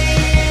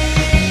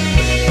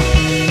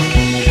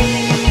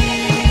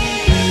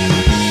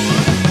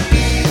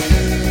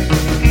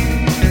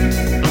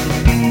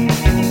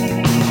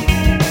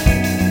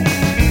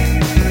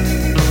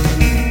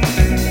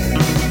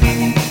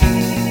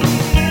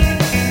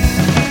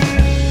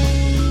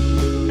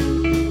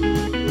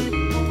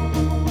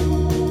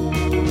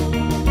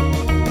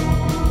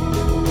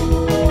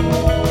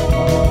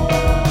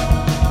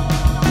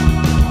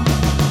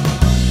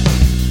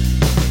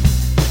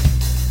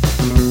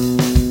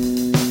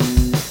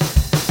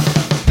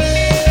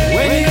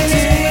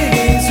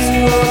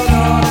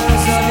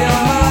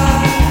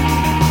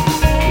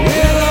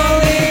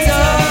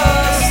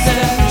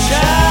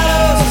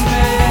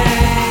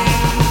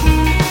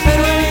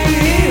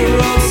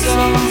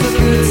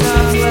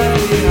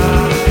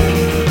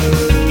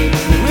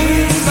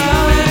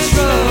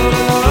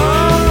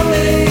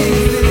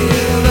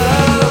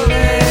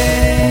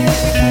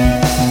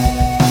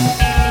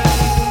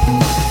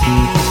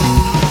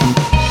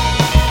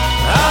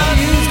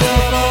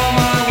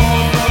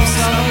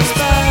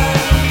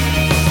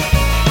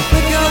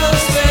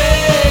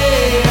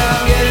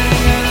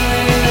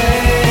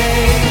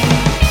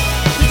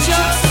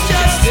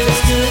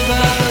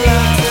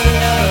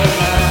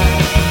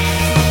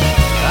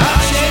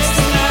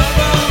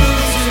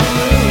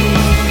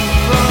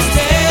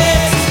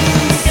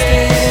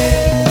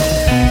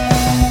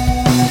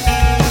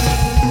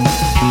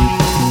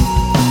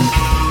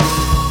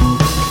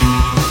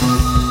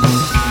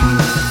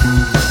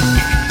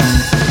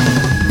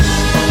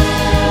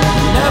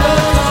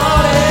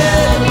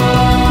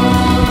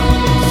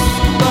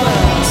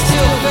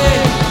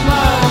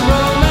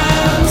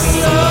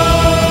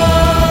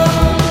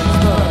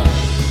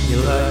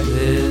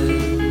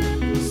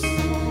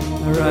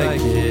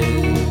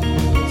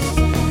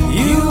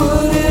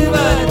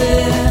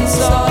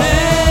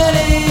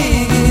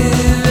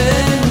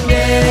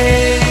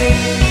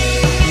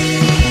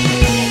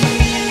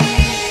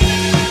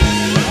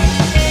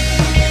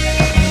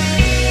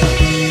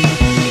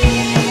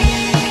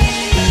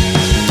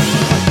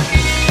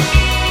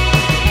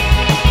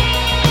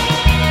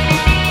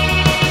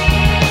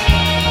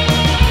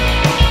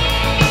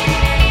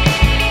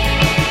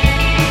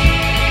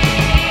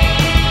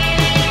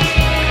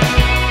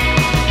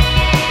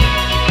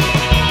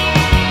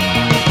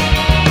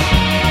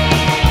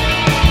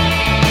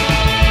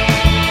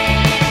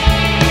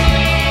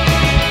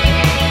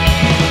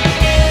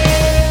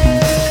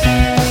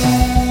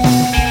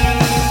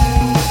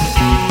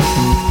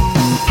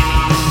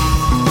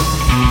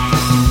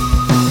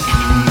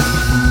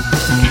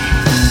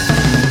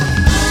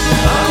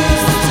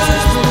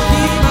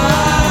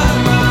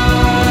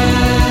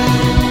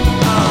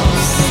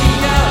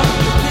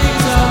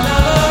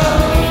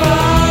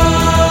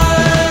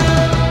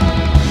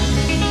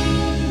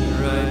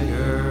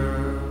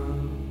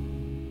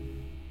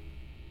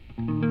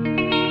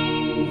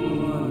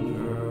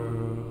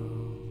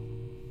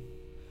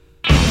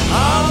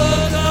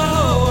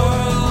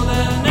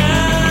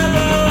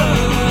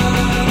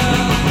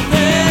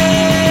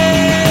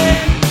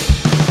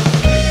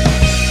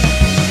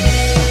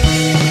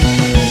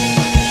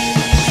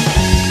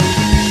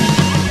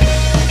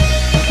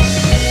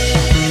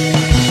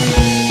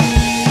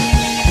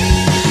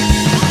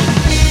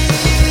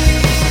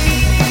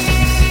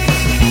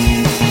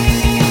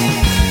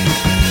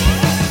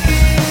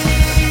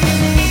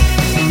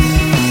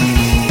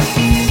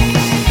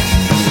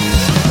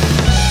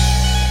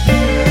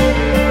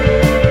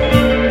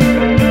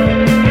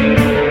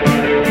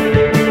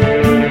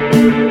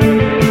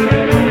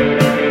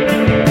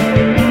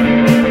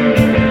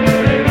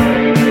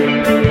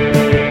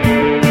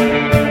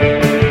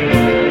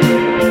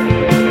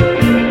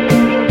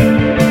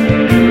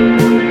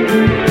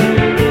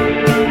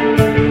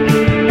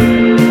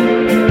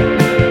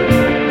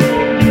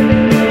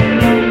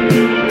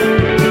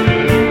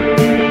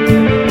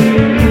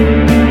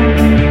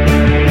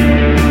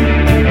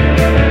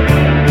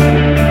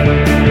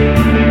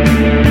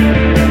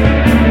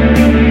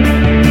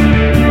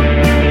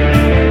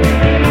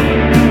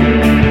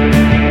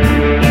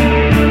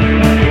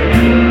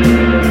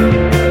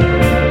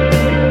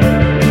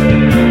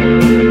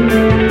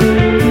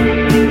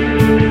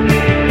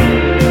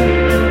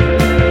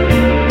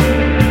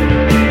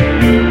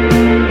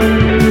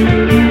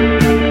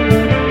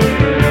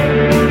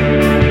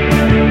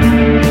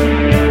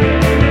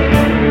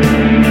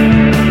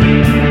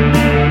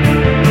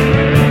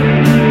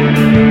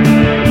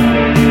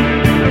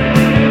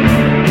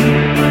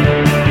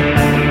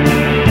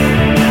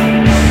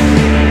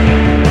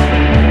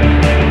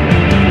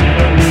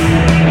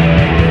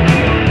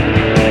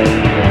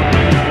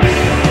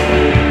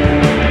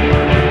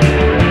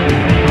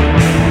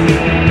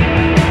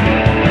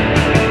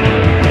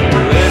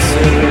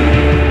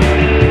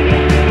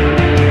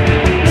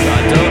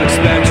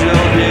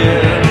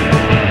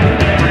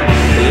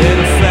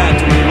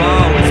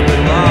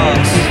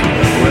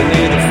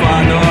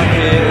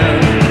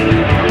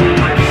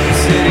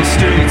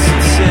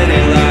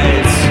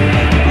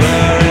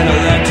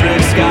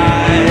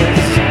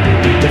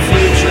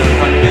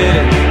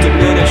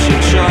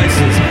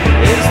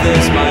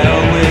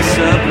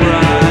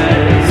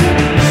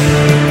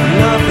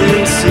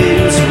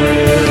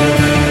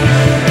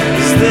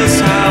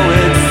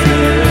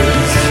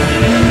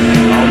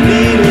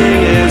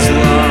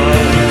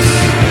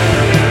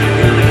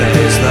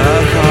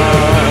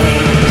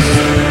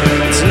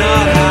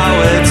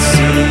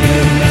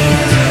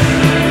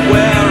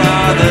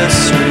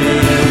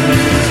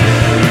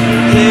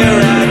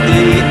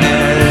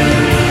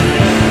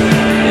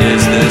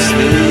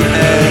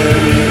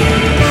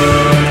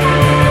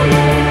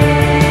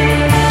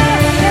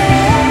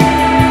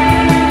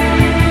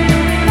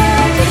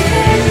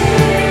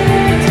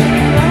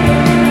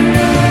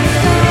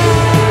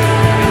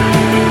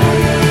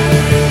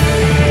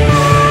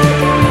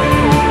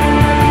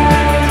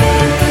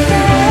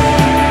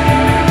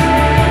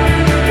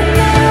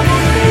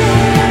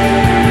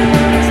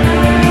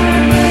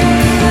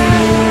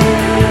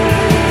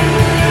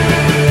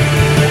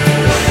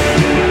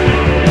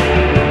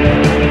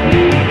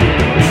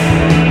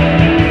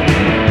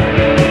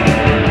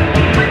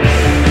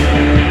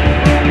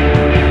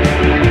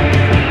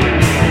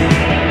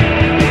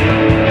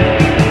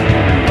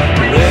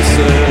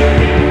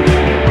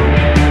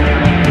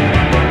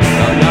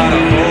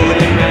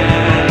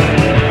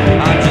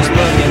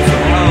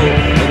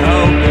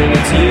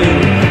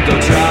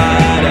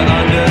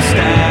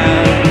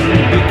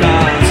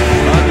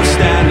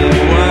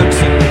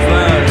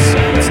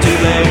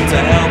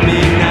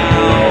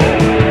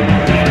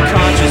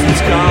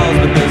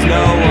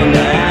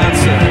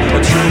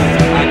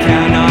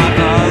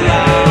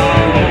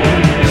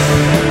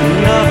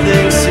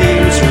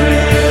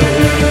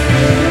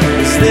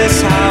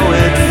 this how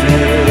it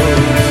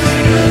feels?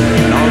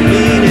 And all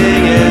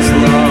meaning is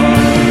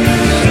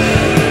lost.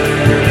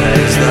 Here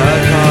pays the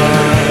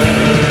cost.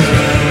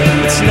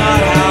 It's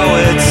not how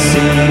it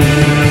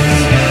seems.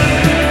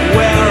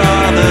 Where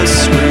are the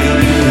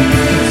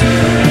screens?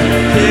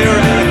 Here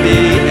at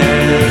the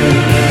end.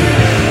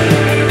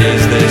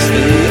 Is this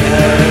the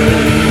end?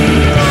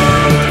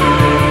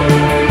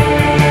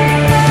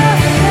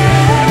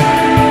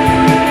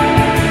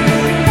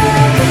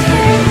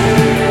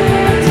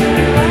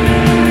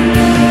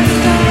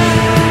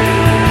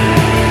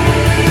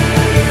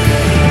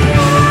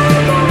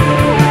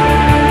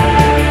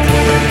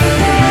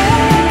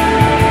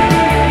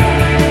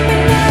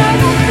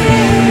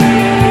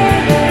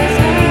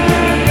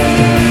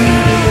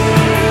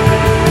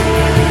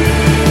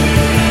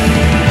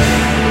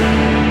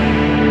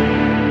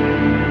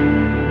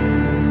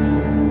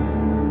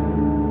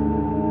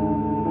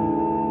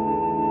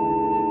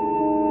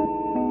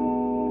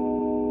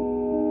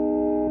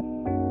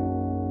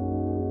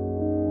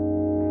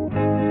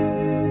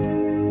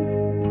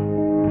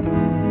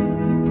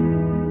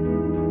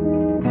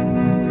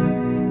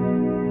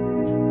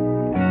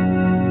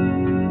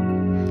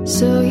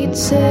 So you'd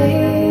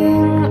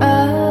sing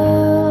a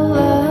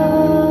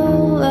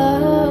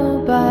lullaby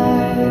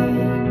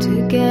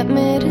to get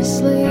me to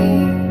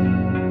sleep.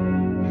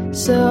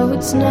 So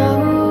it's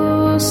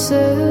no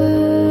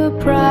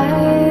surprise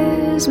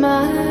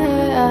my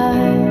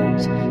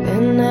eyes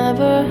are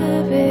never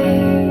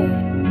heavy,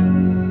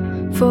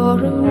 for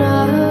I've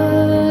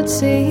not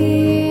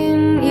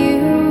seen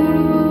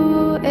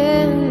you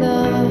in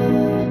the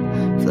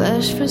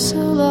flesh for so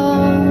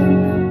long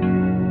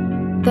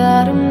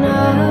that I'm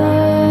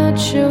not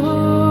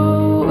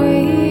sure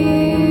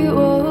we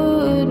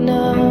would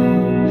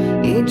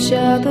know each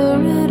other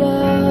at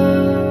all.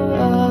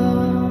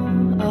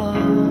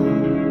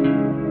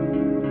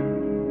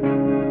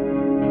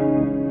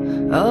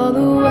 All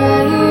the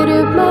weight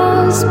it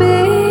must be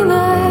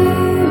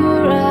like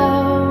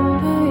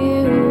wherever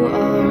you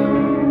are.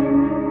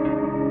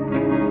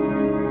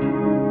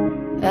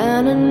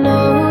 And I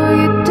know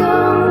you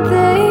don't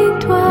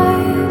think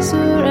twice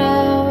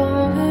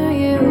wherever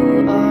you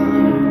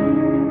are.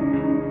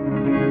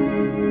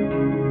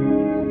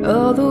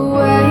 All the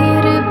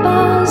weight it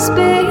must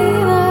be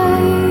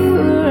like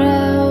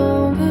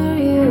wherever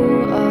you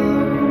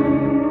are.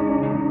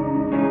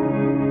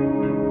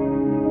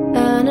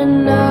 And I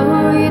know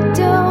you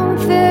don't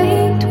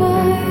think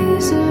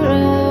twice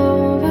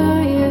wherever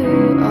you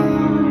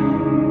are.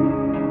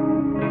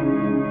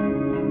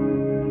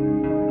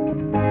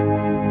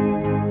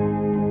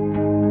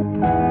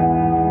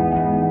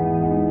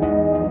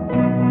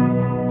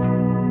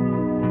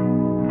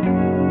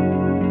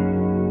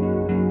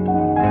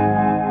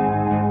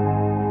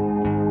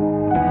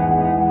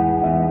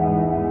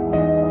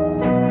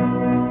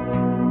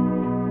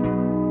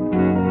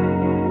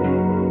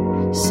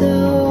 So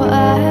I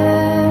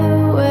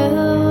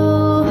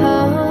will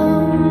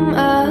hum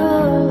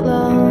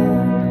alone,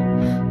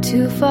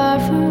 too far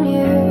from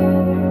you.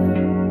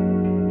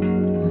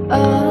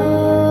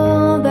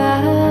 All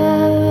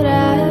that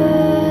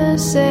I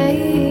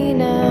say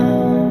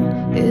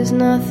now is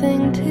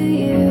nothing to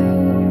you.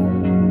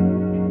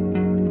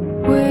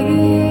 We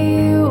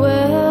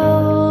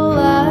will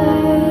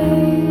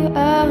lie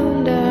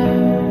under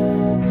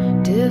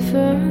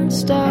different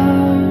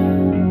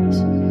stars.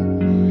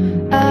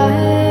 I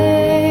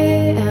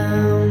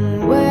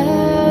am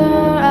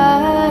where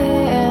I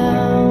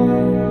am,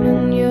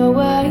 and you're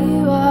where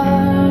you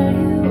are,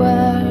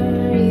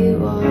 where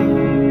you are.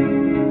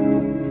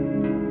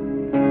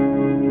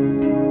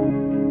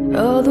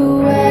 Oh, the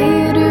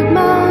weight it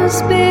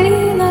must be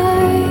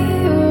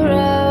like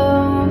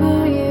wherever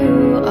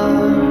you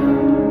are.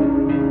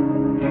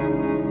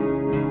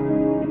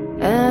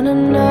 And I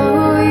know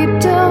you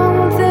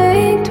don't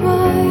think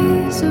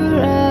twice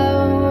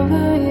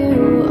wherever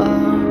you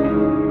are.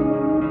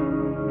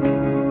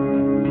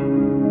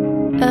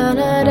 And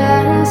I'd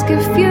ask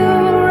if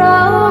you're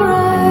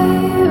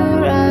alright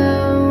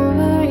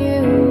wherever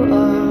you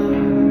are.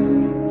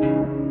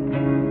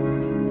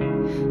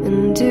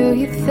 And do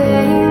you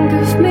think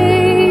of me,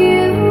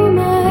 you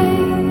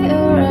might,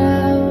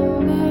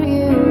 wherever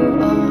you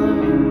are?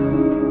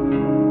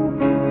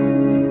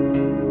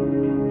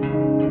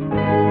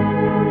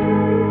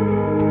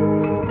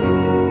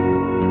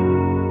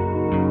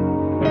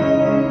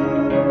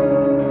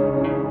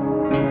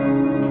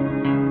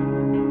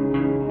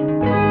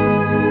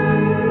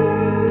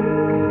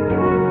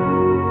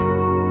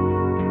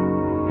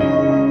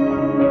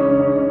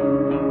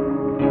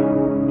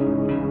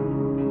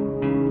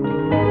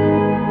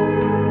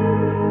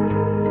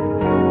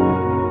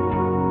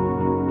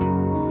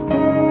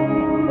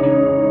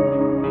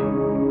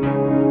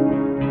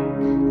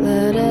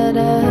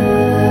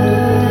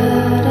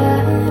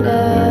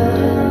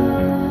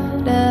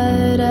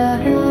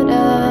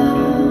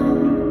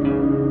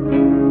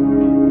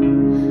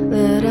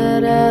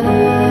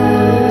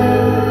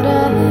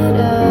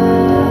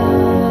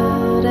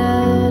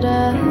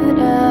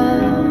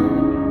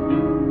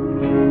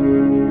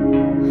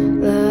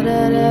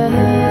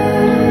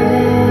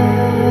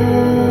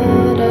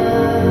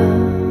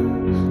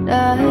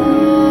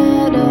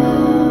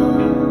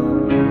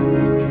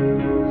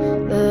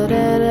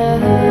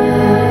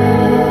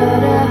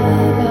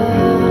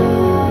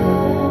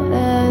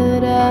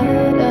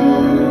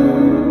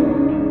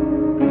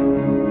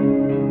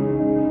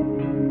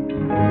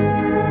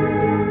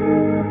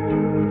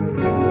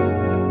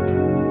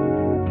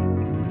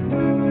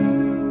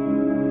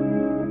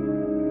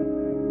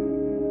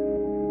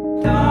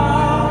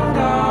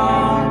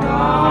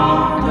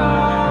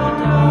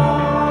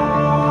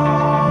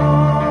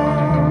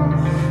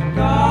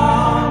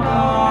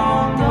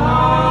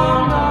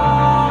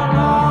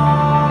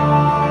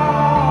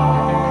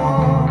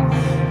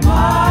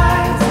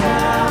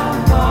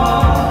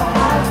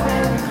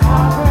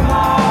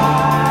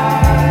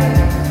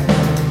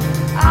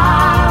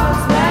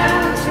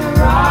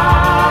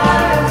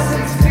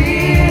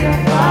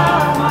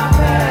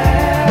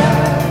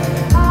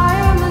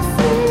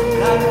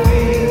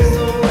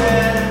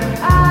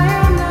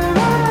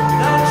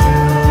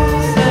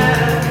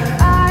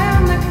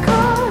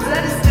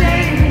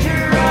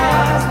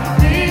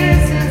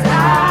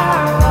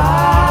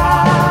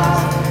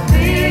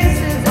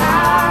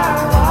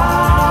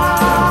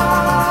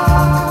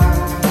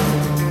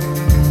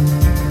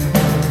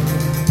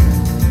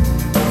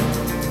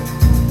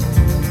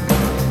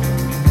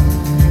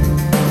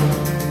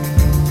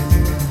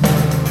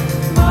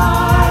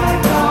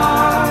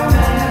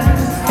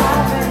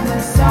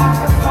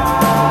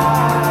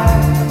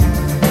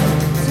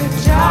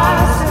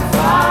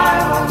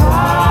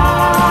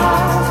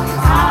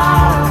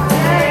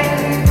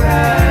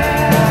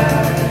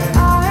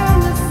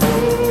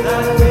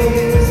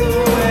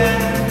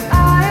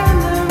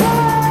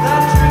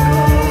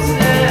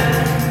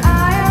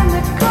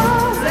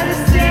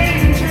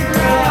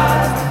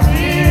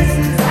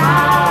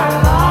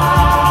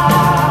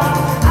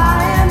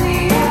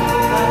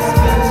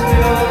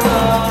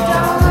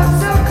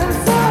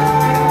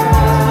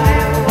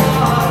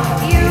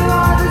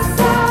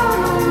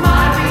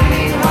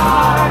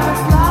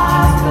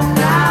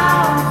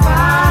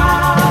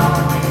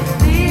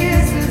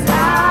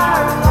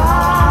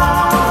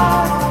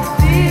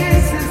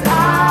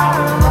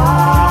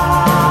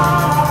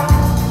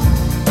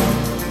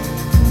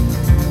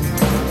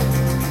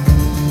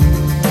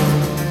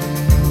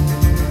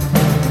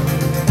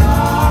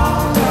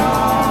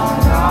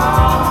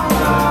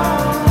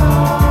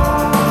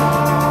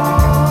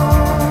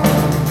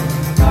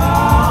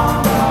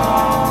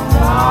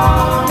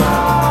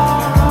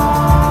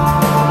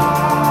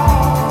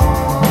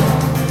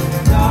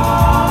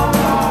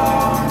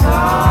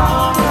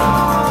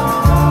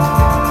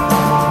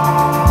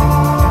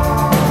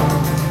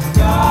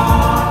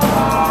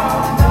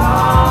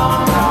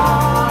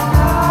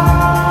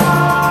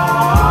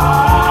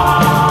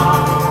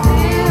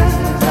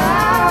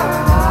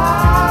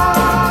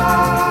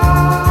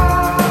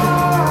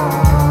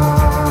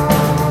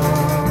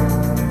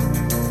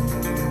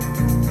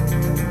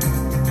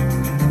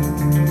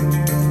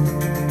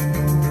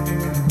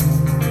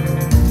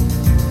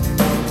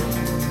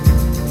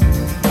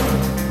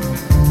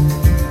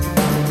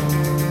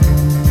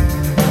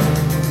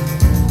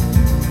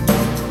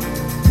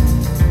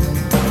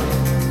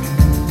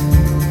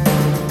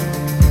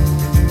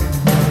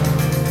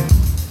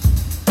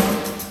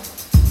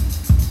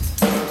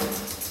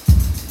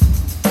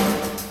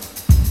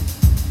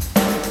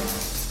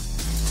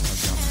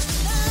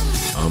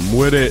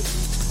 with it.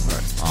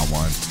 On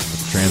one.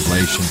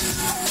 Translation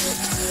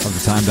of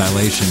the time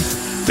dilation.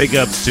 Big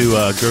ups to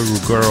Google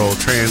Girl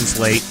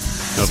Translate.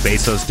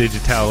 Bezos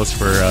Digitalis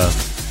for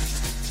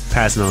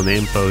passing on the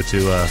info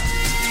to the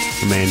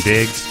man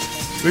Diggs.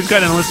 We've got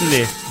to listen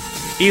to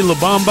E La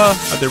Bamba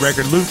of the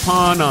record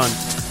Lupin on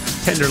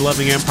Tender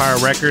Loving Empire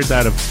Records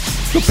out of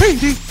the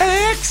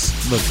PDX.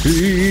 The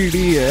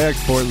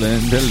PDX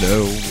Portland.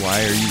 Hello.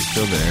 Why are you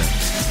still there?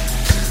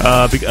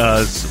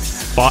 Because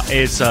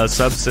it's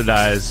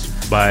subsidized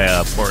by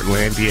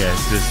Portlandia.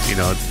 Just,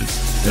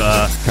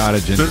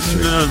 cottage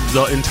industry.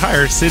 The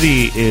entire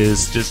city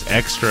is just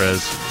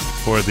extras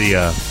for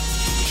the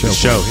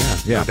show.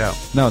 Yeah, no doubt.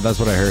 No, that's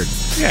what I heard.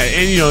 Yeah,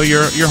 and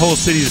your whole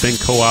city's been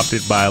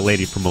co-opted by a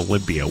lady from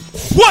Olympia.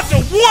 What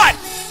the what?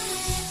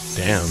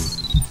 Damn.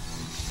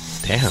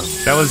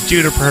 That was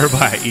Juniper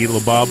by E La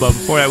Bamba.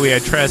 Before that, we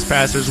had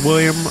Trespassers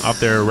William off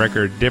their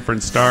record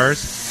Different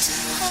Stars.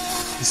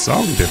 The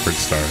song Different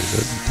Stars.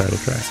 That's the title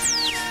track.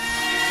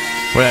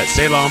 For that,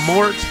 Ceylon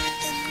Mort,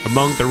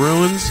 Among the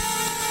Ruins.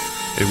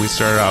 And we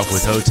started off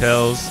with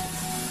Hotels,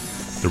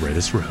 The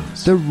Reddest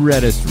Rose. The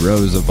reddest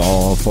rose of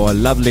all for a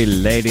lovely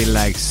lady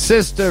like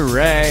Sister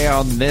Ray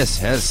on this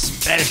her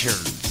special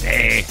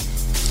day.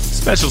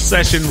 Special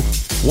session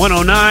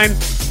 109.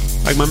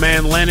 Like my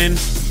man Lennon,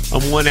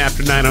 I'm 1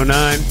 after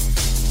 909.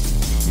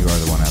 You are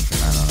the 1 after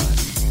 909.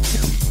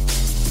 Yeah.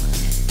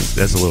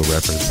 That's a little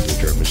reference to the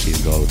drum machine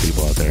to all the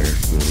people out there.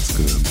 It's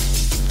good.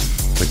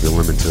 Like the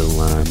lemon to the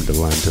lime to the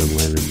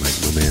lemon, like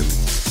my man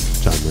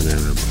John Lennon,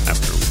 I'm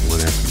after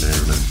 1 after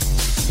 909.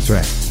 That's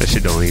right. That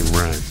shit don't even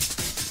rhyme.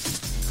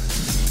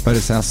 But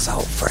it sounds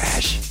so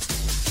fresh.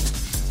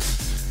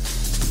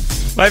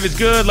 Life is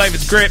good. Life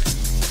is grit.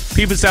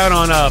 Peep us out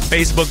on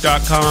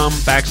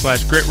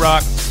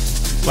Facebook.com/GritRock.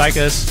 Like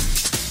us.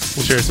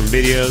 We'll share some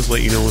videos.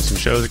 Let you know when some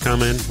shows are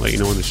coming. Let you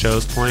know when the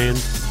show's playing.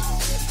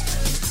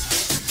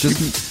 Just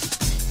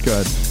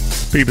good.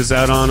 Peep us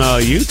out on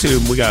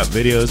YouTube. We got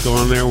videos going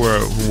on there.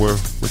 We're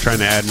trying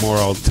to add more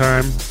all the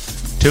time.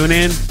 Tune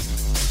in.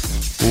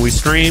 When we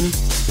stream,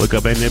 look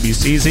up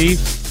NWCZ.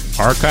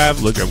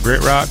 Archive. Look up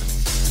Grit Rock.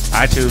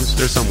 iTunes,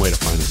 there's some way to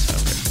find us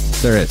out there.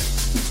 There is.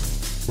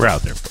 We're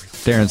out there for you.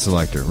 Darren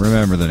Selector.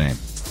 Remember the name.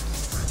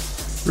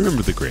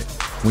 Remember the grit.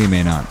 We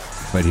may not,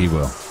 but he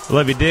will.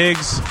 Love you,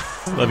 Diggs.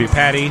 Love you,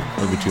 Patty.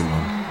 Love you too,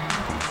 Mom.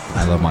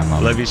 I love my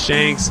mom. Love you,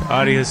 Shanks.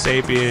 Audio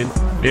Sapien.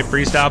 Dip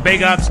Freestyle.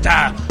 Big ups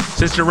to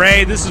Sister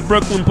Ray. This is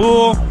Brooklyn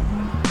Pool.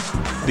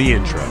 The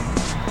intro.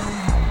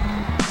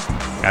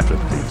 After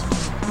the theme.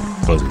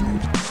 Closing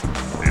moves.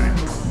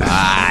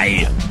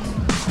 Bye.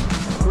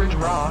 Bridge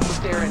Rock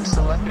with Darren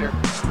Selector.